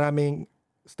maraming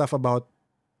stuff about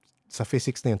sa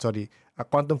physics na yun,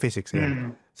 quantum physics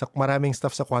yan. Maraming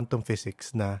stuff sa quantum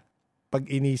physics na pag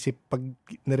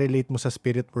nirelate mo sa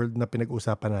spirit world na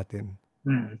pinag-usapan natin,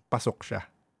 pasok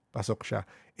siya.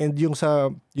 And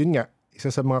yun nga, isa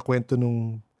sa mga kwento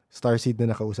nung starseed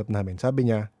na nakausap namin,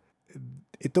 sabi niya,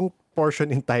 itong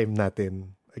portion in time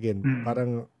natin, again,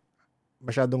 parang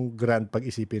masyadong grand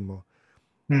pag-isipin mo.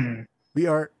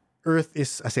 Earth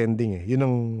is ascending eh. Yun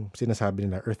ang sinasabi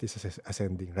nila, Earth is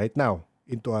ascending right now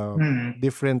into a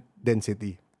different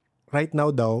density. Right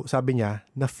now daw, sabi niya,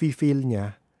 na-feel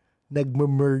niya,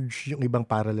 nag-merge yung ibang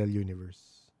parallel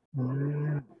universe.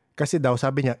 Kasi daw,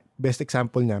 sabi niya, best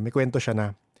example niya, may kwento siya na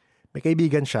may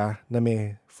kaibigan siya na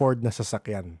may Ford na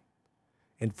sasakyan.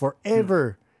 And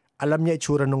forever, alam niya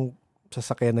itsura nung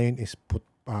sasakyan na yun is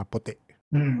puti.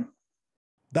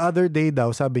 The other day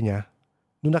daw, sabi niya,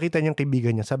 nung nakita niyang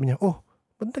kaibigan niya, sabi niya,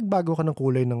 ba't nagbago ka ng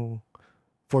kulay ng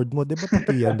Ford mo? Di ba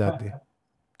puti yan dati?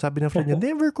 Sabi ng friend niya,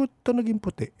 never ko ito naging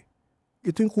puti.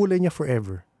 Ito yung kulay niya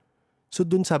forever. So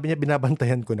dun sabi niya,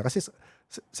 binabantayan ko na. Kasi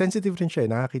sensitive rin siya eh.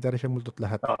 Nakakita rin siya multot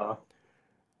lahat.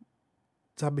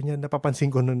 Sabi niya, napapansin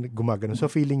ko nung gumagano. So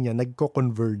feeling niya,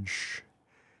 nagko-converge.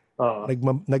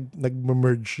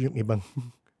 Nag-merge yung ibang.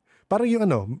 Parang yung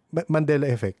Mandela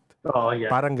effect.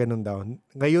 Yeah. Parang ganun daw.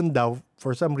 Ngayon daw,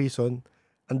 for some reason,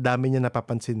 ang dami niya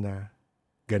napapansin na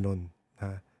ganun.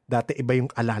 Dati iba yung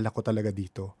alala ko talaga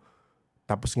dito.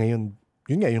 Tapos ngayon,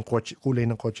 yun nga, yung kulay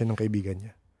ng kotse ng kaibigan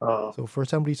niya. So for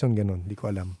some reason, ganun. Di ko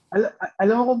alam.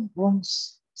 Alam mo kung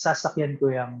sasakyan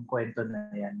ko yung kwento na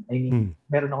yan. I mean,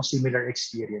 meron akong similar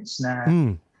experience na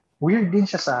weird din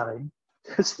siya sa akin.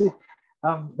 Kasi,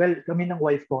 kami ng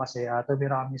wife ko kasi,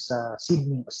 tumira kami sa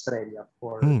Sydney, Australia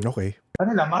for, okay.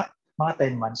 mga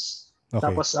 10 months. Okay.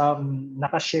 Tapos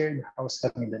naka-shared house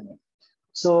kami doon.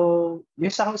 So,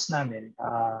 yung sa house namin,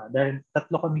 dahil 3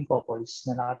 kaming couples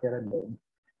na nakatira doon.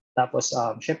 Tapos,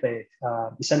 syempre,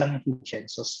 isa lang yung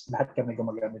kitchen. So, lahat kami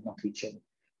gumagamit ng kitchen.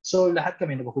 So, lahat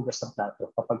kami naghuhugas ng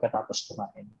plato kapag katapos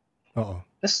kumain. Oo.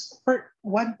 Tapos, for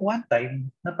one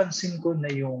time, napansin ko na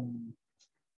yung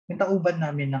tauban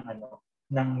namin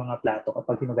ng mga plato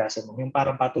kapag hinugasan mo, yung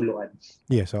parang patuluan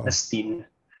Yes, oo. na steel.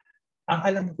 Ang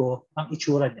alam ko, ang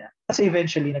itsura niya, kasi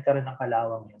eventually nagkaroon ng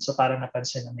kalawang yun. So parang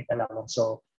napansin na may kalawang.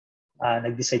 So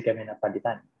nag-decide kami na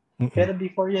palitan. Mm-mm. Pero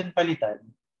before yan palitan,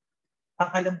 ang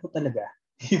alam ko talaga,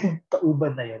 yung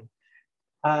tauban na yun,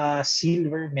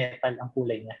 silver metal ang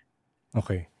kulay niya.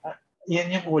 Okay.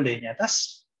 Yan yung kulay niya.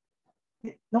 Tapos,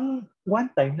 nung one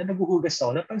time na naguhugas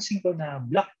ako, napansin ko na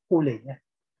black kulay niya.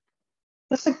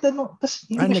 Tapos nagtanong, tapos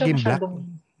hindi ko siya naging masyadong...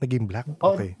 Naging black?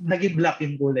 Oh, Okay. naging black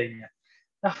yung kulay niya.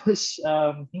 Tapos,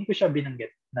 hindi ko siya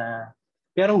binanggit na,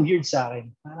 pero weird sa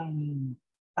akin. Parang,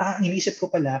 inisip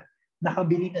ko pala,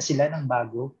 nakabili na sila ng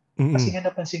bago. Kasi nga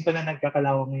napansin ko na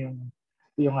nagkakalawang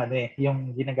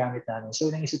yung ginagamit namin. So,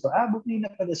 naisip ko, bumili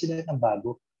na pala sila ng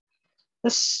bago.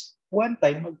 Tapos, one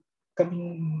time,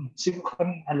 siguro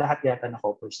kaming lahat yata na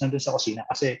couples, nandun sa kusina.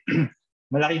 Kasi,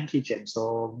 malaki yung kitchen.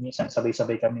 So, minsan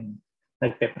sabay-sabay kami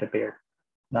nagpe-prepare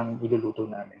ng iluluto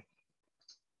namin.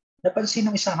 Napansin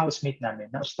ng isang housemate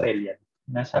namin na Australian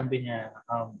na sabi niya,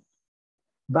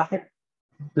 bakit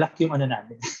black yung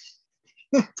namin?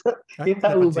 Yung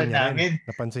tauban namin.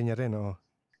 Napansin niya rin, oo.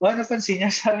 Napansin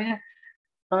niya. Sabi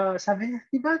niya,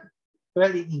 di ba, well,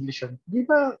 in English yun, di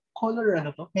ba color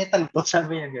to? Metal to?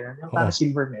 Sabi niya gano'n. Yung parang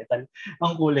silver metal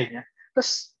ang kulay niya.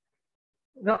 Tapos,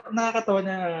 nakakatawa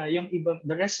na yung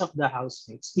the rest of the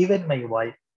housemates, even my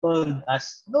wife, told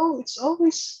us, no, it's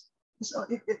always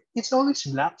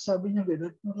black. Sabi niya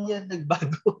gano'n, hindi yan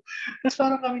nagbago. Tapos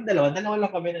parang kaming dalawa lang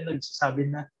kami na nagsasabi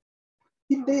na,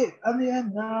 hindi,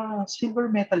 yan, silver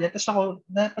metal yan. Tapos ako,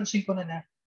 napansin ko na,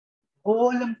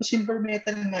 oo, alam ko silver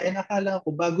metal nga, nakala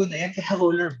ko bago na yan, kaya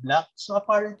color black. So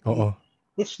apparently,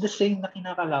 it's the same na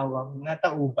kinakalawang na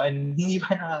tauban, hindi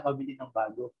ba nakakabili ng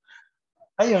bago?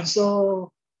 Ayun, so,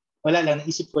 wala lang,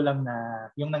 naisip ko lang na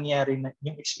yung nangyari,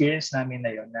 yung experience namin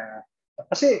na yun, na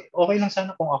kasi okay lang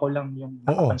sana kung ako lang yung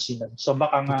nakapansin. So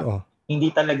baka nga hindi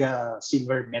talaga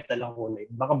silver metal ang kulay.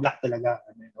 Baka black talaga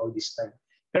all this time.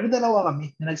 Pero dalawa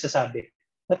kami na nagsasabi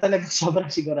na talagang sobrang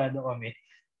sigurado kami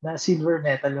na silver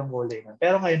metal yung kulay.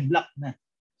 Pero ngayon black na.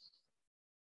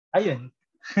 Ayun.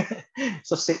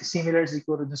 So similar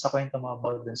siguro dun sa kwento mo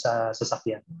about dun sa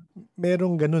sasakyan.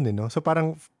 Merong ganun no? So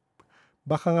parang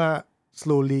baka nga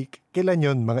slowly, kailan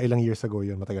yun? Mga ilang years ago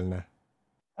yun? Matagal na?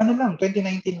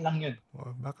 2019 lang yun.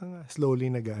 Baka nga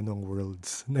slowly ang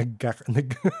worlds.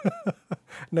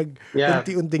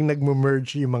 Unti-unting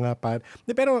nagmo-merge yung mga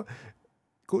pero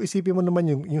kung isipin mo naman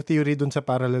yung theory dun sa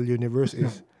parallel universe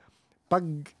is pag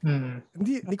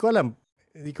hindi ko alam,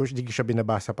 hindi ko siya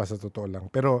binabasa pa sa totoo lang,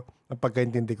 pero ang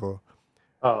pagkaintindi ko,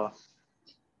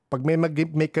 pag may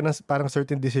mag-make ka ng parang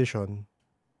certain decision,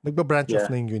 nagba-branch off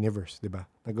na yung universe, di ba?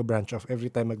 Nagba-branch off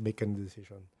every time mag-make ka ng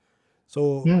decision.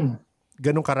 So,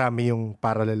 ganun karami yung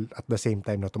parallel at the same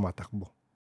time na tumatakbo.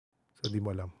 So, di mo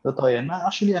alam. Totoo yan.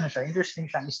 Actually, siya, interesting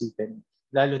siyang isipin.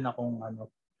 Lalo na kung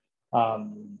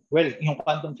yung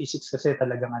quantum physics kasi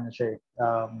talagang siya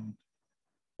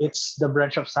it's the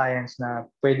branch of science na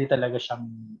pwede talaga siyang,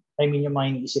 yung mga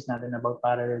iniisip natin about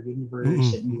parallel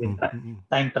universe and even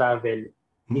time travel,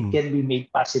 it can be made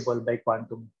possible by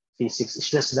quantum physics. It's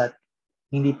just that,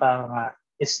 hindi pa nga,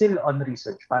 it's still on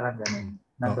research, parang ganun.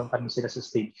 Nandun kami sila sa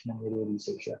stage na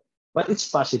nire-research siya. But it's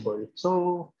possible.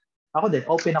 So, ako din,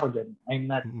 open ako dyan. I'm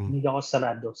not, hindi ako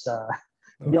sarado sa,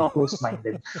 hindi ako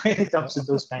close-minded when it comes to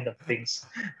those kind of things.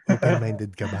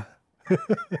 Open-minded ka ba?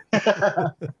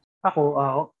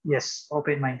 Ako, yes,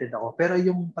 open-minded ako. Pero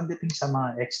yung pagdating sa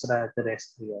mga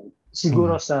extraterrestrial,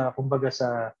 siguro kumbaga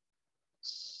sa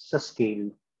scale,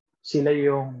 sila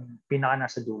yung pinaka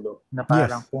nasa dulo. Na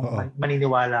parang kung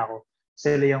maniniwala ako,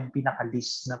 sila yung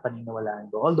pinaka-least na paniniwalaan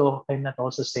ko. Although, I'm not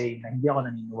also saying na hindi ako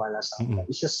naniniwala sa kanila.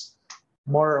 It's just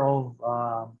more of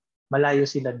malayo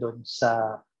sila doon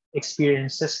sa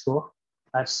experiences ko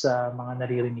at sa mga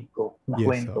naririnig ko na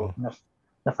kwento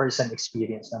na first-hand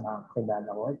experience na mga kilala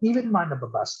ko. At even mga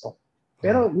nababasa ko.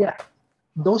 Pero yeah,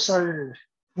 those are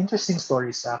interesting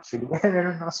stories actually.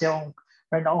 Meron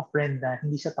akong friend na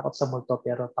hindi siya takot sa multo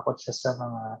pero takot siya sa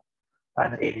mga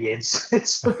aliens.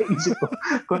 So, naisip ko,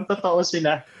 kung totoo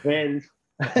sila, well,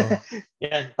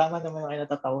 yan, tama naman yung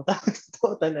natatawa.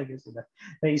 Totoo talaga sila.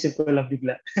 Naisip ko lang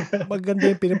bigla. Maganda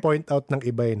yung pinapoint out ng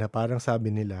iba na parang sabi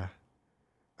nila,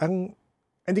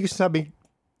 hindi ko sinasabing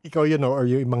ikaw yun, or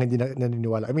yung mga hindi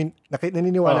naniniwala. I mean,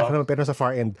 naniniwala ka naman, pero sa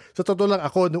far end. So, totoo lang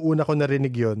ako, nung una ko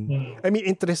narinig yun, I mean,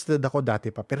 interested ako dati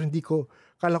pa, pero hindi ko,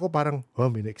 kala ko parang,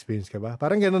 may na-experience ka ba?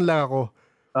 Parang ganun lang ako.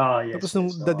 Yes, Tapos nung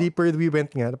the deeper we went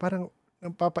nga, parang,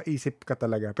 napapaisip ka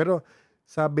talaga. Pero,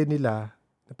 sabi nila,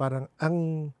 na parang,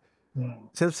 ang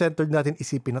self-centered natin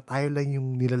isipin na tayo lang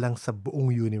yung nilalang sa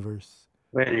buong universe.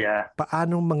 Well, yeah.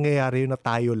 Paano mangyayari yun na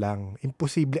tayo lang?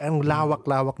 Imposible. Ang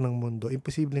lawak-lawak ng mundo.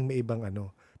 Imposibleng may ibang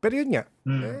ano. Pero yun nga,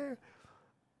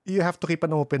 you have to keep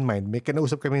an open mind. May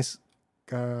kinausap kami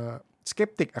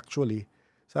skeptic actually.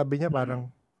 Sabi niya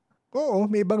parang, oo,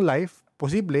 may ibang life.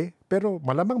 Posible. Pero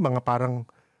malamang mga parang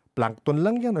plankton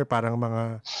lang yan or parang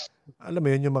mga, alam mo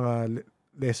yun, yung mga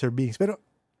lesser beings. Pero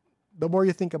the more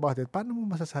you think about it, paano mo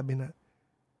masasabi na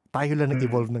tayo lang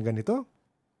nag-evolve ng ganito?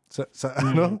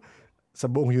 Sa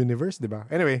buong universe, di ba?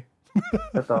 Anyway.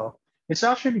 Totoo. It's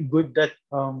actually good that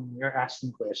you're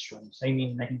asking questions. I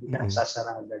mean, na hindi ka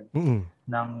nagsasaragan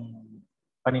ng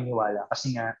paniniwala.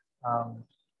 Kasi nga,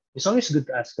 it's always good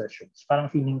to ask questions. Parang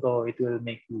feeling ko, it will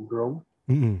make you grow.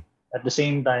 At the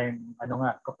same time,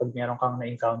 kapag meron kang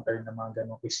na-encounter na mga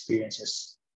ganong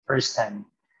experiences first time,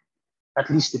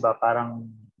 at least, di ba, parang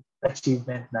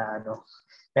achievement na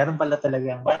meron pala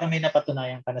talagang, parang may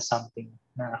napatunayan ka na something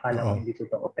na akala mo hindi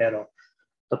totoo, pero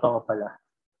totoo pala.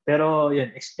 Pero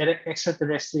yun,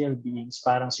 extraterrestrial beings,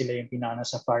 parang sila yung pinaka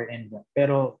sa far end.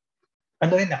 Pero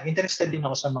interested din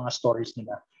ako sa mga stories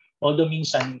nila. Although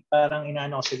minsan, parang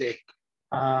inaano ko sila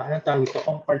anong tawag ito?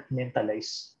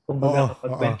 Compartmentalize. Kumbaga,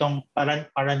 kapag kwentong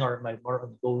paranormal, more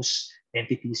on ghost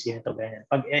entities, ganito, ganyan.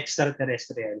 Pag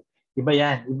extraterrestrial, iba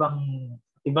yan.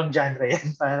 Ibang genre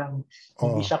yan. Parang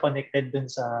hindi siya connected dun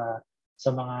sa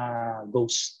mga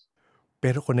ghosts.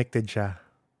 Pero connected siya.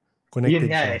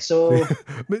 Yun nga siya. So,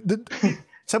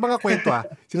 sa mga kwento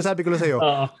sinasabi ko lang sa'yo,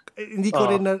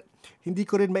 hindi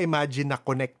ko rin ma-imagine na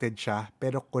connected siya,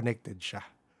 pero connected siya.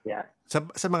 Yeah.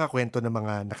 Sa mga kwento ng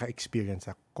mga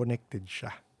naka-experience, connected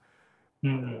siya.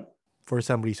 For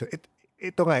some reason.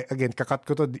 Ito nga, again, kakat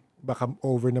ko to, baka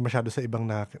over na masyado sa ibang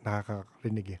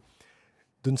nakakarinig eh.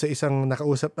 Doon sa isang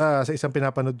nakausap, sa isang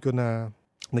pinapanood ko na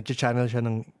nag-channel siya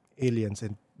ng aliens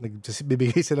and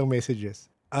nagbibigay silang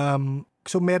messages.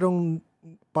 So merong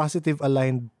positive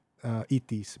aligned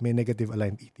ETs, may negative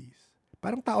aligned ETs.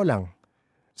 Parang tao lang.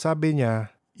 Sabi niya,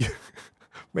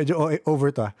 medyo over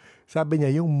to Sabi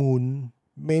niya, yung moon,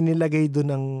 may nilagay doon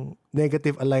ng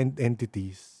negative aligned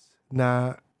entities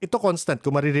na ito constant,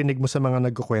 kung maririnig mo sa mga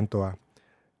nagkukwento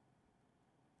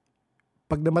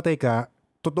pag namatay ka,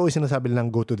 totoo yung sinasabi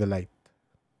nilang go to the light.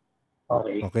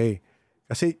 Okay.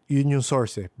 Kasi yun yung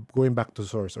source going back to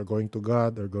source or going to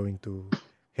God or going to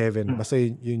heaven. Basta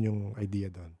yun yung idea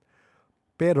doon.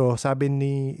 Pero sabi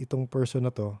ni itong person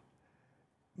na to,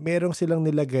 merong silang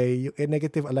nilagay, yung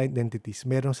negative aligned entities,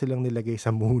 merong silang nilagay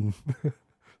sa moon.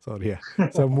 Sorry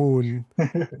sa moon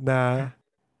na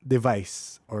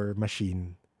device or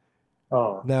machine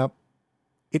na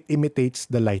it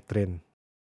imitates the light rin.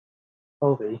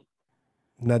 Okay.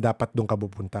 Na dapat doon ka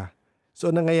pupunta.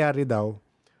 So, nangyayari daw,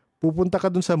 pupunta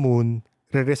ka doon sa moon,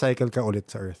 re-recycle ka ulit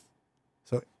sa Earth.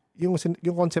 So, yung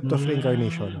concept of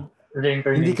reincarnation,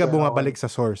 hindi ka bumabalik sa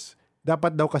source.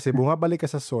 Dapat daw kasi bumabalik ka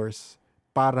sa source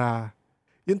para,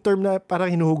 yung term na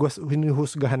parang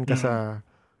hinuhusgahan ka sa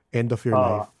end of your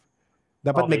life.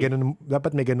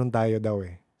 Dapat may ganun tayo daw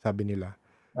sabi nila.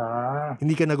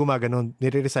 Hindi ka na gumaganon,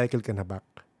 nire-recycle ka na back.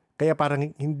 Kaya parang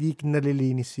hindi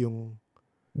nalilinis yung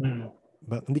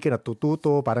hindi ka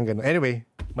natututo, parang gano'n. Anyway,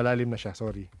 malalim na siya,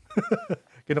 sorry.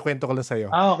 Kinukwento ko lang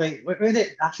sa'yo. Okay.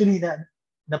 Actually,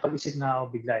 napag-isip na ako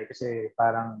bigla kasi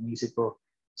parang naisip ko,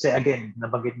 kasi again,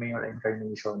 nabanggit mo yung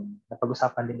reincarnation.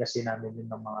 Napag-usapan din kasi namin yun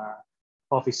ng mga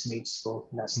office mates ko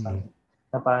last time.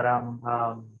 Na parang,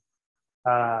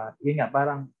 yun nga,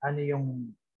 parang ano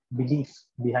yung belief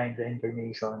behind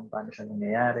reincarnation, paano siya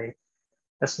nangyayari.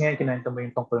 Tapos ngayon, kinuwento mo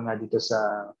yung tungkol nga dito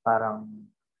sa parang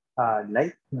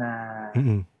light na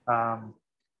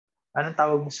anong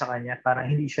tawag mo sa kanya? Parang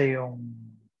hindi siya yung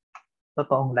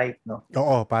totoong light, no?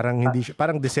 Oo, parang hindi siya,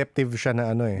 parang deceptive siya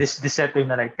na Deceptive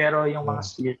na light. Pero yung mga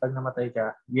spirit, pag namatay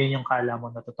ka, yun yung kala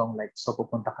mo na totoong light. So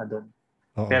pupunta ka doon.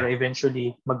 Pero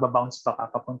eventually, magbabounce pa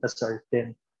ka, papunta sa earth,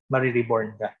 then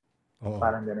marireborn ka.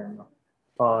 Parang gano'n, no?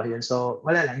 Yun. So,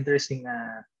 wala lang. Interesting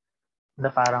na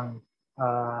parang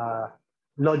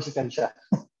logical siya.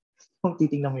 Kung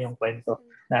titingnan mo yung kwento.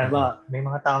 May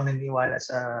mga taong naniniwala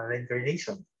sa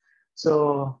reincarnation.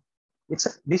 So,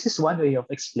 this is one way of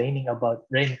explaining about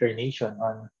reincarnation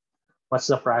on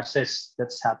what's the process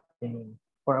that's happening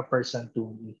for a person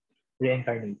to be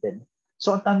reincarnated.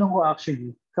 So, ang tanong ko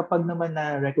actually, kapag naman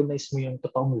na-recognize mo yung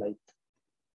totoong light,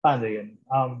 paano yun?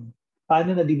 Paano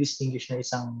na-distinguish na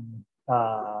isang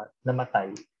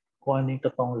namatay kung ano yung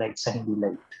totoong light sa hindi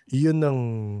light?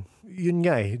 Yun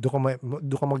nga eh.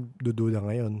 Doon ka magdududa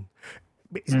ngayon.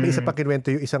 May isa pa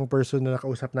kinwento yung isang person na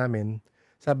nakausap namin.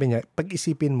 Sabi niya,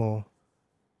 pag-isipin mo,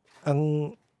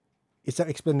 ang isang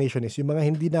explanation is yung mga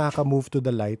hindi nakaka-move to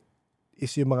the light is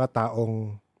yung mga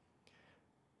taong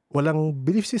walang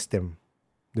belief system.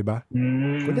 Diba?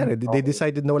 Kunyari, they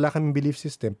decided na wala kaming belief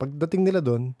system. Pagdating nila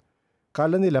doon,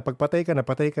 kala nila, pag patay ka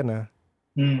na,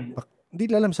 hindi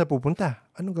nila alam sa pupunta.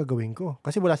 Anong gagawin ko?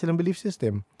 Kasi wala silang belief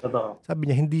system. Totoo. Sabi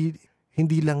niya,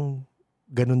 hindi lang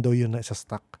ganun daw yun na sa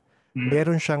stuck.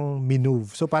 Meron siyang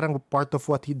minove. So parang part of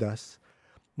what he does,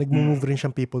 nag-move rin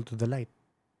siyang people to the light.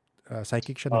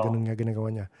 Psychic siya na ganun nga ginagawa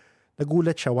niya.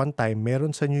 Nagulat siya one time,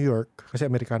 meron sa New York, kasi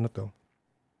Amerikano to,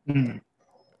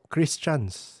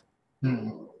 Christians,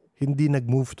 hindi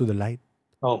nag-move to the light.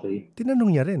 Okay.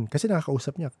 Tinanong niya rin, kasi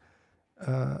nakakausap niya.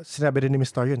 Sinabi rin ni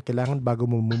Mr. Yun, kailangan bago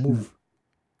mo move,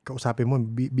 kausapin mo,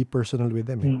 be personal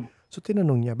with them. Eh. So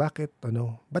tinanong niya, ba't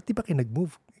di ba kayo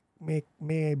nag-move?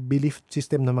 May belief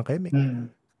system naman kayo, may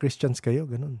Christians kayo,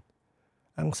 ganun.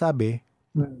 Ang sabi,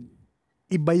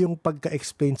 iba yung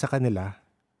pagka-explain sa kanila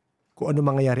kung ano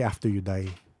mangyayari after you die.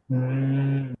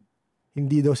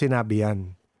 Hindi daw sinabi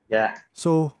yan. Yeah.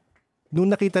 So,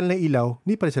 nung nakita nila yung ilaw,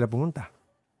 hindi pa rin sila pumunta.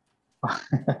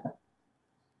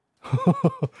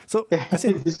 So,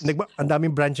 kasi ang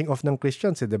daming branching off ng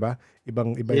Christians, di ba?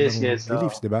 Ibang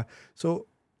beliefs, di ba? So,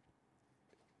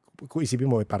 kung isipin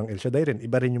mo, parang El Shaddai rin,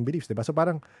 iba rin yung beliefs, di ba? So,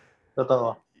 parang,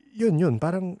 totoo. Yun,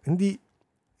 parang hindi,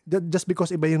 just because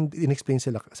iba yung in-explain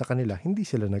sila sa kanila, hindi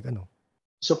sila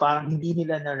So, parang hindi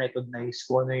nila na-recognize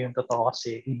kung ano yung totoo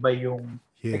kasi iba yung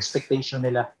expectation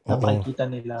nila na makikita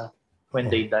nila when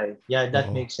they die. Yeah,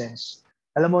 that makes sense.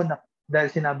 Alam mo,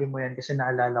 dahil sinabi mo yan, kasi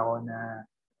naalala ko na,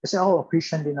 kasi ako,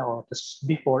 Christian din ako. Tapos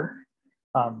before,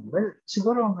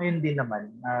 siguro ngayon din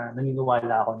naman,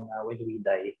 naniniwala ako na when we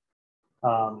die,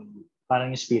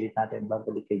 parang yung spirit natin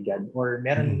babalik kay God. Or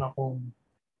meron akong,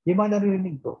 yung mga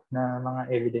narinig ko na mga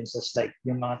evidences like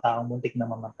yung mga taong muntik na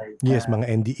mamatay. Yes, mga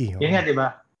NDE. Yun nga, di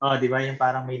ba? Di ba? Yung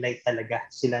parang may light talaga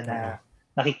sila na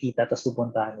nakikita tapos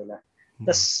pupuntahan nila.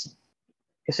 Tapos,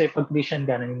 kasi pag Christian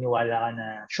ka, naniniwala ka na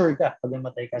sure ka, pag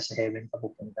namatay ka sa heaven ka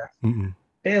pupunta.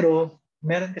 Pero,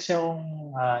 meron kasi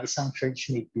akong isang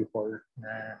churchmate before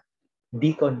na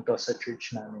deacon to sa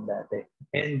church namin dati.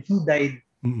 And he died.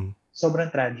 Sobrang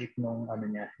tragic nung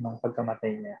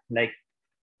pagkamatay niya. Like,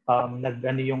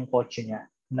 yung kotse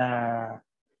niya na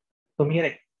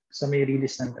tumirik sa may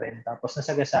release ng tren. Tapos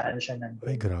nasagasaan siya ng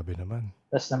tren. Ay, grabe naman.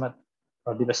 Tapos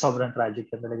di ba sobrang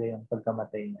tragic na talaga yung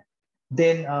pagkamatay niya.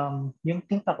 Then, yung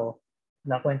tita ko,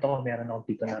 nakwento ko meron akong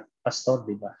tito na pastor,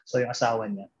 di ba? So, yung asawa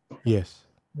niya. Yes.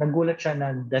 Nagulat siya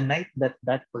na the night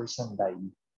that person died,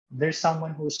 there's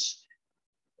someone who's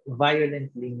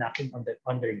violently knocking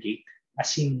on their gate.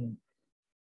 As in,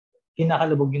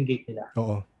 kinakalabog yung gate nila.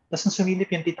 Oo. Tapos nung sumilip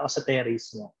yung tita ko sa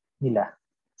terrace nila,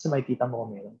 so makikita mo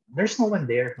kung meron. There's no one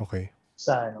there. Okay.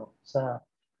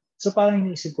 So parang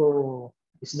iniisip ko,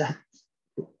 is that,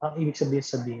 ang ibig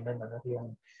sabihin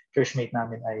yung churchmate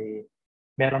namin ay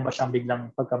meron ba siyang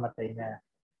biglang pagkamatay na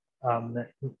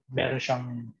meron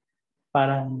siyang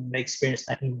parang na-experience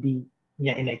na hindi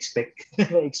niya ina-expect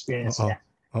na-experience niya.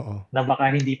 Na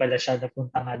baka hindi pala siya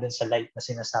napunta nga dun sa light na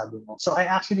sinasabi mo. So I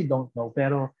actually don't know,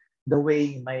 pero the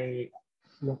way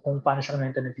kung paano siya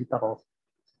kwento ng tita ko,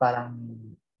 parang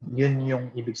yun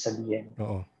yung ibig sabihin.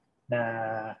 Na,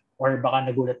 or baka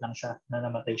nagulat lang siya na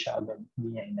namatay siya agad,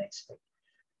 hindi niya ina-expect.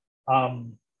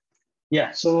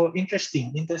 Yeah, so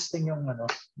interesting yung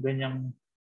ganyang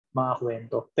mga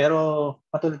kwento. Pero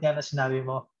patulad nga na sinabi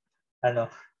mo,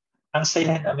 ang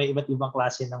saya na may iba't ibang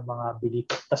klase ng mga belief.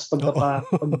 Tapos pag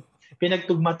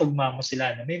pinagtugma-tugma mo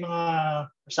sila, may mga,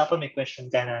 usapan may question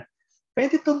ka na,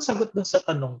 pwede itong sagot dun sa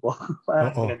tanong ko.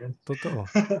 Parang ganun. Totoo.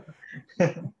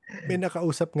 May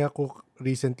nakausap nga ko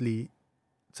recently,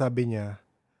 sabi niya,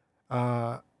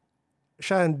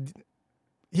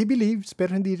 he believes,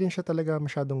 pero hindi rin siya talaga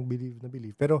masyadong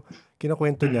believe. Pero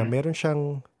kinakwento niya, meron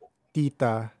siyang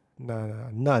tita na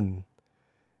nun.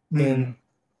 And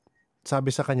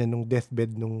sabi sa kanya nung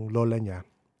deathbed nung lola niya,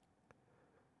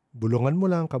 bulungan mo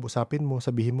lang, kabusapin mo,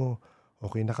 sabihin mo,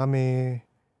 okay na kami,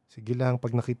 sige lang,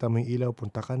 pag nakita mo yung ilaw,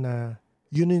 punta ka na.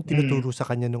 Yun yung tinuturo sa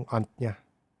kanya nung aunt niya.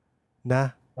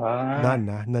 Na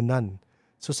nun.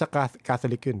 So sa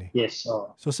Catholic yun eh. Yes.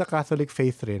 So sa Catholic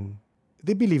faith rin,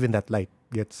 they believe in that light.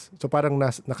 Gets? So parang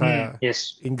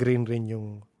naka-ingrain rin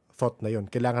yung thought na yun.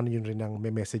 Kailangan yun rin ang may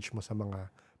message mo sa mga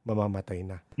mamamatay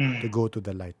na to go to the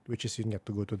light, which is yun nga,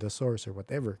 to go to the source or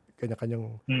whatever,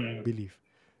 kanya-kanyang belief.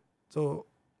 So,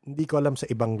 hindi ko alam sa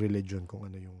ibang religion kung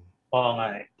ano yung Oo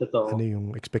nga totoo. ano yung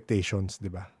expectations, di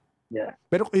ba? Yeah.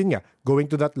 Pero yun nga, going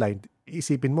to that line,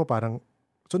 isipin mo parang,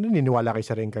 so naniniwala kayo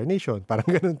sa reincarnation? Parang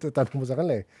ganun tatanong mo sa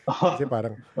kanila eh. Kasi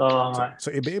parang, Oo nga.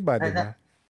 so iba-iba, di ba?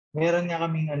 Meron nga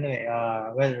kaming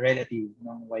relative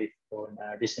ng wife ko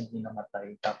na recently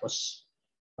namatay. Tapos,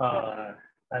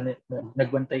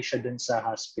 nagbantay siya dun sa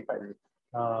hospital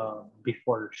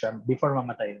before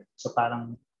mamatay. So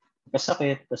parang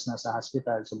kasakit, tapos nasa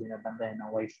hospital, so binabantayan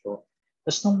ng wife ko.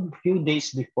 Tapos nung few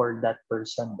days before that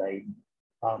person died,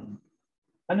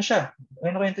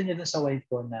 may kwento niya dun sa wife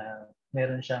ko na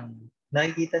meron siyang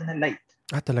nakikita na light.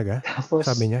 Talaga? Tapos,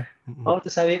 sabi niya?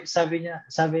 sabi niya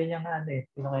nga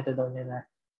pinakita daw niya na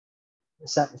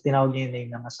tinawag niya yung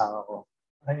name ng asawa ko.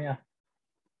 Ano niya,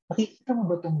 nakikita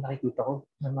mo ba itong nakikita ko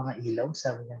ng mga ilaw?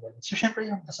 Sabi niya gano'n. So, syempre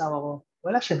yung asawa ko,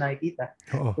 wala siya nakikita.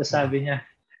 Oo. So, sabi niya,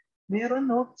 meron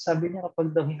no? Sabi niya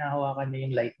kapag daw hinahawakan niya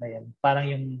yung light na yan,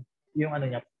 parang yung ano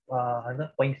niya,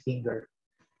 point finger.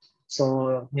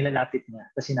 So, nilalapit niya,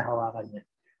 tapos hinahawakan niya.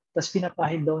 Tapos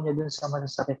pinapahid daw niya dun sa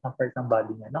masasakit ng part ng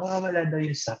body niya. Nakawala daw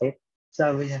yung sakit.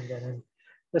 Sabi niya gano'n.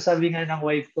 Tapos sabi nga ng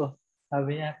wife ko,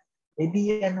 sabi niya,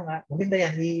 maganda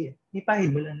yan,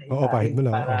 ipahid mo lang na Oo, pahid mo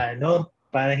lang.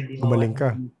 Para hindi gumaling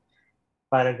ka.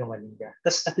 Para gumaling ka.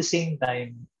 Tapos at the same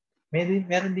time,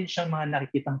 meron din siyang mga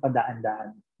nakikitang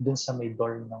padaan-daan dun sa may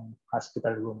door ng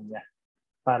hospital room niya.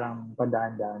 Parang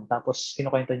padaan-daan. Tapos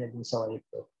kinukwento niya din sa wife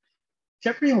ko.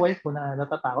 Siyempre yung wife ko na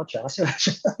natatakot siya kasi wala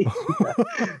siya nakikita.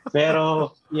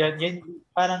 Pero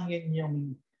parang yun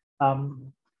yung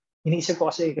iniisip ko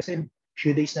kasi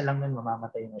few days na lang nun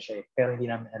mamamatay na siya eh. Pero hindi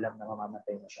namin alam na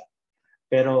mamamatay na siya.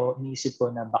 Pero iniisip ko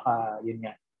na baka yun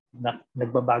nga,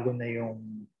 nagbabago na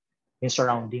yung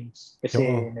surroundings. Kasi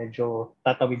medyo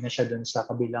tatawid na siya dun sa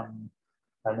kabilang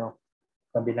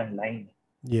line.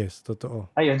 Yes,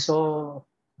 totoo. Ayun, so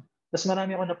tapos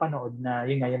marami ako napanood na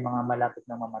yun nga, yung mga malapit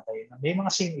na mamatay. May mga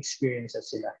same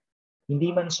experiences sila.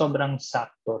 Hindi man sobrang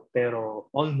sakto, pero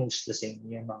almost the same.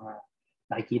 Yung mga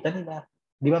nakikita nila.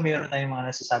 Di ba mayroon tayong mga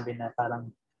nasasabi na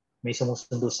parang may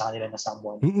sumusundo sa kanila na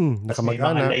someone. Tapos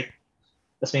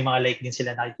may mga like din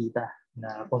sila nakikita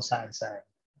na kung saan.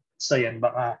 So yun,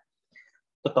 baka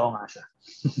totoo nga siya.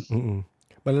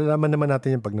 Malalaman naman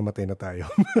natin yung pag namatay na tayo.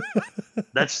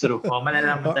 That's true.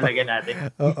 Malalaman talaga natin.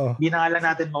 Hindi na lang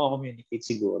natin mako-communicate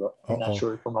siguro. I'm not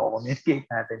sure kung mako-communicate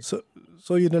natin.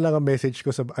 So yun na lang ang message ko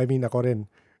ako rin.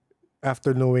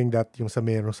 After knowing that yung sa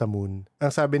meron sa moon, ang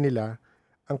sabi nila,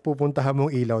 ang pupuntahan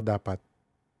mong ilaw dapat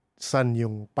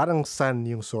parang sun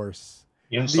yung source.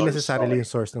 Hindi necessarily yung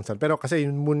source ng sun. Pero kasi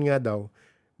yung moon nga daw,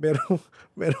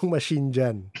 merong machine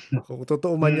dyan. Kung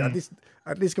totoo man yun,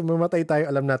 at least kung mamatay tayo,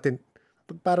 alam natin,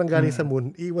 parang galing sa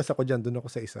moon, iwas ako dyan, doon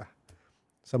ako sa isa.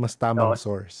 Sa mas tamang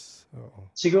source. Oo.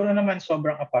 Siguro naman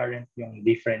sobrang apparent yung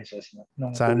differences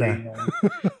nung kulay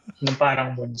nung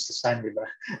parang moon sa sun, di ba?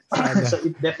 So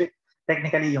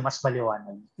technically yung mas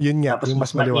maliwanag. Yun nga, tapos yung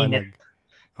mas maliwanag.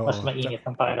 Mas mainit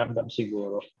ang pakiramdam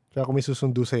siguro. Kaya kung may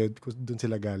susundo sa'yo, doon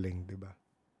sila galing, di ba?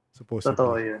 Supposedly.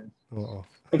 Totoo yun. Oo.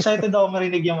 Excited ako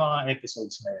marinig yung mga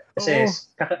episodes na yun. Kasi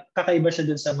kakaiba siya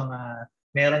dun sa mga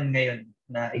meron ngayon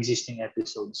na existing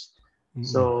episodes.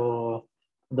 So,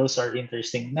 those are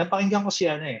interesting. Napakinggan ko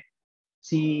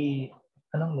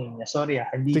anong name niya? Sorry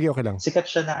Sige, okay lang. Sikat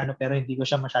siya na pero hindi ko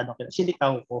siya masyadong kilala. Si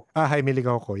Licao ko. Jaime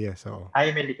Licao ko, yes.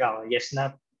 Jaime Licao, yes.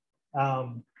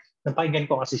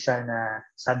 Napakinggan ko kasi siya na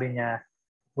sabi niya,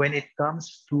 when it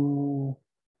comes to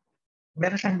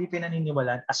meron siyang hindi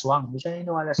pinaniniwalaan, aswang. Hindi siya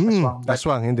naniniwala sa aswang.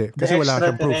 Aswang, hindi. Kasi wala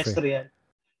siyang proof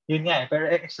Yun nga pero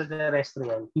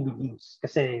extraterrestrial, he believes.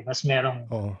 Kasi mas merong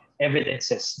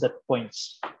evidences that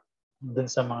points dun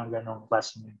sa mga ganong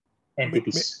klaseng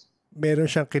entities. Meron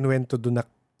siyang kinuwento dun na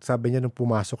sabi niya nung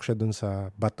pumasok siya dun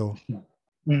sa bato.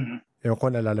 Ewan ko,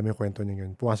 naalala mo yung kwento niya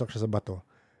yun. Pumasok siya sa bato.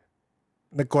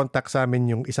 Nag-contact sa amin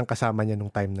yung isang kasama niya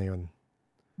nung time na yun.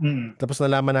 Tapos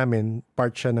nalaman namin,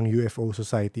 part siya ng UFO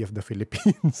Society of the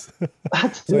Philippines.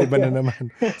 So iba na naman.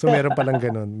 So meron palang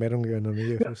ganun. Merong ganun,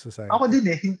 UFO Society. Ako din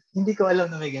hindi ko alam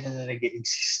na may ganun na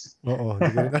nag-exist. Oo, hindi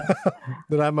ko rin.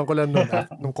 Nalaman ko lang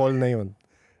nung call na yun,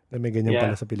 na may ganyan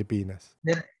pala sa Pilipinas.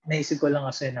 Naisip ko lang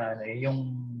kasi na yung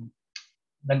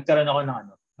nagkaroon ako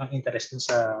ng interest dun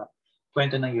sa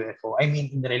kwento ng UFO. I mean,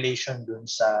 in relation dun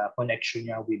sa connection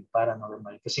niya with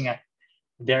paranormal. Kasi nga,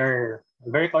 they're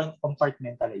very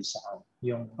compartmentalized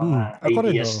yung mga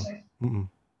ideas na yun.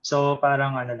 So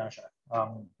parang lang siya.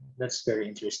 That's very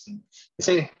interesting.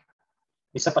 Kasi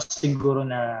isa pa siguro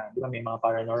na di ba may mga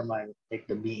paranormal like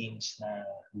the beings na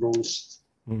ghosts,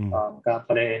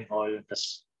 kapre and all,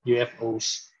 tas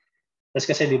UFOs. Tapos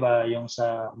kasi di ba yung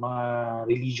sa mga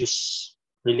religious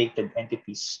related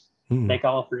entities, like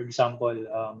ako for example,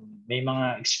 may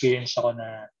mga experience ako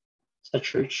na sa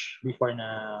church before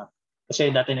na,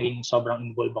 kasi dati naging sobrang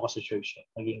involved ako sa church.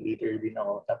 Naging leader din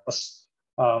ako. Tapos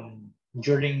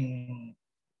during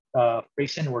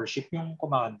praise and worship, yung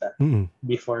kumakanta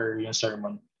before yung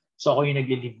sermon. So ako yung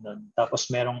nag-lead nun.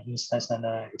 Tapos merong instance na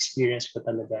na-experience ko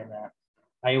talaga na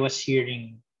I was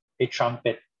hearing a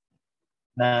trumpet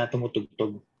na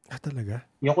tumutugtog. Talaga?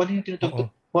 Yung kung ano yung tinutugtog,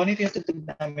 kung ano yung tinutugtog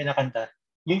namin na kanta,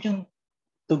 yun yung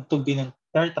tugtog din ng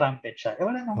third trumpet siya.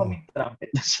 Wala nang kaming trumpet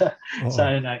sa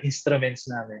instruments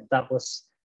namin. Tapos,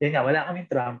 yun nga, wala kaming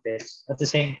trumpets. At the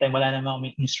same time, wala namang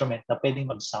kaming instrument na pwedeng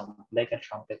mag-sound like a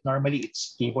trumpet. Normally,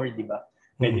 it's keyboard, di ba?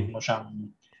 Pwede mo siyang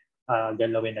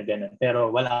galawin na ganun. Pero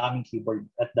wala kaming keyboard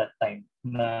at that time.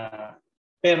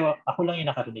 Pero ako lang yung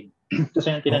nakarinig.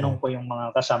 Kasi yung tinanong ko yung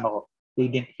mga kasama ko, they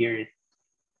didn't hear it.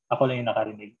 Ako lang yung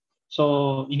nakarinig.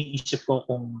 So, iniisip ko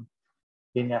kung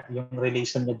yun nga, yung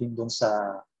relation niya din dun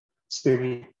sa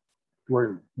spirit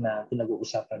world na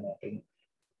pinag-uusapan natin.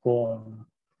 Kung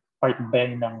part ba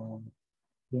yan ng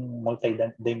yung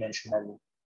multi-dimensional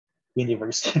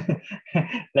universe.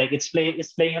 Like it's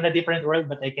playing on a different world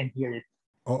but I can hear it.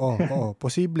 Oo,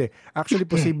 posible. Actually,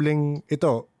 posibleng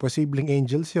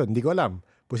angels yun. Hindi ko alam.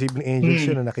 Posibleng angels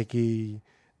yun na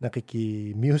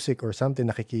nakiki-music or something,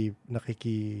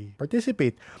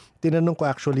 nakiki-participate. Tinanong ko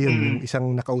actually yung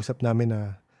isang nakausap namin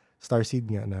na Starseed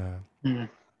nga na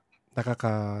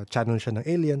nakaka-channel siya ng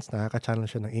aliens, nakaka-channel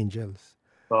siya ng angels.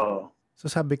 So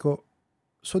sabi ko,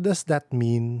 so does that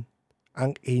mean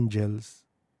ang angels,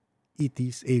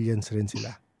 ETs, aliens rin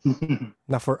sila?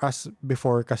 Na for us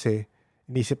before kasi,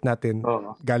 inisip natin,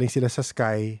 galing sila sa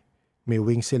sky, may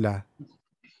wings sila.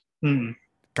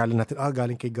 Kala natin,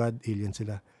 galing kay God, alien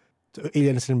sila. So,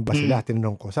 aliens rin ba sila?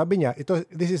 Tinanong ko. Sabi niya,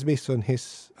 this is based on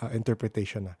his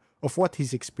interpretation of what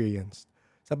he's experienced.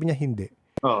 Sabi niya, hindi.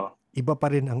 Iba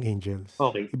pa rin ang angels.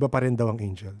 Okay. Iba pa rin daw ang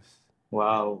angels.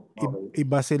 Wow. Okay.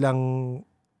 Iba silang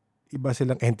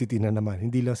entity na naman.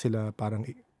 Hindi lang sila parang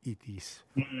ETs.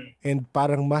 And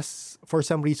parang mas, for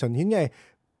some reason, yun nga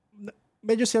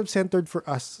medyo self-centered for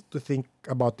us to think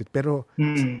about it. Pero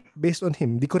based on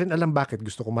him, di ko rin alam bakit.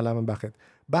 Gusto ko malaman bakit.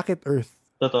 Bakit Earth?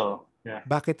 Totoo. Yeah.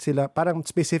 Bakit sila, parang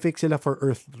specific sila for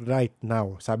Earth right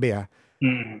now. Sabi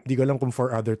di ko alam kung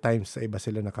for other times sa iba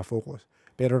sila nakafocus.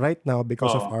 Pero right now,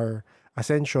 because of our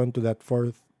ascension to that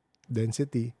fourth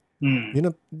density,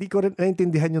 di ko rin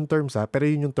naintindihan yung terms pero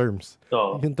yun yung terms.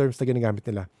 Yung terms na ginagamit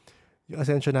nila. Yung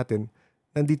ascension natin,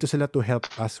 nandito sila to help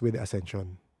us with the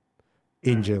ascension.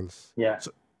 Angels. Yeah.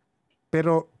 So,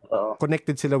 pero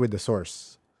connected sila with the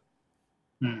source.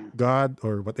 God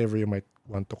or whatever you might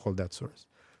want to call that source.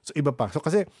 So iba pa. So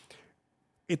kasi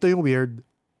ito yung weird.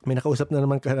 May nakausap na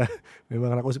naman may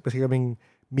mga nakausap kasi kaming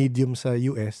medium sa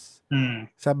US.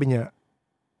 Sabi niya,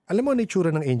 alam mo ang itsura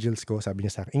ng angels ko? Sabi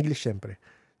niya sa akin. English syempre.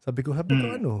 Sabi ko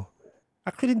ano?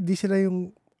 Actually, hindi sila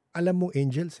yung alam mong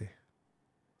angels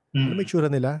Alam mo itsura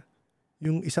nila?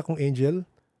 Yung isa kong angel,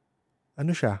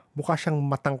 ano siya? Mukha siyang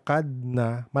matangkad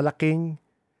na malaking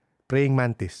praying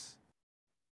mantis.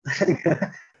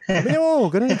 Sabi niya,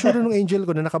 ganun yung itsura ng angel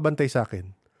ko na nakabantay sa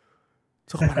akin.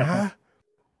 So, parang,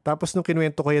 Tapos nung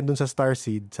kinuwento ko yan dun sa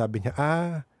Starseed, sabi niya,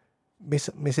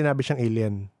 may sinabi siyang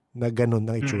alien na ganun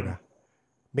ang itsura.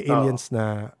 May aliens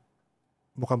na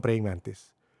mukhang praying mantis.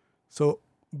 So,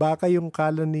 baka yung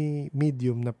kala ni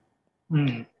medium na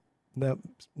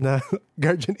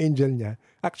guardian angel niya,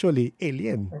 actually,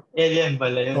 alien. Alien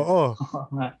pala yun. Oo.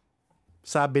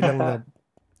 Sabi lang na,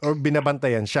 or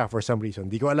binabantayan siya for some reason.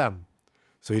 Di ko alam.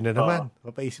 So, yun na naman.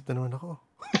 Mapaisip na naman ako.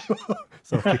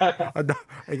 Sorry.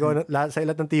 Ikaw, sa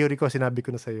lahat ng theory ko, sinabi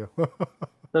ko na sa'yo.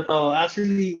 Totoo.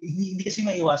 Actually, hindi kasi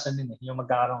maiwasan din yung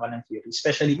magkakaroon ka ng theory.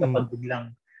 Especially kapag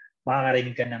biglang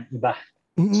makakarinig ka ng iba.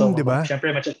 So, diba? Siyempre,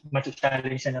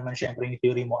 matcha-challenge na naman siyempre yung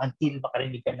theory mo until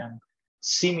makarinig ka ng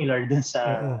similar dun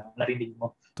sa narinig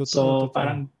mo. Totoo.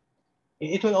 Parang,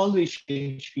 it will always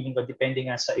change feeling ko depending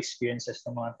nga sa experiences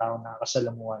ng mga tao na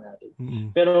kasalamuhan natin.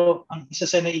 Pero, ang isa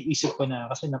sa naiisip ko na,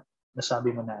 kasi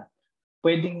nasabi mo na,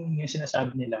 pwedeng yung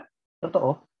sinasabi nila,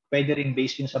 totoo, pwede rin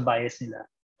based yun sa bias nila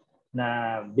na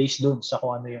based dun sa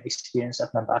kung ano yung experience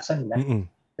at nabasa nila.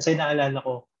 Kasi naalala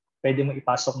ko, pwede mo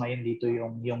ipasok ngayon dito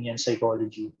yung yan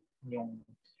psychology, yung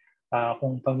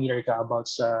kung familiar ka about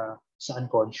sa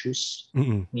unconscious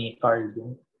ni Carl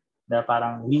Jung, na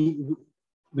parang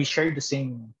we share the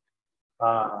same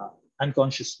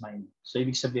unconscious mind. So,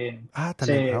 ibig sabihin...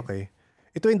 talaga? Okay.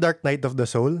 Ito yung Dark Night of the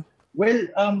Soul? Well,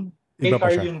 kay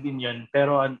Carl Jung din yun.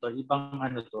 Pero ibang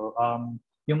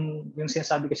yung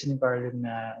sinasabi kasi ni Carl Jung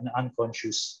na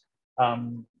unconscious,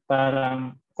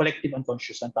 Parang collective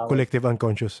unconscious ang tawag. Collective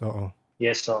unconscious, oo.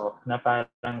 Yes, so na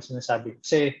parang sinasabi.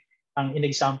 Kasi ang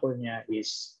in-example niya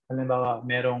is, halimbawa,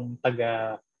 merong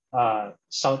taga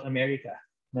South America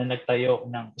na nagtayo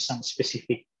ng isang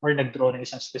specific or nag-draw ng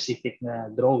isang specific na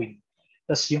drawing.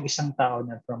 Tapos yung isang tao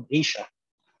na from Asia.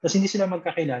 Tapos hindi sila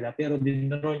magkakilala pero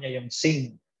dinraw niya yung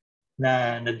same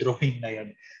na drawing na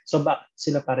yun. So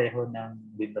sila pareho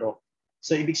ng dinraw.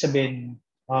 So ibig sabihin,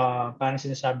 parang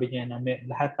sinasabi niya na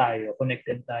lahat tayo,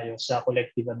 connected tayo sa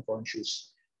collective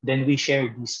unconscious. Then we share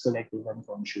this collective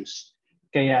unconscious.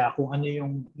 Kaya kung ano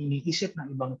yung iniisip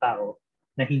ng ibang tao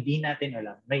na hindi natin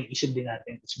alam, naiisip din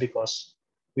natin, it's because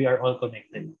we are all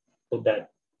connected to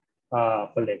that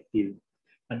collective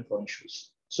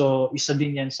unconscious. So isa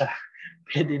din yan sa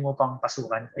pwede mo pang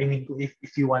pasukan. I mean,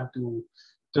 if you want to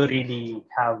really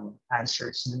have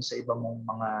answers dun sa iba mong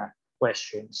mga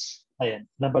questions. Ayan,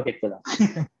 nabagit ko lang.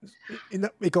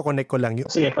 Iko-connect ko lang.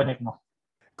 Sige, connect mo.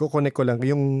 Ko-connect ko lang.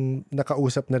 Yung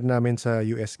nakausap na namin sa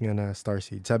US nga na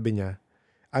Starseed, sabi niya,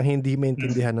 ang hindi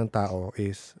maintindihan ng tao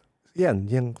is,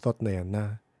 yung thought na yan,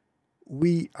 na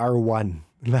we are one.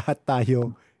 Lahat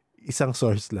tayo, isang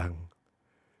source lang.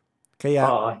 Kaya,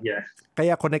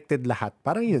 kaya connected lahat.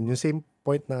 Parang yun, yung same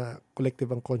point na collective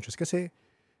unconscious. Kasi,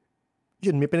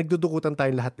 yun, may pinagdudukutan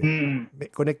tayong lahat eh.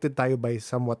 Connected tayo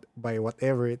by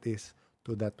whatever it is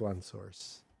to that one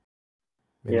source.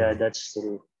 Yeah, that's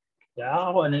true. Yeah,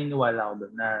 ako naniniwala ako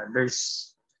doon na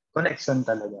there's connection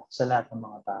talaga sa lahat ng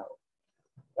mga tao.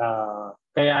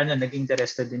 Kaya naging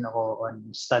interested din ako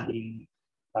on studying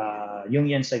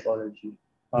Jungian psychology.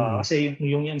 Kasi yung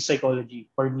Jungian psychology,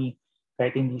 for me,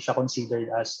 kahit hindi siya considered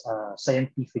as a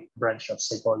scientific branch of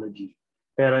psychology,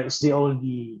 pero it's the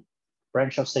only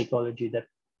branch of psychology that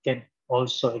can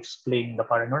also explain the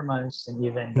paranormals and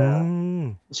even the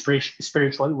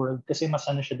spiritual world. Kasi mas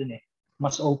siya dun eh.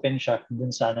 Mas open siya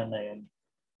dun sa na yun.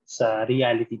 Sa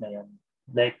reality na yun.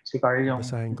 Like, si Carl yung...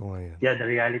 Basahin ko ngayon. Yeah, the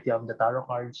reality of the tarot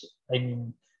cards. I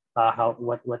mean,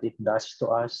 what it does to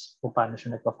us, kung paano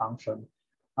siya nagpa-function.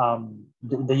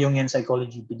 The Jungian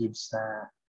psychology believes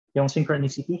na yung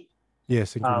synchronicity.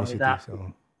 Yes,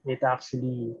 synchronicity. It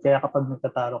actually, kaya kapag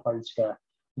nagta-tarot cards ka,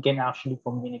 you can actually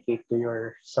communicate to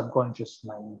your subconscious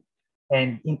mind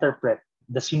and interpret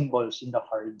the symbols in the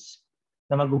cards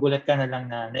na magugulat ka na lang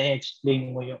na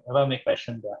na-explain mo yung, may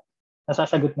question ba?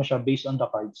 Nasasagot mo siya based on the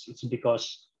cards. It's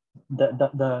because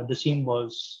the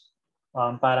symbols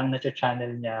parang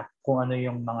na-channel niya kung ano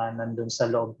yung mga nandun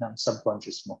sa loob ng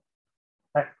subconscious mo.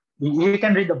 You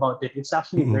can read about it. It's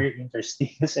actually very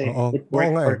interesting kasi it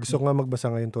worked for me. Gusto ko nga magbasa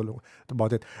ngayon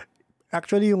about it.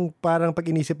 Actually, yung parang pag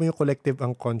inisip mo yung collective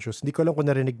unconscious, hindi ko alam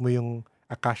kung narinig mo yung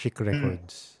Akashic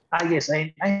Records. Yes,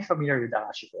 I'm familiar with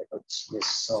Akashic Records.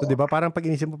 Yes. So, di ba, parang pag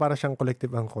inisip mo, parang siyang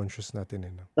collective unconscious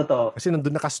natin. No? Totoo. Kasi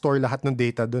nandun nakastore lahat ng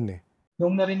data dun eh.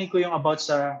 Nung narinig ko yung about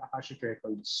sa Akashic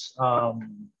Records,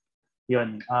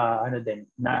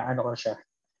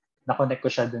 na-connect ko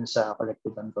siya dun sa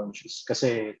collective unconscious.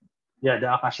 Kasi, the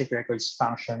Akashic Records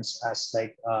functions as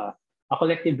like a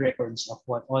collective records of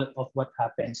what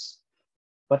happened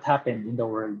in the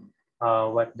world,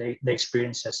 what the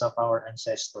experiences of our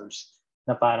ancestors,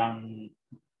 na parang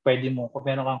pwede mo, kung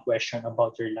meron kang question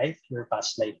about your life, your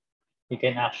past life, you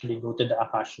can actually go to the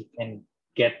Akashic and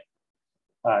get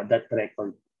that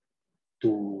record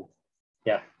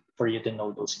for you to know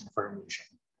those information.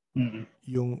 Mm-hmm.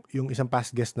 Yung isang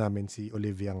past guest namin, si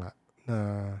Olivia nga, na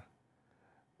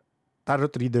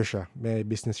tarot reader siya. May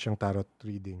business siyang tarot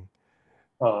reading.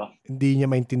 Hindi niya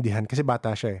maintindihan kasi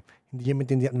bata siya eh. Hindi niya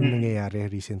maintindihan ano nangyayari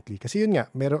recently. Kasi yun nga,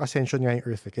 merong ascension nga yung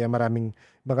Earth eh. Kaya maraming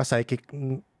mga psychic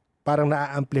parang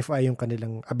na-amplify yung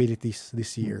kanilang abilities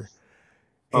this year.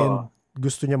 And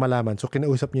gusto niya malaman. So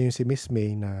kinausap niya yung si Miss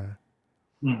May na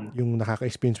yung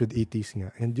nakaka-experience with ETs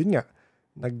nga. And yun nga,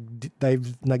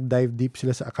 nag-dive deep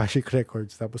sila sa Akashic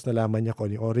Records. Tapos nalaman niya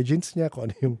kung ano yung origins niya, kung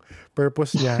ano yung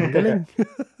purpose niya. Ang galing.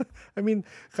 I mean,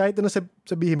 kahit ano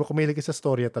sabihin mo, kung mahilig ka sa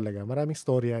storya talaga, maraming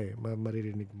storya eh,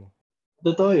 maririnig mo.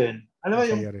 Totoo yun. Alam mo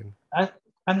yung,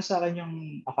 ano sa akin yung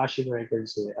Akashic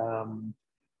Records eh,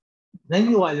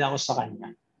 naniniwala ako sa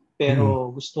kanya. Pero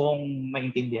gusto kong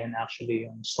maintindihan actually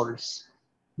yung source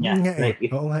niya. Like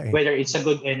whether it's a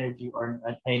good energy or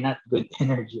a not good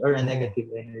energy or a negative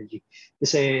energy.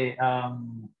 Kasi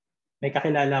may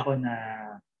kakilala ko na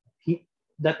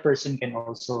that person can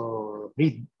also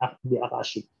read the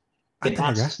Akashic. Can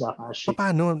access the Akashic.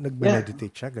 Paano?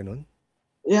 Nag-meditate siya? Ganun?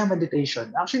 Yeah,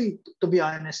 meditation. Actually, to be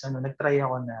honest, nag-try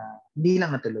ako na, hindi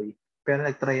lang natuloy, pero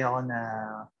nag-try ako na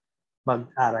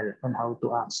mag-aral on how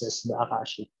to access the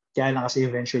Akashic. Kaya lang kasi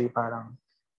eventually parang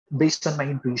based on my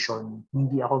intuition,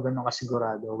 hindi ako ganun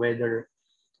kasigurado whether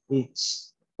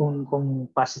it's kung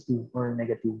positive or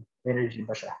negative energy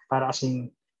ba siya. Para kasing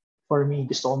for me,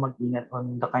 gusto ko mag-ingat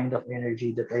on the kind of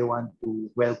energy that I want to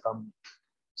welcome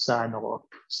sa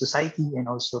society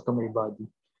and also to my body.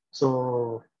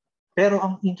 So, pero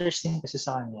ang interesting kasi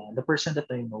sa kanya, the person that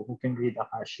I know who can read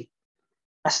Akashic,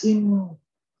 as in,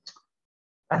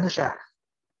 siya,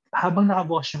 habang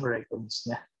nakabukas yung records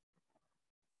niya,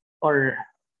 or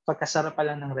pagkasara pa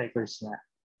lang ng records niya,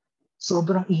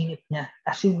 sobrang init niya.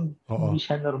 As in, hindi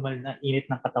siya normal na init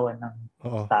ng katawan ng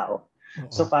tao.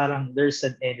 So parang there's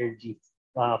an energy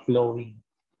flowing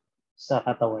sa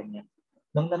katawan niya.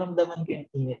 Nung naramdaman ko yung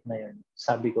init na yun,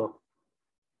 sabi ko,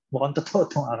 mukhang totoo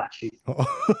itong Akashic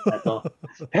na to.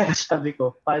 Pero sabi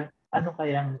ko, ano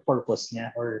kayang purpose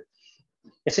niya? Or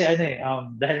kasi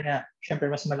dahil nga,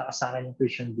 syempre mas malakas sa akin yung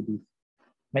Christian belief.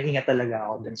 May ingat talaga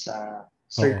ako dun sa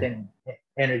certain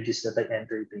energies that I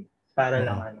entertain. Para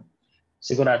lang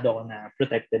sigurado ako na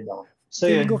protected ako.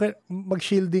 So yun.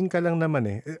 Mag-shielding ka lang naman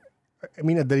eh. I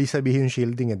mean, adali sabihin yung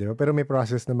shielding di ba? Pero may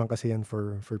process naman kasi yan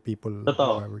for people who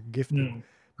are gifted.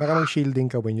 Baka mag-shielding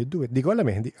ka when you do it. Di ko alam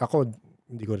eh. Hindi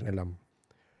ko rin alam.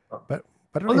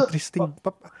 Pero interesting.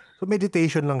 So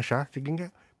meditation lang siya. Sige nga.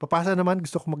 Papasa naman,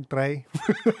 gusto ko mag-try.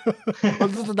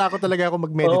 Takot talaga ako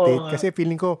mag-meditate. Kasi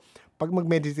feeling ko, pag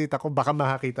mag-meditate ako, baka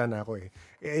makakita na ako eh.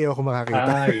 Ayaw ko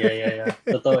makakita. Yeah.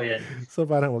 Totoo yan. So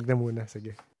parang wag na muna.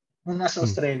 Sige. Nung nasa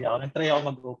Australia ako, nag-try ako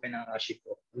mag-open ng Akashic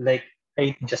ko. Like,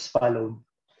 I just followed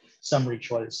some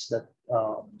rituals that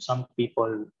some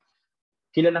people,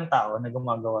 kilalang tao na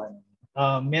gumagawa.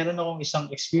 Meron akong isang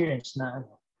experience na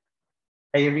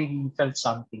I really felt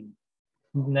something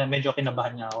na medyo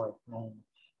kinabahan niya ako nung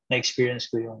na-experience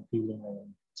ko yung feeling na yun.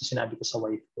 So sinabi ko sa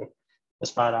wife ko.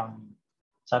 Tapos parang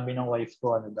sabi ng wife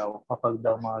ko, kapag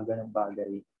daw mga ganung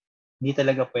bagay, hindi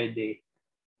talaga pwede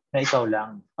na ikaw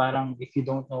lang. Parang if you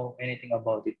don't know anything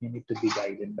about it, you need to be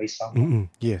guided by someone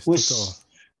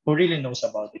who really knows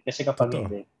about it. Kasi kapag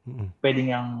hindi, pwede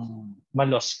niyang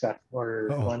malos ka or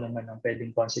kung ano man ang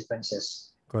pwedeng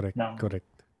consequences. Correct.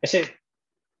 Kasi,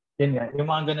 yun nga,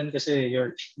 yung mga ganun kasi,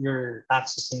 you're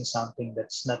accessing something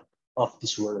that's not of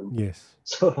this world. Yes.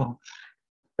 So,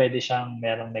 pwede siyang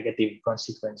merong negative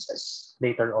consequences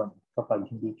later on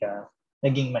kapag hindi ka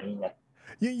naging maingat.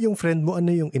 Yung friend mo,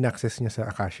 ano yung in-access niya sa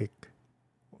Akashic?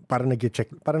 Parang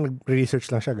nag-check, parang nag-research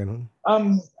lang siya, ganun?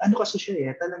 Kasi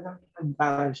siya talagang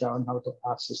nag-aral siya on how to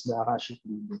access the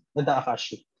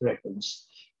Akashic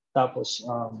records. Tapos,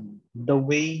 the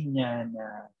way niya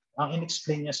ang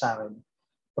in-explain niya sa akin,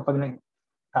 kapag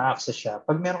nag-access siya,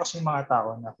 pag meron kasi mga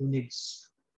tao na who needs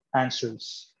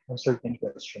answers on certain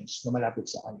questions na malapit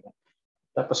sa kanya.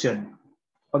 Tapos yun,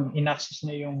 pag in-access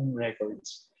niya yung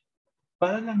records,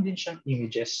 para lang din siyang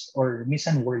images or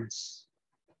minsan words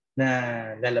na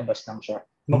lalabas lang siya.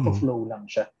 Mag-flow lang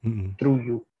siya through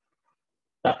you.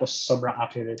 Tapos sobrang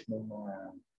accurate ng mga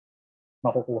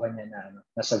makukuha niya na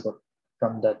nasagot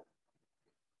from that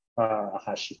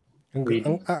Akashic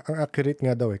reading. Ang accurate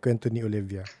nga daw kwento ni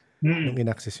Olivia nung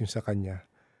in-access yun sa kanya.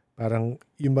 Parang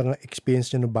yung mga experience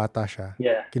niya nung bata siya,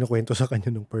 kinukwento sa kanya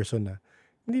nung person na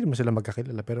hindi naman sila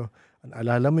magkakilala pero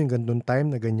alala mo yung ganun time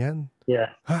na ganyan.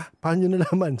 Yeah. Ha? Paano nyo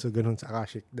nalaman? So ganun sa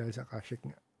Akashic. Dahil sa Akashic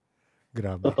nga.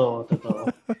 Grabe. Totoo.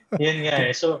 Yan nga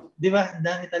eh. So, di ba,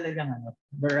 dami talagang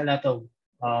there are a lot of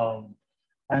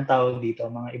anong tawag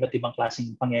dito, mga iba't ibang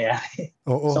klaseng pangyayari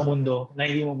sa mundo na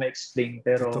hindi mo ma-explain.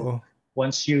 Pero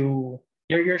once your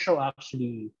show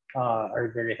actually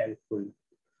are very helpful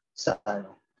sa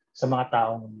mga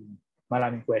taong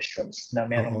maraming questions na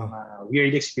merong mga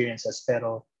weird experiences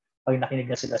pero pag nakinig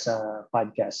na sila sa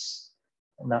podcast,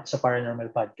 sa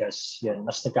paranormal podcast, yan,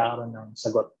 mas nagkakaroon ng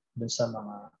sagot dun sa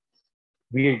mga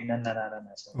weird na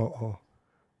nararanasan. Oo.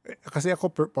 Kasi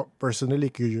ako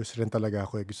personally curious rin talaga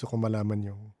ako. Gusto ko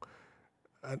malaman yung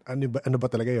ano ba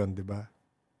talaga yon, di ba?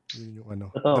 Yun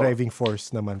yung driving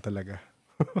force naman talaga.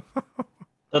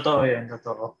 Totoo yan.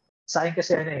 Sa akin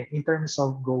kasi in terms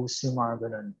of ghosts, yung mga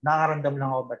ganun, nakakaramdam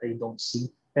lang ako but I don't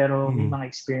see. Pero may mga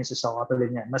experiences ako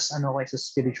katulad niyan. Mas kayo sa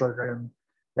spiritual realm,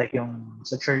 like yung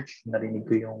sa church, narinig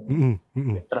ko yung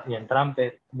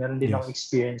trumpet. Meron din ako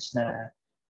experience na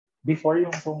before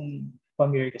yung kung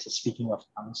familiar ka sa speaking of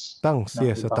tongues. Tongues.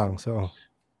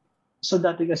 So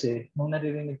dati kasi, nung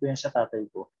naririnig ko yan sa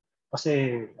tatay ko,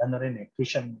 kasi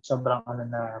Christian, sobrang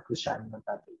na Christian ng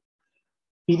tatay.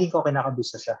 Feeling ko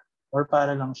kinakabusta siya. Or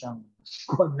para lang siyang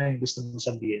kung ano yung gusto mo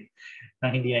sabihin na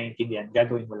hindi naiintindihan,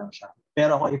 gagawin mo lang siya.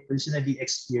 Pero ako, I personally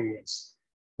experienced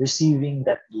receiving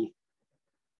that gift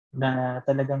na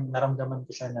talagang naramdaman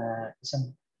ko siya na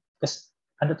kasi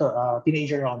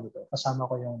teenager ako nito. Kasama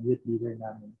ko yung youth leader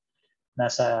namin.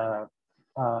 Nasa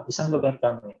isang lugar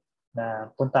kami na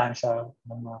puntahan siya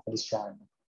ng mga Kristiyano.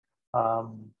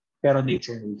 Pero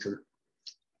nature.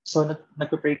 So,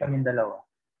 nagpe-pray kami dalawa.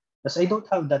 Tapos I don't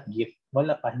have that gift.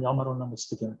 Wala pa, hindi ako marunong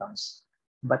mag-speak in tongues.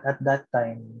 But at that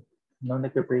time, nung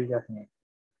nagpe-pray kami,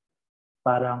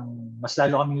 parang mas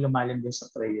lalo kaming lumalim din sa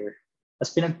prayer.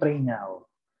 Tapos pinag-pray niya ako.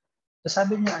 Tapos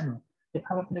sabi niya,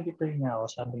 habang pinag-pray niya ako,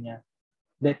 sabi niya,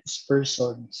 let this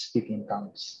person speak in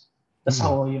tongues. Tapos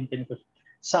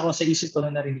ako sa isip ko na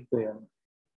narinig ko yun,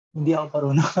 hindi ako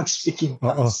parunong mag-speak in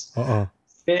tongues.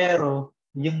 Pero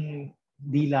yung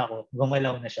dila ko,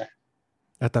 gumalaw na siya.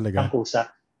 Talaga? Ang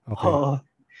kusa. Okay. Oo.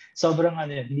 Sobrang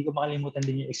hindi ko makalimutan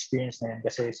din yung experience na yan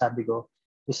kasi sabi ko,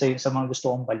 isa yun sa mga gusto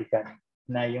kong balikan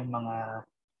na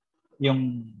yung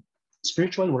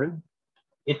spiritual world,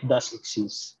 it does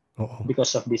exist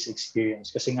because of this experience.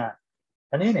 Kasi nga,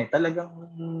 talagang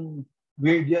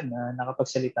weird yun na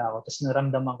nakapagsalita ako. Tapos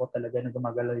naramdaman ko talaga na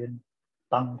gumagalaw yung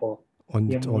tongue ko.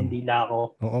 Yung dila ko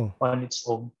on its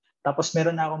own. Tapos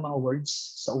meron na akong mga words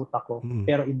sa utak ko,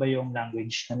 pero iba yung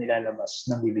language na nilalabas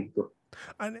ng bibig ko.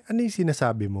 Ano yung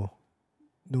sinasabi mo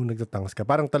nung nagtatangs ka?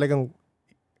 Parang talagang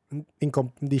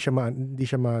hindi siya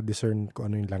ma-discern kung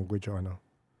ano yung language o ano.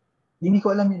 Hindi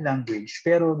ko alam yung language,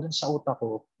 pero dun sa utak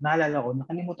ko, naalala ko,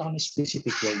 nakalimutan ko ng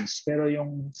specific words. Pero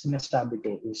yung sinasabi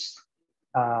ko is,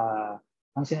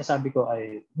 ang sinasabi ko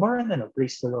ay more on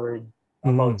praise the Lord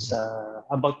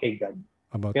about kay God.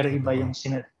 Pero iba yung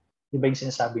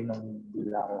sinasabi ng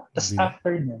dila ko. Tapos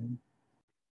after ng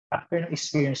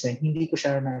experience na hindi ko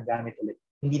siya nagamit ulit.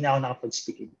 Hindi na ako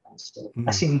nakapag-speak in tongues. So,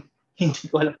 as in, hindi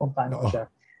ko alam kung paano ko siya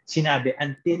sinabi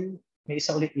until may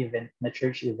isa ulit event, na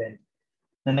church event,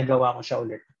 na nagawa ko siya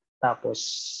ulit. Tapos,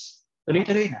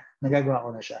 tuloy-tuloy na. Nagagawa ko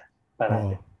na siya.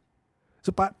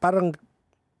 So, parang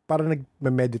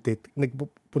nag-meditate.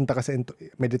 Nagpunta ka sa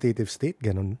meditative state?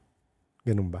 Ganun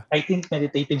ba? I think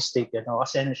meditative state yan.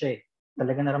 Kasi siya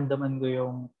talaga naramdaman ko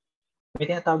yung may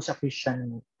tinatawag sa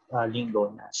Christian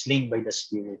linggo na slain by the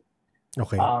Spirit.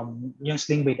 Okay. Yung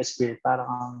slain by the Spirit,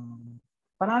 parang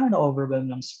na-overwhelm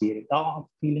ng Spirit.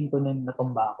 Ako, feeling ko nung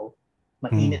natumba ako.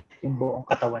 Mainit yung buong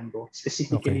katawan ko.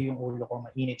 Specifically yung ulo ko,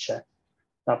 mainit siya.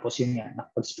 Tapos yun nga,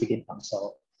 nakapag-speak in tongues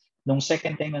ako. Nung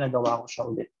second time na nagawa ko siya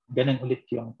ulit, ganun ulit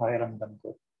yung pakiramdam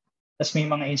ko. Tapos may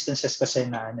mga instances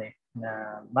kasi na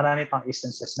marami pang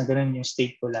instances na ganun yung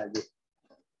state ko lagi.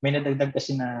 May nadagdag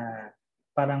kasi na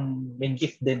parang may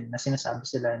gift din na sinasabi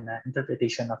sila na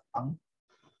interpretation of tongue.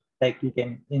 Like you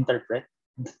can interpret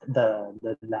the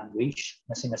language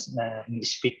na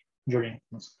speak during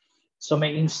things. So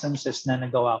may instances na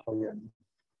nagawa ko yun.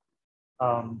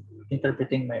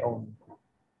 Interpreting my own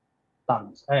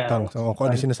tongues. Kung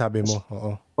ano sinasabi mo.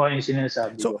 Oo. Kung ano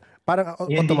sinasabi ko. So, parang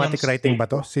automatic writing ba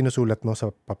to? Sinusulat mo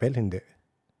sa papel? Hindi.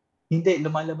 Hindi,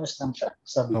 lumalabas lang siya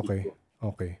sa bibig ko.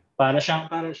 Okay. Para siyang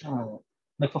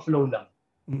nagpa-flow lang.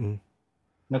 Mm-hmm.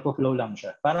 Nagpa-flow lang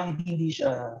siya. Parang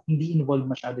hindi involved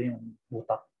masyado yung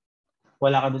utak.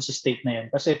 Wala ka dun sa state na yun.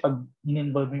 Kasi pag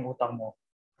in-involve mo yung utak mo,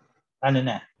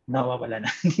 nawawala na.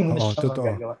 Hindi mo na siya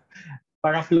magagawa.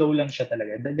 Parang flow lang siya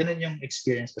talaga. Ganun yung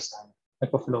experience ko sa amin.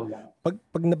 Nagpa-flow lang.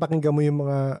 Pag napakinggan mo yung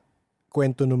mga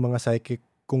kwento ng mga psychic,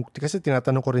 kasi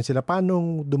tinatanong ko rin sila,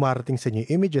 paano dumarating sa inyo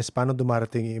images, paano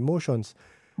dumarating yung emotions?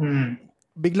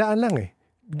 Biglaan lang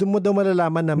Doon mo daw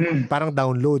malalaman na parang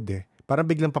download Parang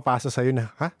biglang papasa sa'yo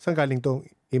na, saan galing tong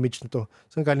image na to?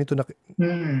 Saan galing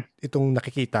itong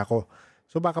nakikita ko?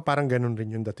 So baka parang ganun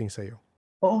rin yung dating sa'yo.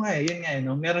 Oo nga yun nga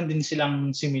Meron din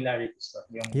silang similarities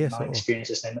yung mga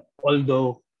experiences na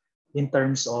although in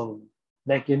terms of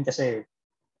like yun kasi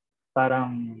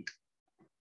parang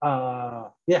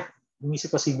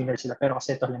umisip ko similar sila pero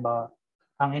kasi ito halimbawa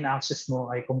ang ina-access mo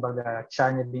ay kumbaga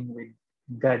channeling with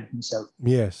God Himself.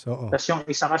 Yes, oo. Tapos yung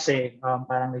isa kasi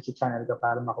parang nag-channel ka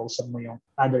para makausap mo yung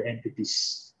other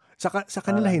entities. Sa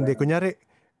kanila hindi. Kunyari,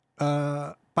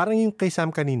 parang yung kay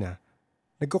Sam kanina,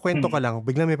 nagkukwento ka lang,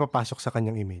 biglang may papasok sa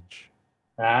kanyang image.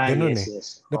 Ganun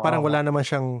yes. Na parang wala naman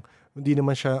siyang, hindi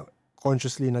naman siya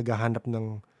consciously naghahanap ng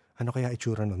ano kaya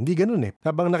itsura nun. Hindi ganun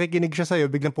Habang nakikinig siya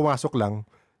sa'yo, biglang pumasok lang.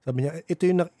 Sabi niya,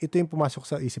 ito yung pumasok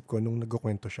sa isip ko nung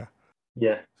nagkukwento siya.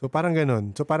 Yeah. So parang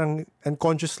ganun. So parang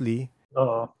unconsciously,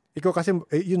 ikaw kasi,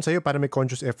 yun sa'yo, parang may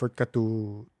conscious effort ka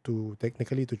to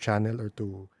technically, to channel or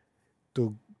to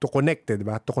connect,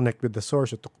 diba? To connect with the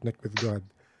source or to connect with God.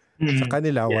 Sa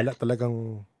kanila, wala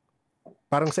talagang,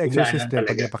 parang sa exorcist din,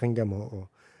 pag napakinggan mo.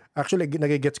 Actually,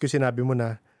 nagigets ko sinabi mo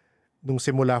na, nung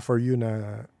simula for you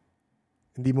na,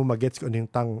 hindi mo magets kung ano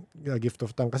yung tongue, gift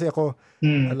of tongue. Kasi ako,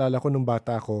 alala ko nung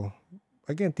bata ako,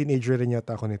 again, teenager rin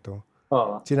yata ako nito.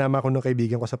 Oo. Sinama ko ng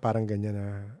kaibigan ko sa parang ganyan na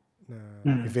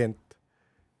event.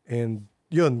 And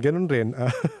yun, ganun rin.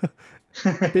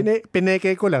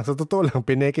 Pineke ko lang. Sa totoo lang,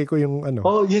 pineke ko yung ano.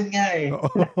 Oh, yun nga eh. Oo.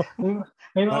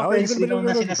 May mga friends din ako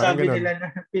na Parang sinasabi ganun. nila na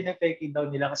pinapeke daw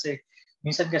nila kasi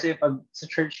minsan kasi pag sa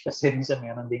church kasi minsan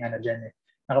meron ding ano dyan eh.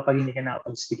 Na kapag hindi ka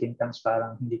nakapag-speak in tongues,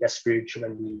 parang hindi ka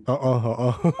spiritually,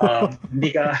 Oo.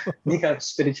 hindi ka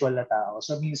spiritual na tao.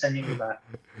 So minsan yung iba,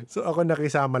 So ako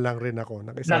nakisama lang rin ako.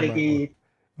 Nakisama ako.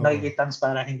 nakikitangs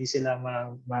para hindi sila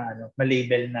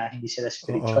ma-label na hindi sila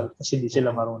spiritual kasi hindi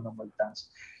sila marunong mag-tongues.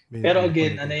 Pero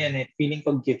again, ano yan eh, feeling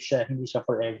ko gift siya, hindi siya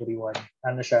for everyone.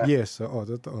 Ano siya? Yes, oo,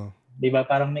 totoo. Diba,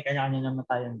 parang may kanya-kanya naman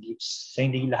tayong gifts. So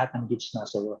hindi lahat ng gifts na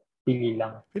sa'yo. Pili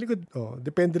lang. Feeling ko,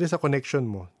 depende rin sa connection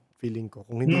mo. Feeling ko.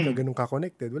 Kung hindi ka ganun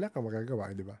ka-connected, wala kang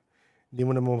magagawa, di ba? Hindi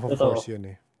mo na ma-force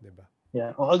yun eh. Di ba?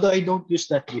 Yeah. Although I don't use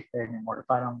that gift anymore.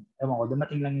 Parang, ewan ko,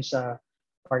 dumating lang yun sa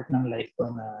part ng life ko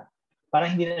na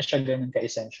parang hindi na siya ganun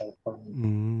ka-essential for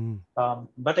me.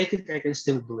 But I think I can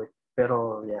still do it.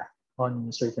 Pero yeah,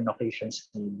 on certain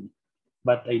occasions maybe.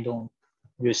 But I don't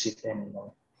use it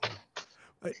anymore.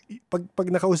 Pag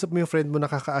nakausap mo yung friend mo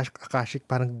nakaka-akashic,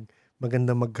 parang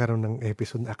maganda magkaroon ng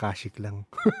episode na akashic lang.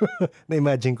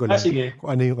 Na-imagine ko lang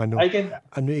kung ano yung ano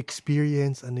yung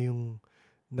experience, ano yung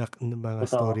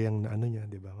mga story ang ano niya,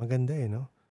 di ba? Maganda eh,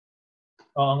 no?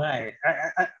 Oo nga eh.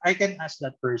 I can ask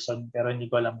that person pero hindi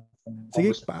ko alam kung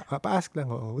sige, pa-ask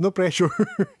lang. Oo. No pressure.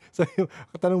 So,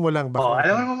 katanong mo lang.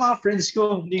 Alam mo mga friends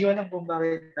ko, hindi ko alam kung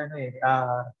bakit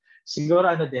siguro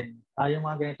din, yung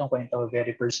mga ganitong kwento,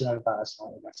 very personal para sa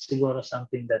kanila. Siguro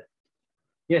something that,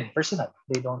 personal.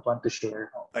 They don't want to share.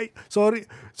 Ay, sorry.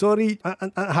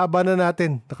 Haba na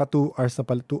natin. Naka 2 hours na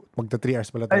pala. Magta 3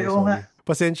 hours pala tayo. Ay, oo nga.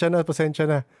 Pasensya na.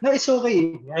 No, it's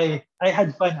okay. I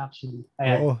had fun actually.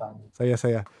 I had fun.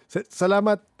 Saya.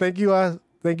 Salamat. Thank you.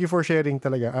 Thank you for sharing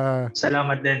talaga.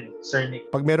 Salamat din, Sir Nick.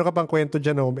 Pag meron ka pang kwento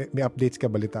dyan, may updates ka,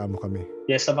 balitaan mo kami.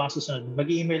 Yes, sa mga susunod.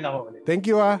 Mag-email ako ulit. Thank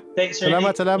you. Thanks, Sir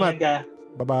Nick. Salamat.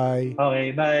 Bye-bye.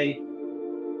 Okay, bye.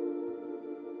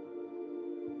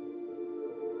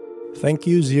 Thank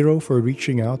you, Zero, for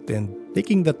reaching out and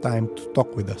taking the time to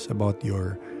talk with us about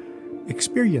your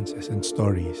experiences and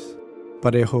stories.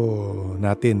 Pareho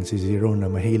natin si Zero na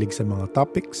mahilig sa mga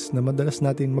topics na madalas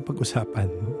natin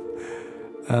mapag-usapan.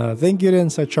 Thank you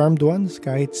rin sa Charmed Ones.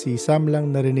 Kahit si Sam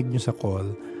lang narinig nyo sa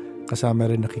call,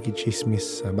 kasama rin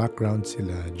nakikichismis sa background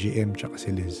sila GM tsaka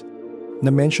si Liz.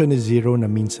 Na-mention ni Zero na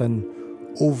minsan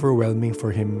overwhelming for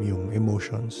him yung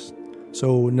emotions.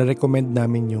 So, na-recommend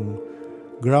namin yung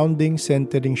grounding,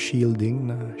 centering,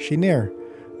 shielding na shinare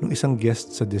ng isang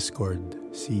guest sa Discord,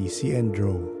 si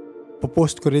Andrew.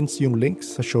 Popost ko rin yung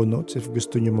links sa show notes if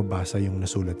gusto nyo mabasa yung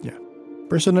nasulat niya.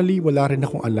 Personally, wala rin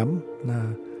akong alam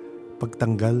na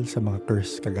pagtanggal sa mga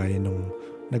curse kagaya nung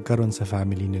nagkaroon sa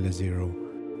family nila Zero.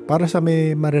 Para sa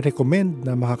may marirecommend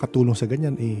na makakatulong sa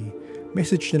ganyan,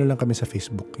 message nyo na lang kami sa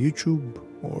Facebook, YouTube,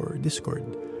 or Discord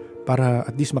para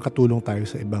at least makatulong tayo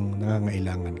sa ibang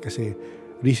nangangailangan. Kasi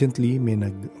recently, may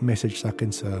nag-message sa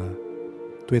akin sa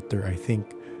Twitter, I think,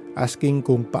 asking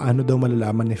kung paano daw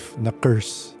malalaman if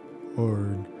na-curse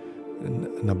or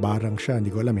nabarang siya. Hindi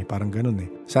ko alam parang ganun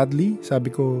Sadly, sabi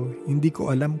ko, hindi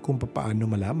ko alam kung paano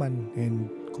malaman and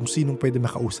kung sinong pwede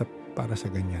makausap para sa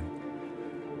ganyan.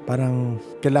 Parang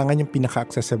kailangan yung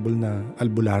pinaka-accessible na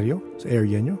albularyo sa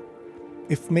area nyo.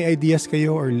 If may ideas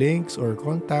kayo or links or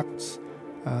contacts,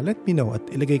 let me know at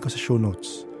ilagay ko sa show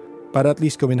notes. Para at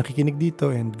least kung may nakikinig dito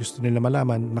and gusto nila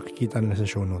malaman, makikita nila sa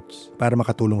show notes para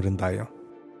makatulong rin tayo.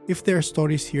 If there are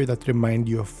stories here that remind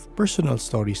you of personal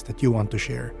stories that you want to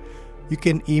share, you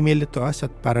can email it to us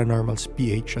at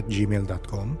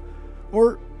paranormalsph@gmail.com,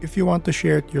 or if you want to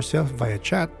share it yourself via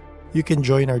chat, you can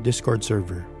join our Discord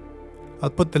server. I'll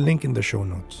put the link in the show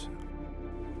notes.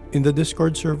 In the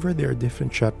Discord server, there are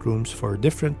different chat rooms for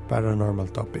different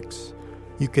paranormal topics.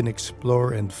 You can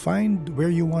explore and find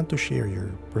where you want to share your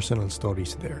personal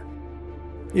stories there.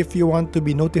 If you want to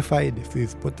be notified if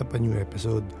we've put up a new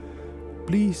episode,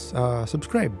 please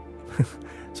subscribe.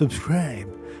 Subscribe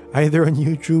either on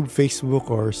YouTube,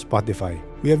 Facebook, or Spotify.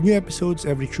 We have new episodes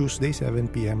every Tuesday, 7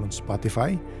 p.m. on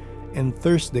Spotify, and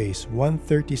Thursdays,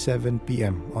 1:37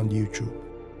 p.m. on YouTube.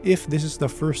 If this is the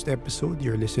first episode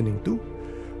you're listening to,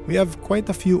 we have quite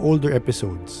a few older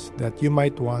episodes that you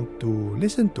might want to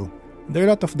listen to. There are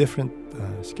a lot of different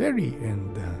scary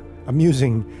and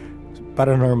amusing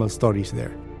paranormal stories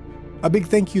there. A big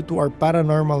thank you to our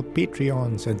paranormal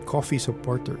Patreons and coffee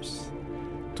supporters.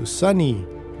 To Sunny,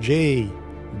 Jay,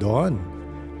 Don,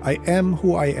 I Am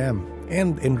Who I Am,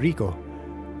 and Enrico.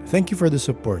 Thank you for the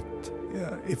support.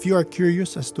 If you are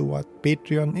curious as to what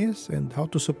Patreon is and how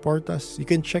to support us, you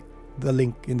can check the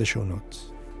link in the show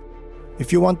notes.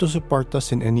 If you want to support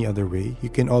us in any other way, you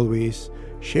can always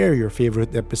share your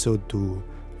favorite episode to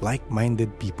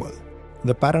like-minded people.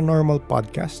 The Paranormal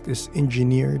Podcast is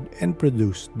engineered and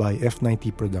produced by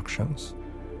F90 Productions.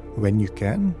 When you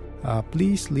can,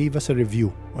 please leave us a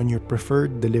review on your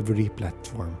preferred delivery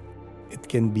platform. It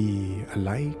can be a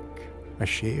like, a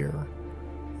share,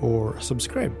 or a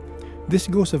subscribe. This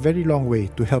goes a very long way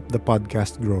to help the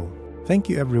podcast grow. Thank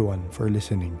you everyone for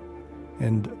listening,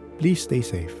 and please stay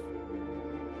safe.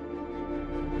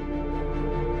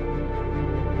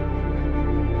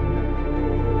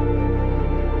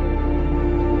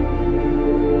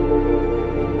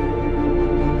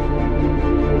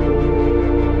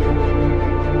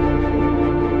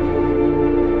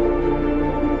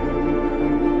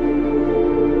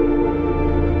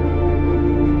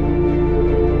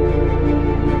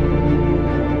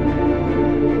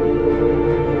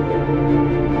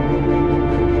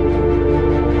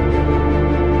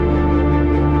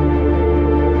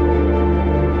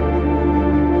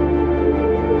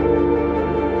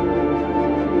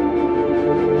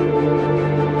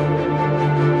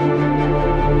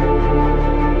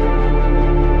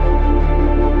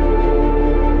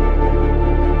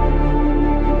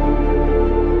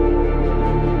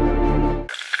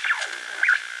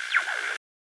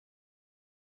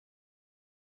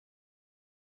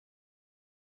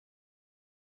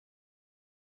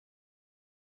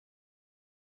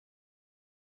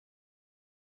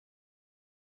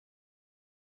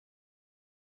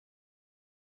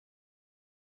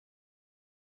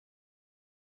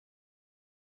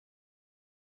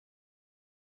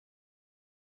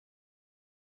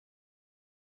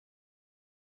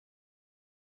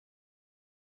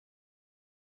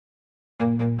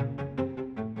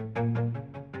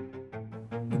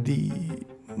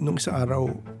 Nung isang araw,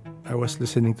 I was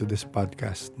listening to this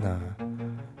podcast na,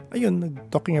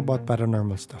 talking about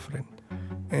paranormal stuff rin.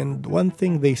 And one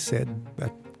thing they said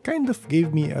that kind of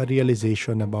gave me a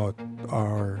realization about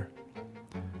our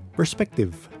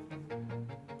perspective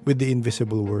with the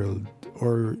invisible world,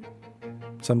 or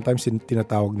sometimes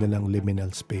tinatawag nilang liminal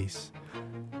space.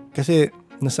 Kasi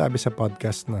nasabi sa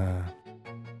podcast na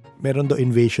meron daw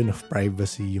invasion of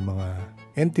privacy yung mga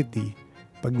entity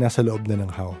pag nasa loob na ng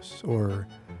house, or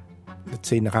let's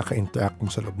say nakaka-interact mo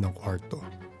sa loob ng kwarto.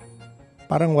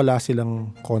 Parang wala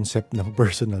silang concept ng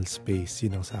personal space,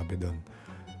 yun ang sabi doon.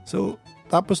 So,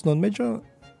 tapos noon, medyo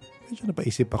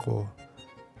napaisip ako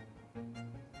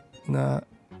na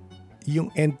yung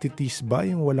entities ba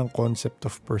yung walang concept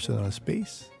of personal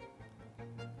space?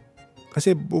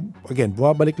 Kasi, again,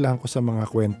 bumabalik lang ako sa mga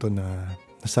kwento na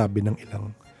nasabi ng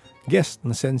ilang guest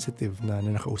na sensitive na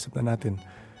nakausap na natin.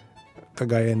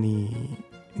 Kagaya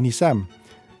ni Sam,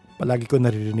 palagi ko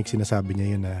naririnig sinasabi niya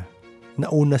yun na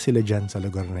nauna sila dyan sa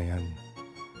lugar na yan.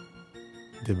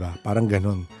 Diba? Parang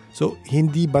ganon. So,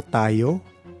 hindi ba tayo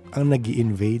ang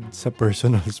nag-i-invade sa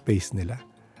personal space nila?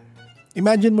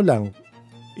 Imagine mo lang,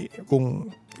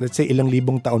 kung let's say ilang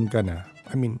libong taon ka na,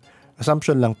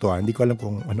 assumption lang to, hindi ko alam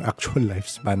kung ano actual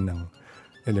lifespan ng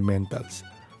elementals.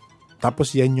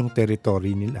 Tapos yan yung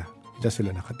territory nila. Diyan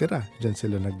sila nakatira. Diyan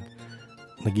sila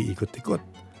nag-iikot-ikot.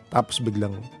 Tapos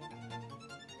biglang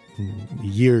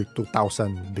year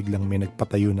 2000, biglang may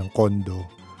nagpatayo ng kondo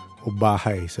o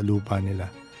bahay sa lupa nila.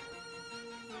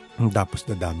 Tapos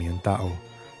nadami ang tao.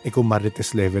 Kung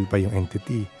marites level pa yung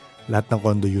entity, lahat ng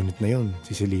condo unit na yun,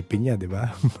 sisilipin niya, di ba?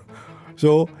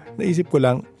 So, naisip ko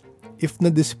lang, if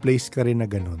na-displace ka rin na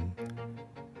ganun,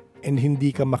 and hindi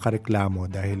ka makareklamo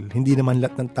dahil hindi naman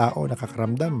lahat ng tao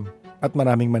nakakaramdam at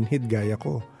maraming manhid gaya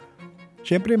ko,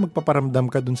 syempre magpaparamdam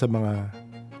ka dun sa mga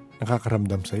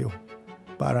nakakaramdam sa'yo.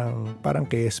 Parang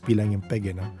KSP lang yung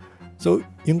peg, no? So,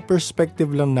 yung perspective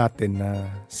lang natin na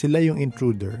sila yung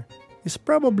intruder is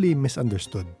probably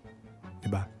misunderstood.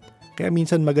 Diba? Kaya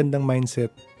minsan magandang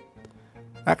mindset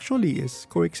actually is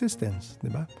coexistence.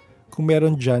 Diba? Kung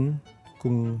meron dyan,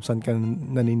 kung saan ka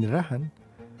naninirahan,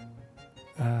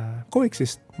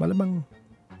 coexist. Malamang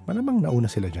nauna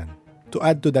sila dyan. To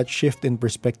add to that shift in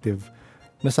perspective,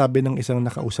 nasabi ng isang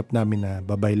nakausap namin na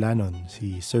babaylanon,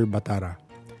 si Sir Batara,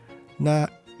 na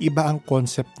iba ang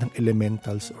concept ng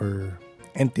elementals or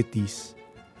entities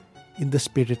in the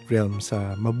spirit realm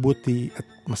sa mabuti at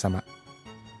masama.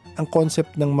 Ang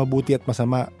concept ng mabuti at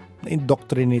masama,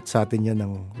 na-indoctrinate sa atin yan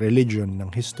ng religion, ng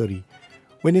history,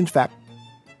 when in fact,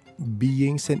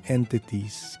 beings and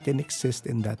entities can exist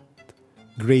in that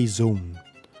gray zone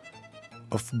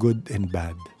of good and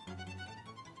bad.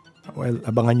 Well,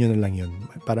 abangan nyo na lang yun.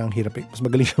 Parang hirap. Mas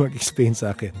magaling siya mag-explain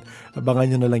sa akin. Abangan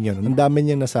nyo na lang yun. Ang dami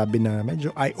niyang nasabi na medyo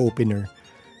eye-opener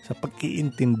sa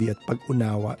pag-iintindi at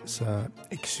pag-unawa sa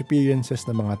experiences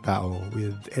ng mga tao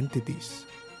with entities.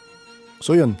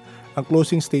 So yun, ang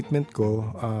closing statement ko,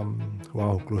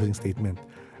 closing statement,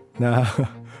 na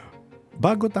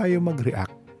bago tayo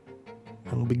mag-react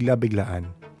ng bigla-biglaan,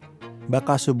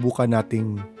 baka subukan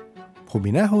nating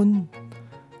huminahon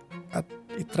at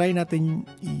i-try natin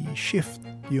i-shift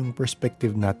yung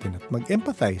perspective natin at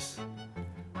mag-empathize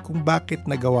kung bakit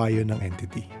nagawa yun ng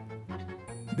entity.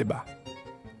 'Di ba?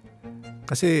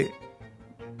 Kasi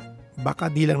baka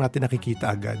di lang natin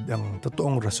nakikita agad ang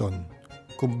totoong rason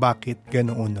kung bakit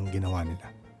ganoon ang ginawa nila.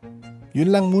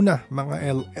 Yun lang muna mga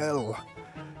LL.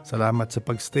 Salamat sa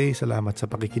pagstay, salamat sa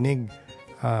pakikinig.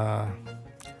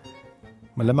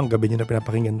 Malamang gabi nyo na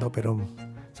pinapakinggan to, pero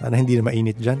sana hindi na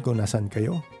mainit dyan kung nasaan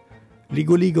kayo.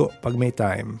 Ligo-ligo pag may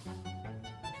time.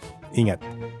 Ingat.